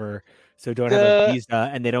Discover, so don't have a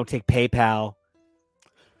Visa, and they don't take PayPal.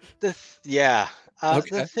 The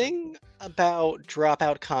thing about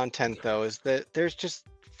dropout content, though, is that there's just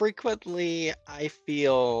frequently, I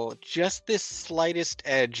feel, just this slightest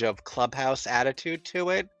edge of Clubhouse attitude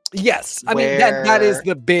to it. Yes, I mean that is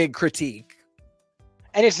the big critique,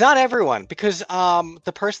 and it's not everyone, because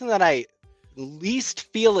the person that I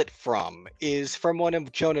least feel it from is from one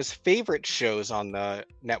of Jonah's favorite shows on the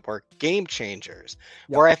network, Game Changers,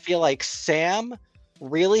 where I feel like Sam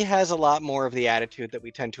really has a lot more of the attitude that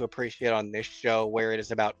we tend to appreciate on this show, where it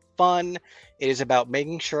is about fun, it is about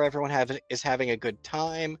making sure everyone is having a good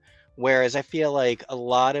time, whereas I feel like a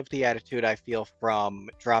lot of the attitude I feel from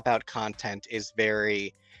dropout content is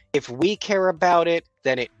very, if we care about it,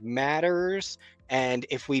 then it matters. And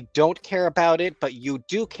if we don't care about it, but you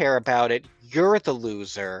do care about it, you're the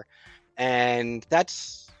loser. And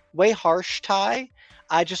that's way harsh, Ty.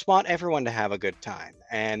 I just want everyone to have a good time.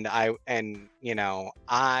 And I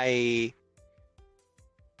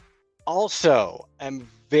also am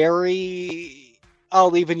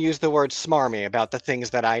I'll even use the word smarmy about the things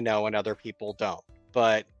that I know and other people don't.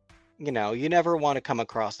 But, you never want to come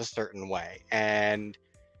across a certain way. And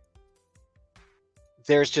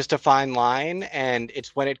there's just a fine line, and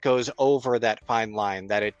it's when it goes over that fine line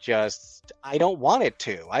that it just, I don't want it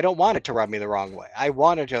to. I don't want it to rub me the wrong way. I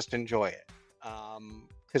want to just enjoy it.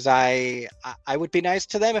 Because I would be nice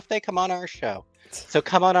to them if they come on our show. So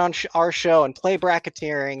come on our show and play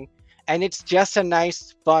bracketeering, and it's just a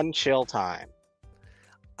nice, fun, chill time.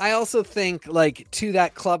 I also think, like, to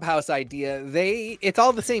that Clubhouse idea, it's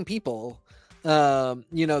all the same people.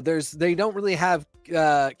 They don't really have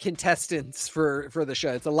contestants for the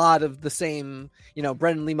show. It's a lot of the same,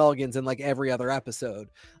 Brendan Lee Mulligan's in like every other episode,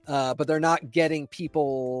 but they're not getting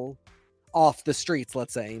people off the streets.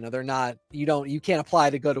 Let's say, they're not, you can't apply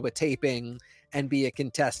to go to a taping and be a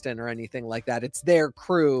contestant or anything like that. It's their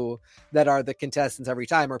crew that are the contestants every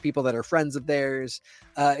time, or people that are friends of theirs.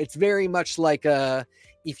 It's very much like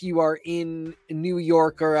if you are in New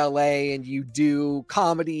York or LA and you do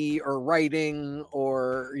comedy or writing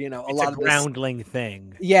or, a lot of groundling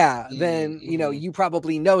thing. Yeah. Then, you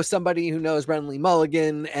probably know somebody who knows Brendan Lee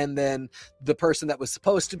Mulligan, and then the person that was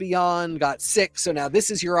supposed to be on got sick. So now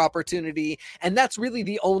this is your opportunity. And that's really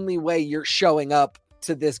the only way you're showing up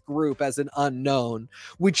to this group as an unknown,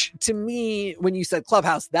 which to me, when you said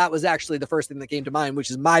Clubhouse, that was actually the first thing that came to mind, which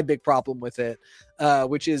is my big problem with it,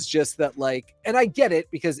 which is just that, like, and I get it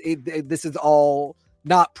because this is all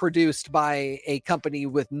not produced by a company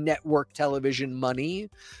with network television money.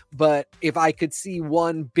 But if I could see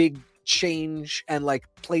one big change and like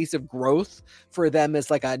place of growth for them as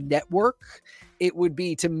like a network, it would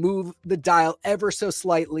be to move the dial ever so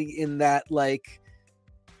slightly in that, like,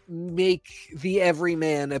 make the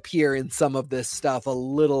everyman appear in some of this stuff a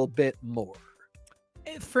little bit more.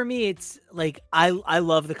 For me, it's like I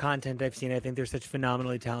love the content I've seen. I think they're such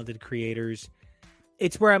phenomenally talented creators.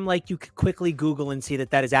 it's where I'm like, you could quickly Google and see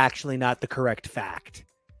that is actually not the correct fact.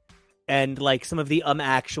 And like some of the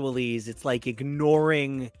actuallys, it's like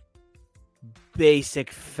ignoring basic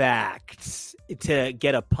facts to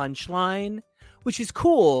get a punchline, which is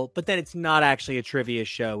cool, but then it's not actually a trivia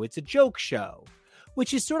show. It's a joke show,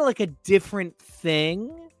 which is sort of like a different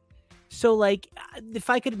thing. So like, if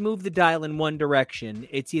I could move the dial in one direction,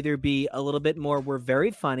 it's either be a little bit more, we're very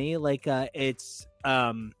funny, like it's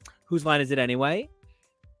Whose Line Is It Anyway?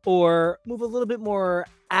 Or move a little bit more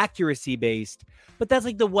accuracy based. But that's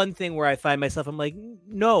like the one thing where I find myself, I'm like,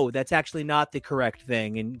 no, that's actually not the correct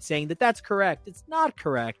thing. And saying that that's correct, it's not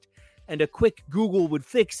correct. And a quick Google would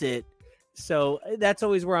fix it. So that's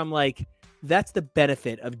always where I'm like, that's the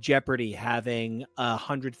benefit of Jeopardy having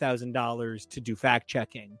 $100,000 to do fact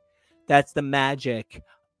checking. That's the magic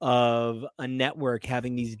of a network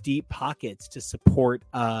having these deep pockets to support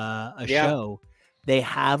a show. They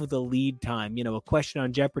have the lead time. You know, a question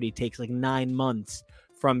on Jeopardy takes like 9 months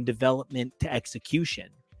from development to execution.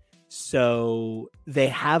 So they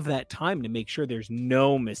have that time to make sure there's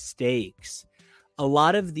no mistakes. A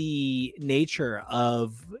lot of the nature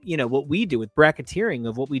of, you know, what we do with bracketeering,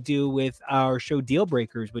 of what we do with our show Deal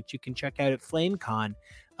Breakers, which you can check out at FlameCon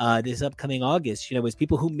this upcoming August, you know, is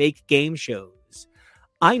people who make game shows.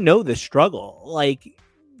 I know the struggle. Like,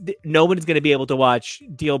 no one's going to be able to watch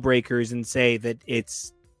Deal Breakers and say that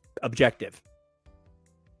it's objective.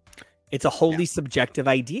 It's a wholly subjective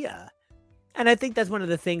idea. And I think that's one of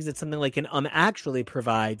the things that something like an Actually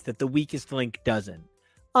provides that the Weakest Link doesn't.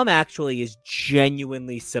 Actually is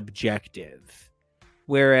genuinely subjective,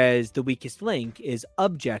 whereas the Weakest Link is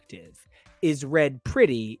objective. Is red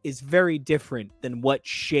pretty is very different than what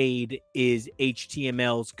shade is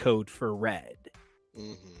HTML's code for red.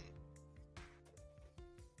 Mm-hmm.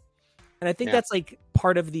 And I think that's like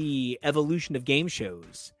part of the evolution of game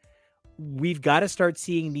shows. We've got to start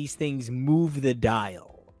seeing these things move the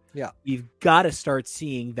dial. Yeah. We've got to start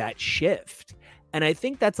seeing that shift. And I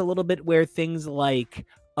think that's a little bit where things like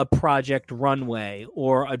a Project Runway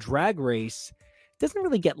or a Drag Race doesn't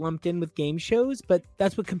really get lumped in with game shows, but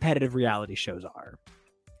that's what competitive reality shows are.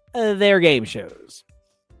 They're game shows.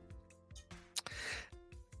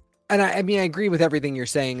 And I mean, I agree with everything you're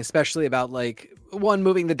saying, especially about like one,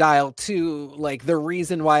 moving the dial, two, like the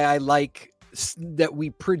reason why I like that we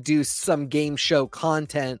produce some game show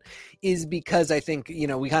content is because I think, you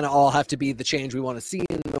know, we kind of all have to be the change we want to see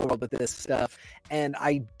in the world with this stuff. And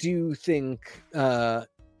I do think,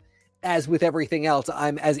 as with everything else,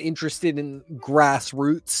 I'm as interested in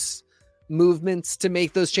grassroots movements to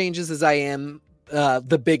make those changes as I am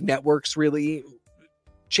the big networks really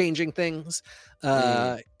changing things.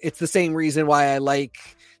 It's the same reason why I like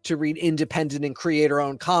to read independent and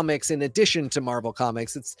creator-owned comics in addition to Marvel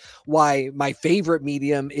Comics. It's why my favorite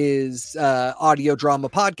medium is audio drama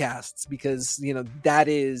podcasts, because, you know, that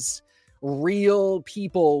is real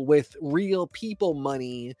people with real people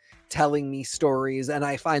money telling me stories, and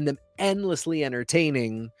I find them endlessly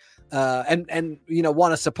entertaining. And you know,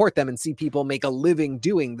 want to support them and see people make a living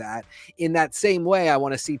doing that. In that same way, I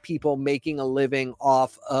want to see people making a living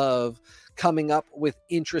off of coming up with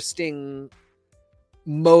interesting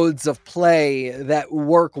modes of play that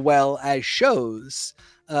work well as shows.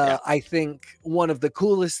 I think one of the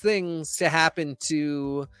coolest things to happen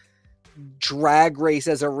to Drag Race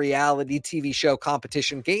as a reality TV show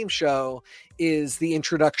competition game show is the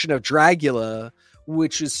introduction of Dragula,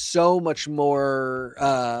 which is so much more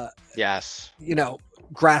you know,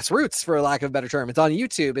 grassroots, for lack of a better term. It's on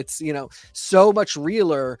YouTube. It's, you know, so much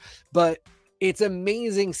realer, but it's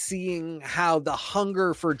amazing seeing how the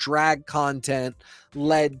hunger for drag content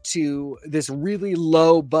led to this really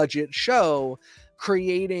low budget show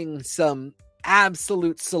creating some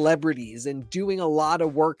absolute celebrities and doing a lot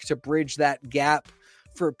of work to bridge that gap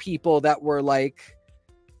for people that were like,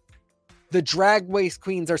 the drag race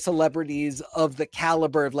queens are celebrities of the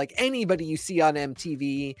caliber of like anybody you see on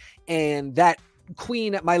MTV, and that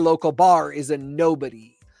queen at my local bar is a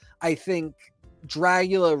nobody. I think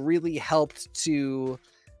Dragula really helped to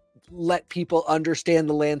let people understand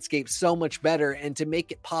the landscape so much better and to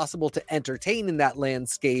make it possible to entertain in that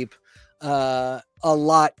landscape a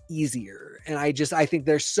lot easier. And I think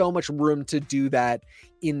there's so much room to do that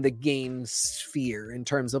in the game sphere in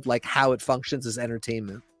terms of like how it functions as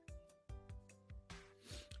entertainment.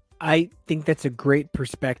 I think that's a great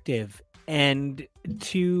perspective. And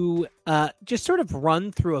to just sort of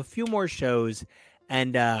run through a few more shows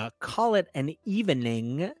and call it an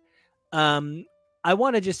evening, I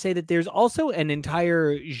want to just say that there's also an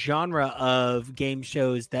entire genre of game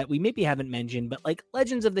shows that we maybe haven't mentioned, but like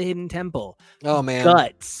Legends of the Hidden Temple. Oh, man.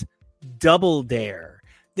 Guts, Double Dare.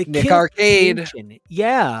 The Nick Kill Arcade. Station.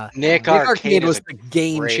 Yeah. Nick Nick Arcade was is the a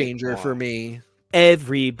game great changer for one. me.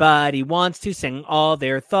 Everybody wants to sing all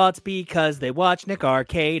their thoughts because they watch Nick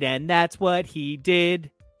Arcade, and that's what he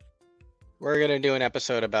did. We're going to do an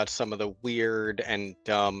episode about some of the weird and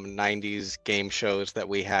dumb 90s game shows that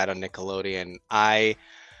we had on Nickelodeon.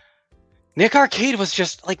 Nick Arcade was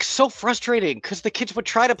just like so frustrating because the kids would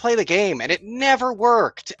try to play the game and it never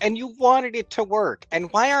worked and you wanted it to work.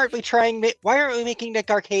 And why aren't we making Nick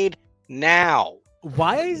Arcade now?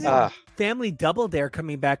 Why is Family Double Dare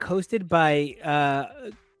coming back, hosted by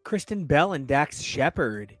Kristen Bell and Dax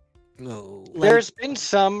Shepard? Oh. There's been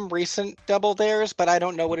some recent Double Dares, but I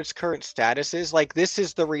don't know what its current status is. Like, this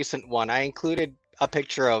is the recent one. I included a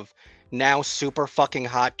picture of now super fucking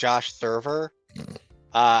hot Josh Server.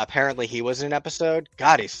 Apparently he was in an episode.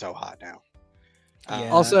 God, he's so hot now. Yeah.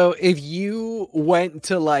 Also, if you went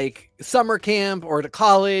to like summer camp or to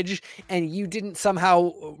college and you didn't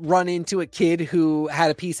somehow run into a kid who had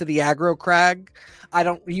a piece of the aggro crag,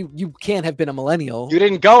 you can't have been a millennial. You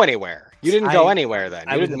didn't go anywhere. You didn't go anywhere then.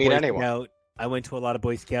 You I was didn't a meet Boy anyone. Scout. I went to a lot of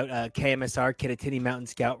Boy Scout, KMSR, Kittatinny Mountain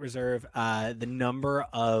Scout Reserve. The number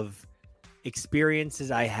of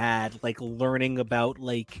experiences I had, like learning about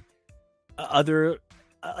like other,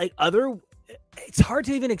 it's hard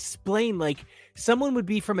to even explain. Like someone would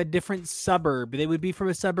be from a different suburb. They would be from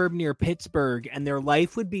a suburb near Pittsburgh, and their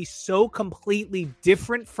life would be so completely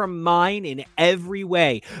different from mine in every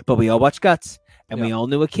way. But we all watched Guts. And we all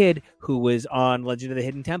knew a kid who was on Legend of the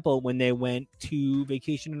Hidden Temple when they went to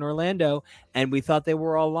vacation in Orlando, and we thought they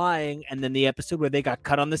were all lying. And then the episode where they got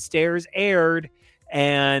cut on the stairs aired,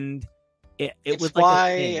 and it was like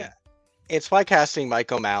a thing. It's why casting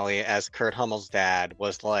Mike O'Malley as Kurt Hummel's dad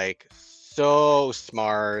was like so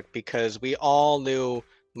smart, because we all knew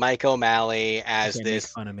Mike O'Malley as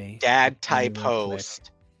this dad type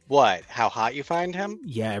host. What? How hot you find him?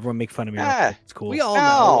 Yeah, everyone make fun of me. Yeah, it's cool. We all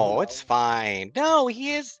know. No, it's fine. No,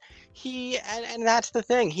 and that's the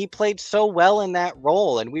thing. He played so well in that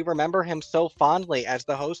role, and we remember him so fondly as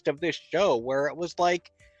the host of this show, where it was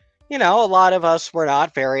like, a lot of us were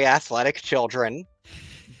not very athletic children,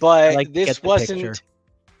 but this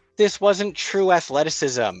wasn't true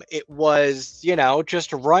athleticism. It was,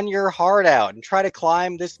 just run your heart out and try to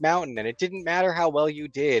climb this mountain, and it didn't matter how well you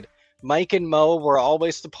did. Mike and Mo were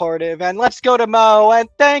always supportive, and let's go to Mo, and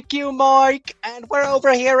thank you, Mike, and we're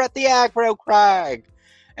over here at the Aggro Crag.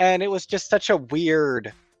 And it was just such a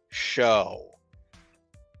weird show.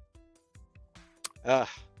 Ugh.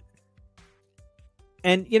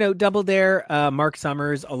 And, Double Dare, Mark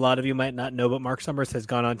Summers, a lot of you might not know, but Mark Summers has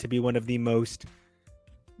gone on to be one of the most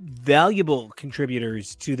valuable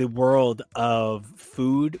contributors to the world of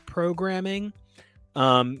food programming.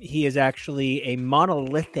 He is actually a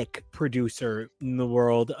monolithic producer in the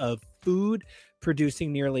world of food,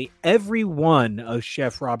 producing nearly every one of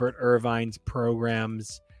Chef Robert Irvine's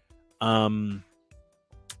programs. The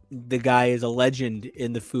guy is a legend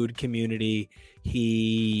in the food community.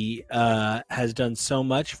 He has done so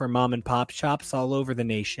much for mom and pop shops all over the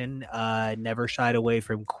nation, never shied away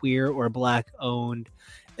from queer or Black owned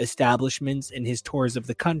establishments in his tours of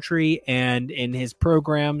the country and in his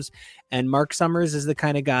programs. And Mark Summers is the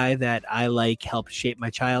kind of guy that I like, helped shape my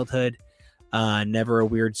childhood. Never a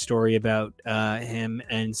weird story about him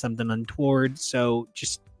and something untoward. So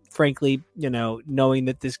just frankly, knowing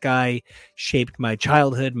that this guy shaped my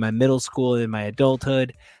childhood, my middle school, and my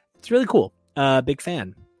adulthood, it's really cool. Big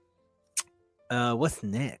fan. What's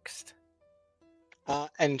next?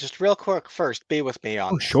 And just real quick first, be with me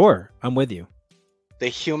on this. Sure. I'm with you. The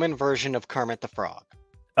human version of Kermit the Frog.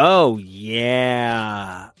 Oh,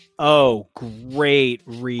 yeah. Oh, great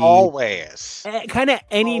read. Always. Kind of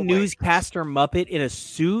any newscaster Muppet in a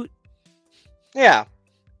suit. Yeah.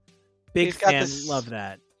 Big fan. Love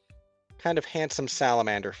that. Kind of handsome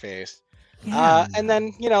salamander face. Yeah. And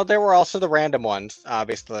then, there were also the random ones,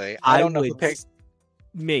 obviously. I don't know who picked...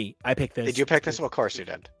 Me. I picked this. Did you pick this? Well, of course you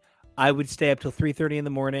did. I would stay up till 3:30 in the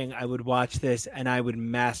morning. I would watch this and I would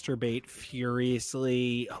masturbate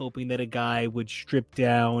furiously, hoping that a guy would strip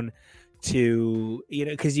down to,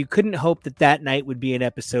 because you couldn't hope that night would be an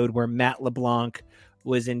episode where Matt LeBlanc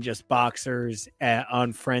was in just boxers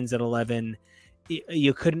on Friends at 11.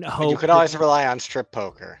 You couldn't hope. You could always rely on strip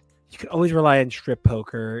poker. You could always rely on strip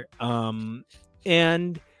poker.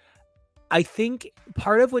 And I think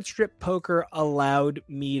part of what strip poker allowed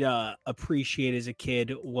me to appreciate as a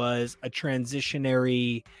kid was a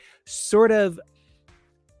transitionary sort of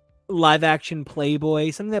live action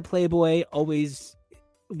Playboy, something that Playboy always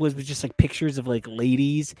was just like pictures of like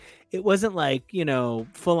ladies. It wasn't like,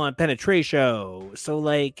 full on penetration. So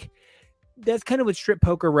like that's kind of what strip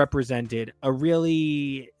poker represented, a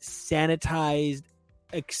really sanitized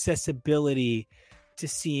accessibility to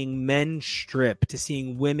seeing men strip, to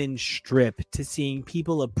seeing women strip, to seeing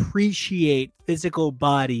people appreciate physical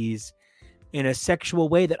bodies in a sexual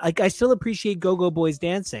way that, like, I still appreciate go-go boys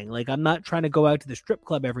dancing. Like, I'm not trying to go out to the strip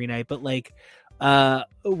club every night, but like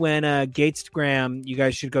when Gates Graham, you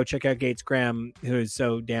guys should go check out Gates Graham, who is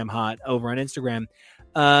so damn hot, over on Instagram.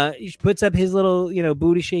 He puts up his little,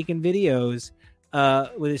 booty shaking videos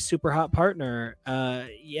with his super hot partner.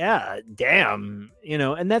 Yeah, damn,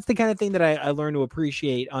 and that's the kind of thing that I learned to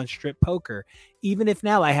appreciate on strip poker. Even if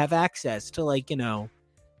now I have access to, like,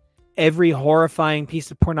 every horrifying piece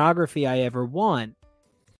of pornography I ever want,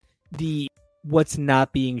 what's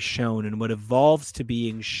not being shown and what evolves to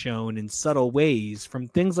being shown in subtle ways from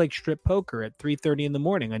things like strip poker at 3:30 in the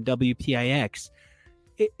morning on WPIX.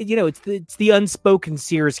 It's the unspoken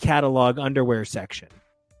Sears catalog underwear section.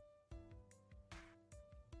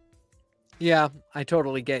 Yeah, I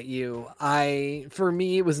totally get you. For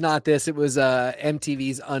me, it was not this. It was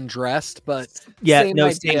MTV's Undressed, but yeah, same no,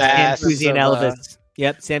 idea. Sam, Susie, and Elvis.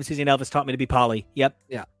 Yep, Sam, Susie, and Elvis taught me to be poly. Yep.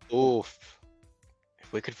 Yeah. Oof.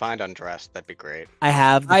 If we could find Undressed, that'd be great. I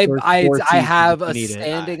have. I have a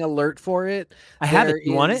standing alert for it. I have it.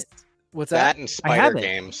 You want it? What's that? That and Spider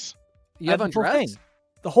Games. You have Undressed?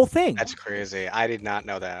 The whole thing. That's crazy. I did not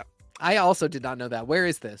know that. I also did not know that. Where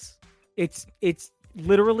is this? It's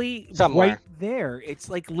literally somewhere right there. It's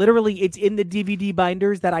like literally it's in the DVD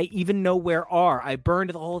binders that I even know where are. I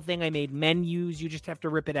burned the whole thing. I made menus. You just have to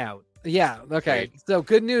rip it out. Yeah. Okay. Great. So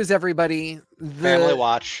good news, everybody. Family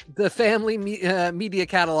watch. The family media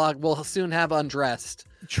catalog will soon have Undressed.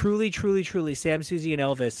 Truly, truly, truly. Sam, Susie, and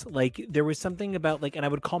Elvis. Like, there was something about, like, and I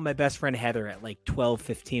would call my best friend Heather at like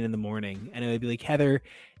 12:15 in the morning, and I would be like, Heather,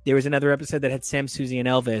 there was another episode that had Sam, Susie, and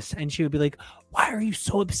Elvis, and she would be like, why are you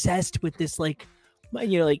so obsessed with this? Like,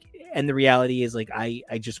 and the reality is, like, I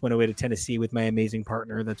just went away to Tennessee with my amazing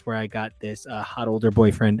partner. That's where I got this hot older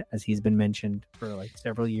boyfriend, as he's been mentioned for like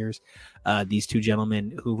several years. These two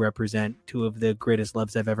gentlemen who represent two of the greatest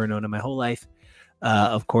loves I've ever known in my whole life.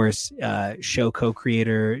 Of course, show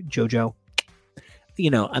co-creator JoJo.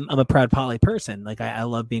 I'm a proud poly person. Like, I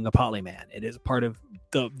love being a poly man. It is part of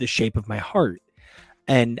the shape of my heart.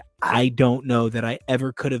 And I don't know that I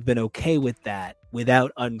ever could have been okay with that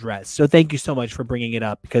without Undressed. So thank you so much for bringing it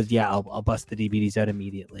up, because I'll bust the DVDs out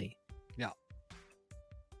immediately. Yeah.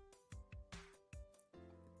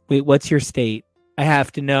 Wait, what's your state? I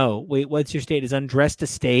have to know. Wait, what's your state? Is Undressed a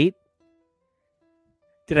state?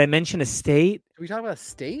 Did I mention a state? Are we talking about a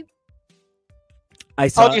state? I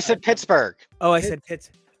saw. Oh, you said Pittsburgh. Oh, I said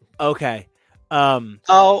Pittsburgh. Okay.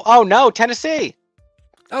 Oh no, Tennessee.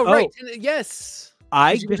 Oh, right. Yes.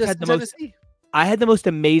 I just had I had the most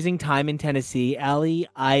amazing time in Tennessee, Allie.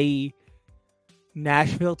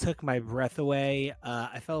 Nashville took my breath away.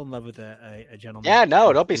 I fell in love with a gentleman. Yeah,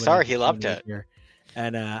 no, don't be sorry. He loved it.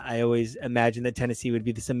 And I always imagined that Tennessee would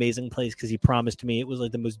be this amazing place because he promised me it was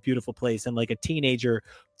like the most beautiful place. And like a teenager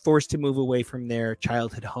forced to move away from their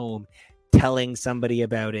childhood home, telling somebody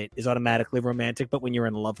about it is automatically romantic. But when you're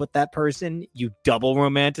in love with that person, you double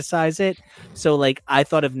romanticize it. So like I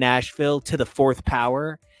thought of Nashville to the fourth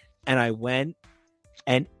power, and I went,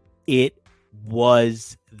 and it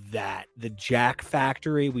was that. The Jack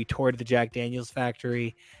Factory. We toured the Jack Daniels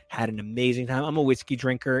factory. Had an amazing time. I'm a whiskey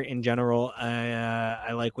drinker in general.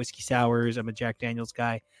 I like whiskey sours. I'm a Jack Daniels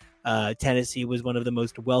guy. Tennessee was one of the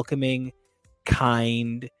most welcoming,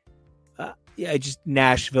 kind.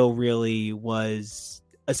 Nashville really was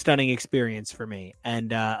a stunning experience for me,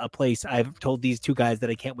 and a place I've told these two guys that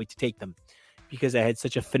I can't wait to take them, because I had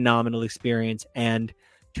such a phenomenal experience. And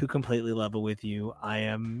to completely level with you, I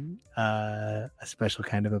am a special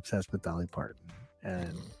kind of obsessed with Dolly Parton.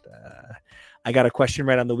 And I got a question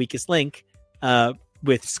right on the weakest link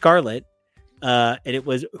with Scarlett, and it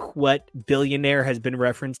was, what billionaire has been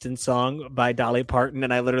referenced in song by Dolly Parton?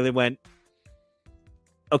 And I literally went,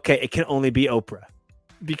 okay, it can only be Oprah,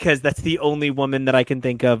 because that's the only woman that I can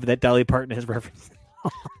think of that Dolly Parton has referenced.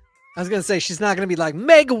 I was gonna say she's not gonna be like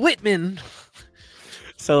Meg Whitman.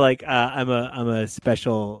 So like I'm a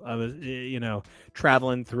special,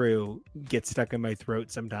 traveling through gets stuck in my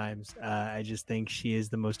throat sometimes. I just think she is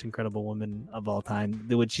the most incredible woman of all time,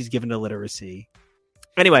 what she's given to literacy.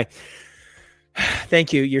 Anyway,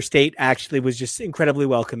 thank you. Your state actually was just incredibly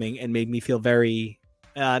welcoming and made me feel very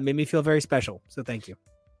special. So thank you.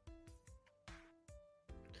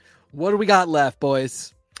 What do we got left,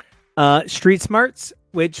 boys? Street Smarts,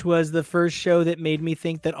 which was the first show that made me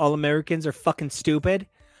think that all Americans are fucking stupid.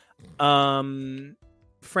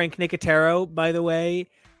 Frank Nicotero, by the way,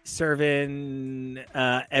 serving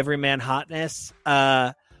everyman hotness.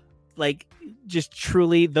 Like just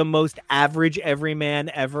truly the most average everyman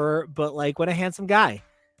ever, but like what a handsome guy.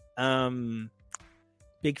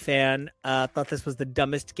 Big fan. Thought this was the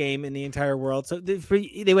dumbest game in the entire world. So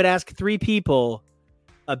they would ask three people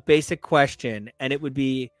a basic question, and it would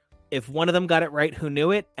be if one of them got it right, who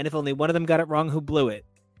knew it, and if only one of them got it wrong, who blew it.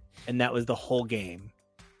 And that was the whole game.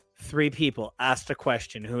 Three people asked a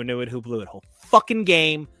question, who knew it, who blew it. Whole fucking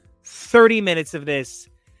game, 30 minutes of this,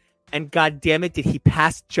 and god damn it, did he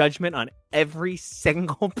pass judgment on every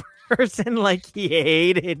single person like he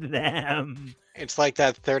hated them. It's like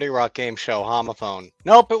that 30 Rock game show, Homophone.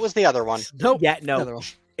 Nope, it was the other one. Nope. Yeah, no.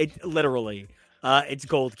 It literally, it's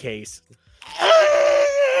Gold Case.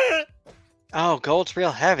 Oh, gold's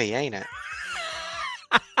real heavy, ain't it?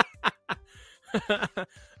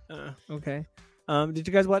 Okay. Did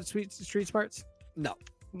you guys watch Street Smarts? No.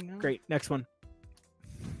 Great. Next one.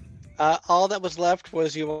 All that was left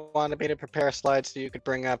was you wanted me to prepare a slide so you could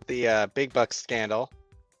bring up the Big Bucks scandal.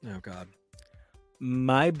 Oh, God.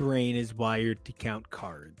 My brain is wired to count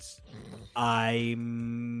cards.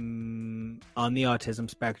 I'm on the autism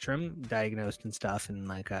spectrum, diagnosed and stuff, and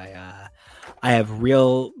like I have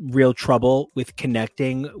real trouble with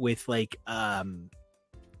connecting with like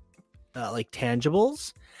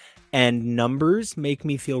tangibles, and numbers make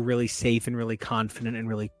me feel really safe and really confident and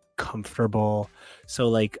really comfortable. So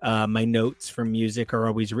like my notes for music are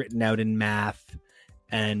always written out in math.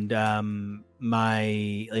 And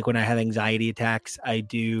my like when I have anxiety attacks, I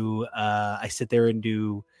sit there and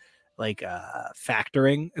do like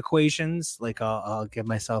factoring equations. Like I'll give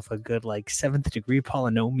myself a good like 7th degree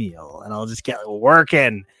polynomial, and I'll just get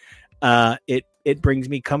working. It brings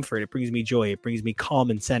me comfort. It brings me joy. It brings me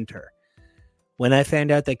calm and center. When I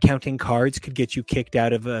found out that counting cards could get you kicked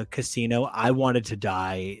out of a casino, I wanted to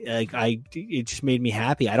die. It just made me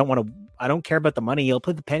happy. I don't care about the money. You'll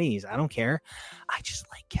put the pennies. I don't care. I just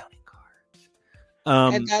like counting cards.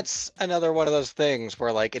 And that's another one of those things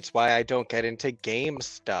where like, it's why I don't get into game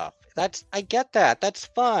stuff. I get that. That's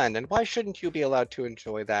fun. And why shouldn't you be allowed to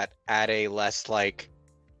enjoy that at a less like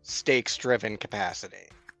stakes driven capacity?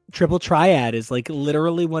 Triple Triad is like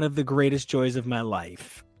literally one of the greatest joys of my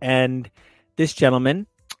life. And this gentleman,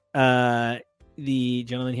 the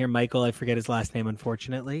gentleman here, Michael, I forget his last name,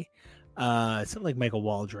 unfortunately. Something like Michael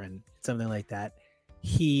Waldron, something like that.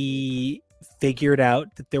 He figured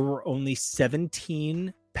out that there were only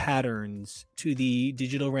 17 patterns to the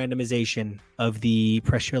digital randomization of the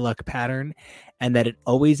Press Your Luck pattern, and that it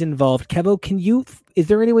always involved. Kevo, is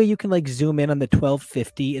there any way you can like zoom in on the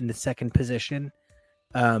 1250 in the second position?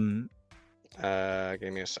 Give me a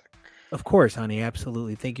sec. Of course, honey.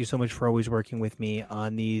 Absolutely. Thank you so much for always working with me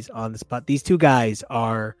on the spot. These two guys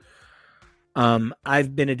are,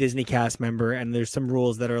 I've been a Disney cast member, and there's some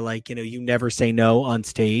rules that are like, you never say no on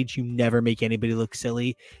stage. You never make anybody look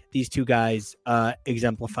silly. These two guys,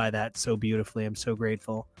 exemplify that so beautifully. I'm so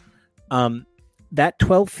grateful. That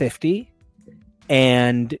 1250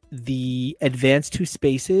 and the advanced two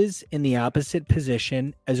spaces in the opposite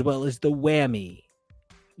position, as well as the whammy,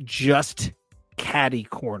 just caddy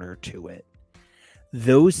corner to it.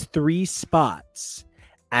 Those three spots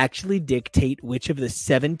actually dictate which of the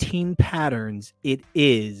 17 patterns it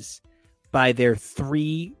is by their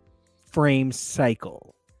 3-frame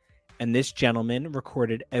cycle. And this gentleman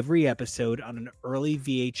recorded every episode on an early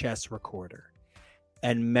VHS recorder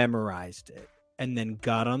and memorized it, and then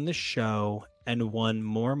got on the show and won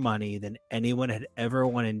more money than anyone had ever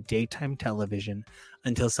won in daytime television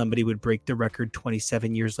until somebody would break the record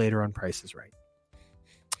 27 years later on Price is Right.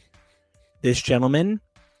 This gentleman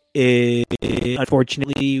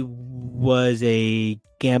unfortunately was a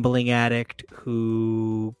gambling addict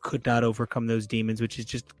who could not overcome those demons, which is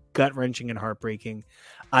just gut-wrenching and heartbreaking.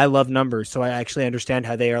 I love numbers, so I actually understand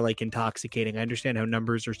how they are like intoxicating. I understand how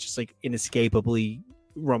numbers are just like inescapably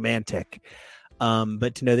romantic.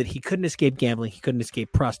 But to know that he couldn't escape gambling, he couldn't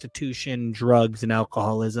escape prostitution, drugs, and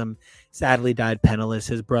alcoholism, sadly died penniless.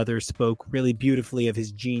 His brother spoke really beautifully of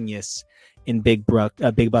his genius in Big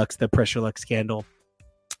Bucks, the Press Your Luck scandal.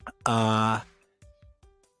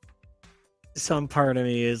 Some part of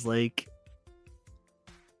me is like,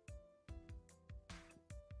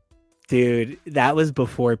 dude, that was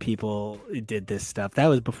before people did this stuff. That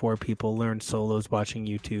was before people learned solos watching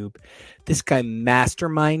YouTube. This guy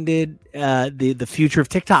masterminded the future of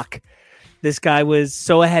TikTok. This guy was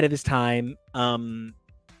so ahead of his time. And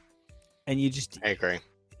you just, I agree.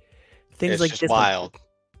 Things it's like just this, wild. like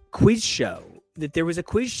quiz show. That there was a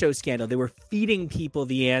quiz show scandal. They were feeding people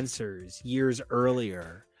the answers years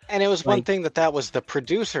earlier. And it was one Like- thing that was the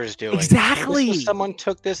producers doing. Exactly. This was someone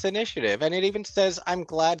took this initiative, and it even says, "I'm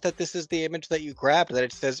glad that this is the image that you grabbed. That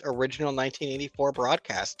it says original 1984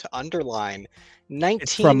 broadcast to underline 1984."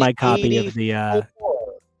 It's from my copy of the.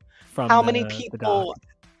 From How many the people doc.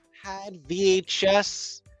 had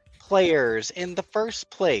VHS players in the first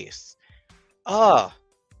place? Oh,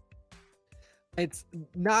 It's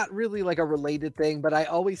not really like a related thing, but I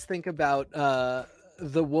always think about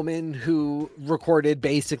the woman who recorded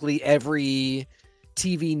basically every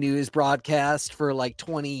TV news broadcast for like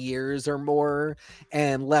 20 years or more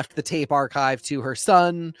and left the tape archive to her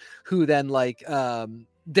son, who then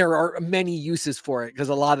there are many uses for it because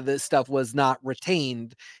a lot of this stuff was not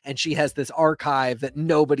retained, and she has this archive that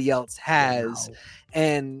nobody else has. Wow.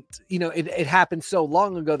 And it happened so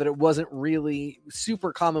long ago that it wasn't really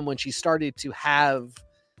super common when she started to have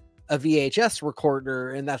a VHS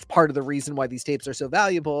recorder, and that's part of the reason why these tapes are so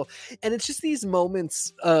valuable. And it's just these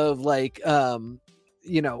moments of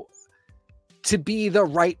to be the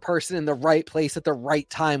right person in the right place at the right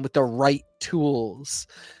time with the right tools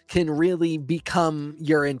can really become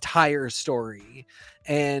your entire story.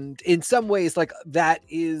 And in some ways, like, that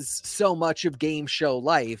is so much of game show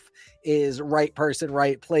life, is right person,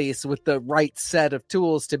 right place with the right set of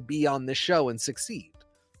tools to be on the show and succeed.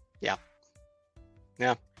 yeah.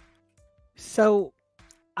 So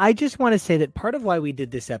I just want to say that part of why we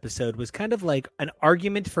did this episode was kind of like an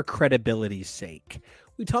argument for credibility's sake.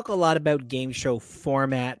 We talk a lot about game show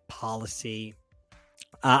format, policy.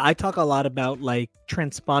 I talk a lot about like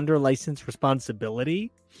transponder license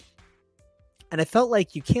responsibility. And I felt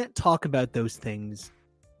like you can't talk about those things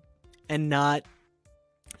and not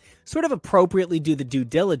sort of appropriately do the due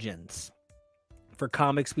diligence. For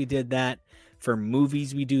comics, we did that. For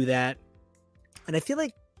movies, we do that. And I feel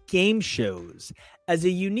like game shows as a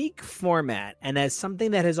unique format and as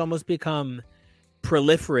something that has almost become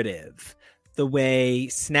proliferative, the way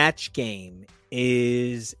Snatch Game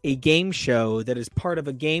is a game show that is part of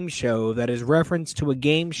a game show that is reference to a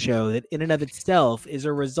game show that in and of itself is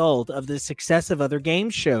a result of the success of other game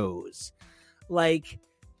shows. Like,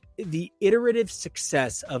 the iterative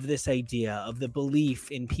success of this idea of the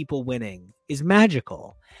belief in people winning is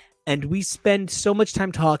magical. And we spend so much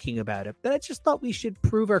time talking about it that I just thought we should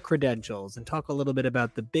prove our credentials and talk a little bit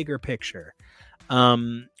about the bigger picture.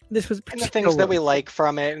 This was And the things that we like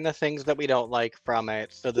from it and the things that we don't like from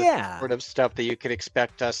it. So the sort of stuff that you could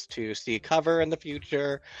expect us to see cover in the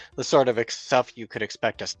future, the sort of stuff you could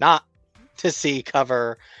expect us not to see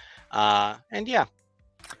cover. And yeah.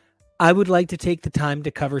 I would like to take the time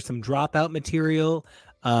to cover some dropout material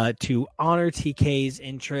to honor TK's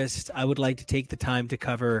interest. I would like to take the time to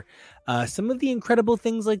cover some of the incredible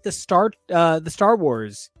things like the Star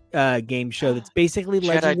Wars game show that's basically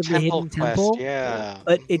Legend of the Hidden Temple. Yeah.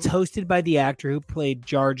 But it's hosted by the actor who played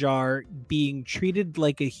Jar Jar, being treated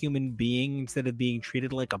like a human being instead of being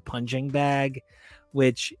treated like a punching bag,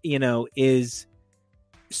 which, is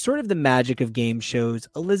sort of the magic of game shows.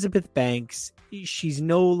 Elizabeth Banks, she's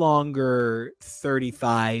no longer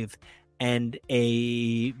 35 and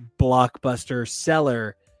a blockbuster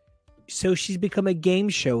seller. So she's become a game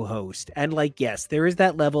show host. And yes, there is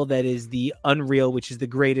that level that is the Unreal, which is the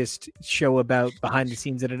greatest show about behind the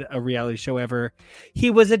scenes at a reality show ever.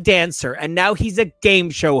 He was a dancer and now he's a game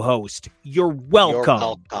show host. You're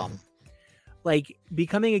welcome.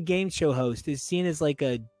 Becoming a game show host is seen as like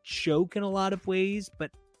a joke in a lot of ways,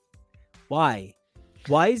 but why?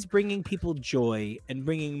 Why is bringing people joy and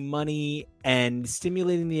bringing money and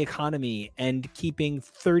stimulating the economy and keeping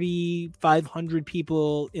 3,500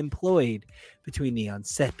 people employed between the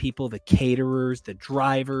on-set people, the caterers, the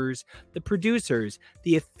drivers, the producers,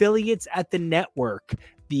 the affiliates at the network,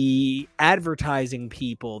 the advertising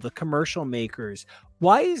people, the commercial makers?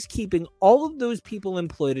 Why is keeping all of those people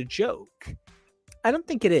employed a joke? I don't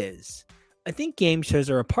think it is. I think game shows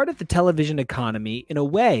are a part of the television economy in a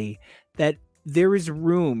way that there is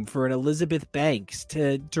room for an Elizabeth Banks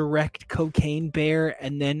to direct Cocaine Bear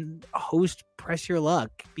and then host Press Your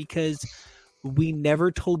Luck, because we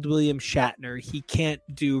never told William Shatner he can't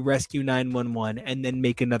do Rescue 911 and then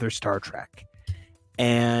make another Star Trek.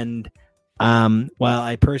 And while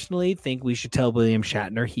I personally think we should tell William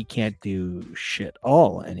Shatner he can't do shit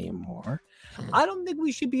all anymore, I don't think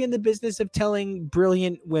we should be in the business of telling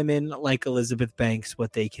brilliant women like Elizabeth Banks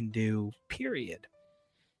what they can do, period.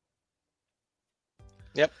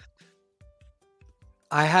 Yep.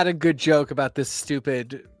 I had a good joke about this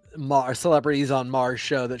stupid Celebrities on Mars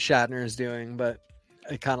show that Shatner is doing, but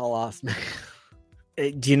it kind of lost me.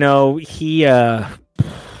 Do you know he Yeah.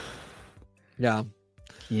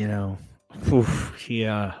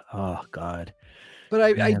 oh God. But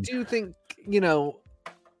I do think,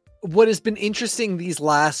 what has been interesting these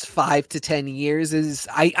last 5 to 10 years is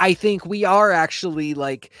I think we are actually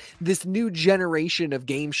like this new generation of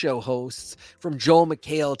game show hosts, from Joel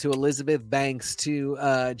McHale to Elizabeth Banks to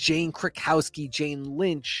Jane Krakowski, Jane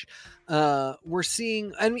Lynch. We're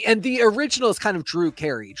seeing, and the original is kind of Drew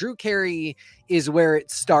Carey. Drew Carey is where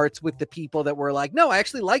it starts with the people that were like, no, I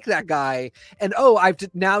actually like that guy. And I've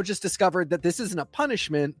now just discovered that this isn't a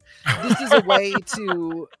punishment. This is a way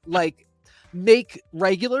to like make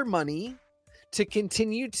regular money, to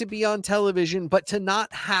continue to be on television, but to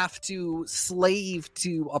not have to slave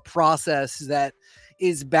to a process that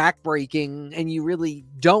is backbreaking, and you really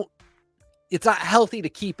don't, it's not healthy to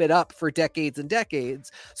keep it up for decades and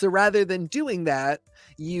decades. So rather than doing that,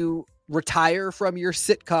 you retire from your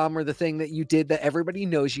sitcom or the thing that you did that everybody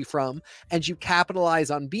knows you from, and you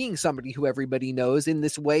capitalize on being somebody who everybody knows in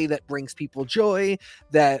this way that brings people joy,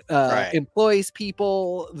 that employs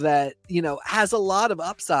people, that, you know, has a lot of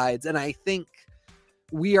upsides. And I think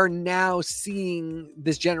we are now seeing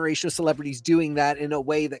this generation of celebrities doing that in a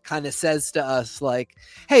way that kind of says to us like,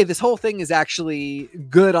 hey, this whole thing is actually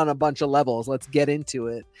good on a bunch of levels. Let's get into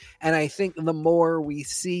it. And I think the more we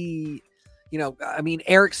see, you know, I mean,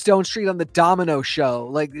 Eric Stone Street on the Domino Show,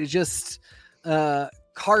 like just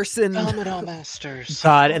Carson. Domino Masters.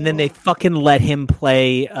 God, and then they fucking let him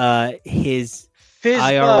play his Fizbo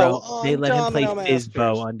IRL. They let him play Masters.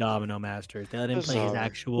 Fizbo on Domino Masters. They let him play his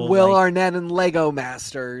actual Will like, Arnett and Lego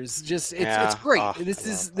Masters. Just it's great. Oh, this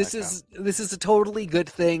is a totally good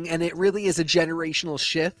thing, and it really is a generational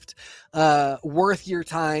shift, worth your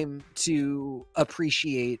time to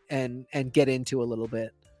appreciate and get into a little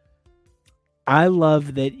bit. I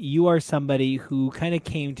love that you are somebody who kind of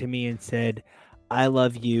came to me and said, I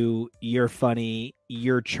love you, you're funny,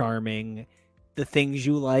 you're charming. The things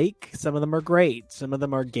you like, some of them are great, some of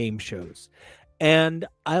them are game shows. And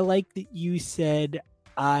I like that you said,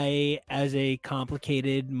 I, as a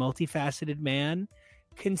complicated, multifaceted man,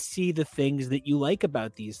 can see the things that you like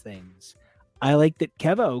about these things. I like that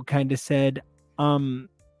Kevo kind of said,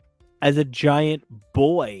 as a giant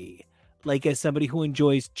boy, like as somebody who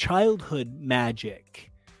enjoys childhood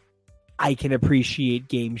magic, I can appreciate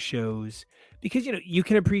game shows because, you know, you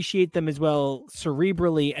can appreciate them as well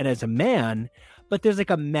cerebrally and as a man, but there's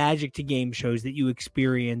like a magic to game shows that you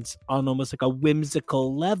experience on almost like a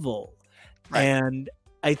whimsical level. Right. And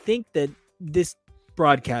I think that this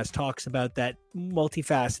broadcast talks about that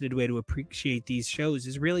multifaceted way to appreciate these shows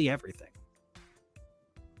is really everything.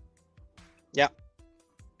 Yeah.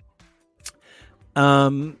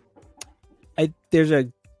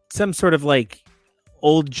 There's some sort of like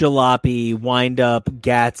old jalopy wind up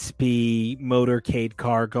Gatsby motorcade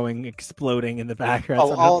car exploding in the background.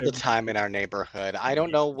 All the time in our neighborhood. I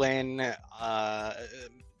don't know when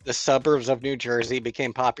the suburbs of New Jersey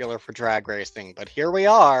became popular for drag racing, but here we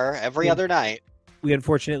are every other night. We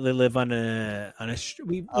unfortunately live on a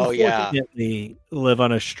live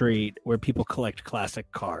on a street where people collect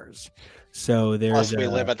classic cars. So plus we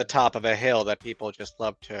live at the top of a hill that people just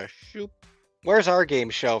love to shoot. Where's our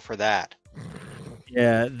game show for that?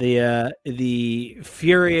 Yeah, the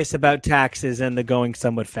furious about taxes and the going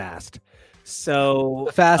somewhat fast. So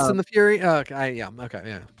the Fast and the Fury. Okay, yeah.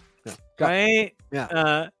 Right.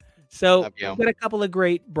 Yeah. So we've got a couple of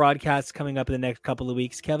great broadcasts coming up in the next couple of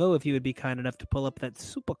weeks. Kevo, if you would be kind enough to pull up that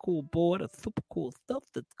super cool board of super cool stuff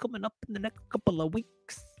that's coming up in the next couple of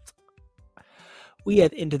weeks. We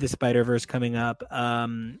have Into the Spider-Verse coming up.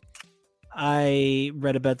 I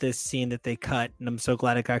read about this scene that they cut, and I'm so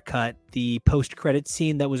glad it got cut. The post-credit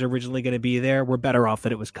scene that was originally going to be there, we're better off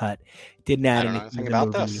that it was cut. Didn't add anything to the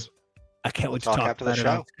about movie. this. I can't wait to talk about it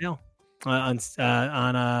on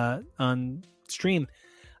stream.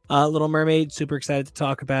 Little Mermaid, super excited to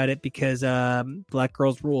talk about it because black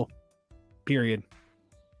girls rule. Period.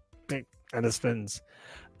 And it spins.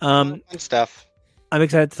 And stuff. I'm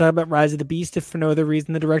excited to talk about Rise of the Beast. If for no other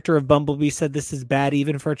reason, the director of Bumblebee said this is bad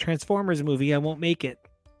even for a Transformers movie. I won't make it.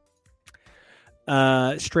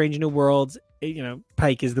 Strange New Worlds. You know,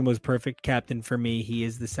 Pike is the most perfect captain for me. He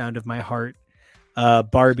is the sound of my heart.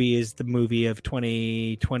 Barbie is the movie of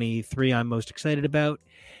 2023 I'm most excited about.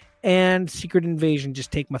 And Secret Invasion, just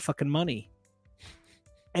take my fucking money.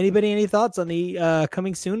 Anybody, any thoughts on the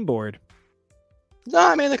coming soon board? No,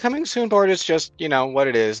 I mean, the coming soon board is just, you know, what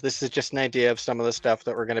it is. This is just an idea of some of the stuff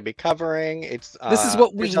that we're going to be covering. It's this is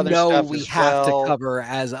what we know we have to cover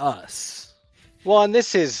as us. Well, and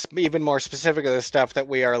this is even more specific of the stuff that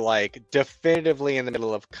we are like definitively in the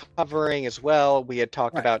middle of covering as well. We had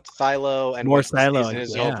talked about Silo, and more Silo the season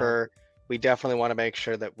is over. We definitely want to make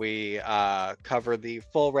sure that we cover the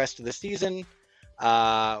full rest of the season.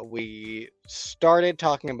 We started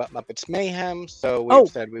talking about Muppets Mayhem, so we've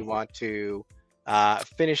said we want to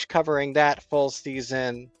finish covering that full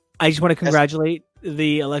season. I just want to congratulate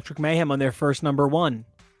the Electric Mayhem on their first #1.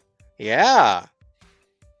 Yeah.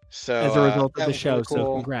 So as a result of the show, really cool.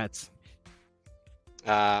 So congrats.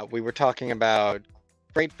 We were talking about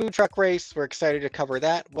Great Food Truck Race. We're excited to cover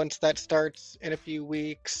that once that starts in a few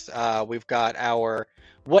weeks. We've got our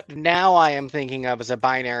what now I am thinking of as a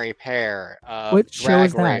binary pair of What show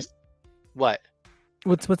is that? Race. What?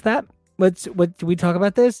 What's that? What do we talk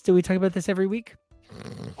about this? Do we talk about this every week?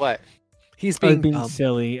 What? He's being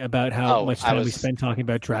silly about how much time we was... spend talking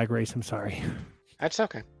about Drag Race. I'm sorry. That's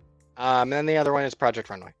okay. And then the other one is Project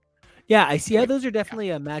Runway. Yeah, I see how those are definitely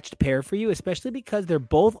a matched pair for you, especially because they're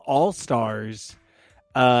both all-stars,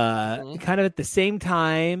 kind of at the same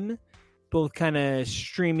time, both kind of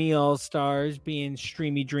streamy all-stars, being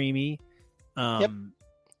streamy dreamy.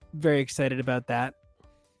 Very excited about that.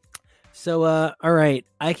 So, all right,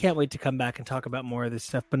 I can't wait to come back and talk about more of this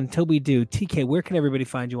stuff. But until we do, TK, where can everybody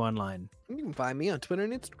find you online? You can find me on Twitter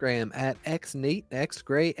and Instagram at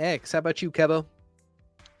xnateXGrayX. How about you, Kevo?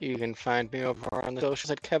 You can find me over on the socials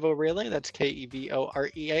at Kevo Relay. That's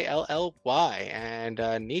KEVOREALLY.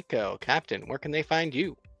 And Nico, Captain, where can they find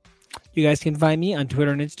you? You guys can find me on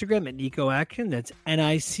Twitter and Instagram at Nico Action. That's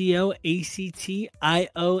NICOACTION.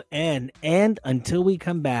 And until we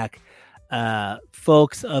come back,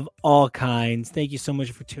 folks of all kinds, thank you so much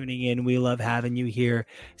for tuning in. We love having you here.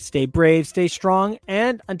 Stay brave, stay strong.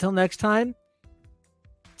 And until next time,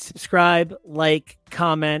 subscribe, like,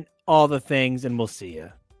 comment, all the things, and we'll see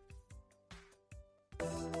you.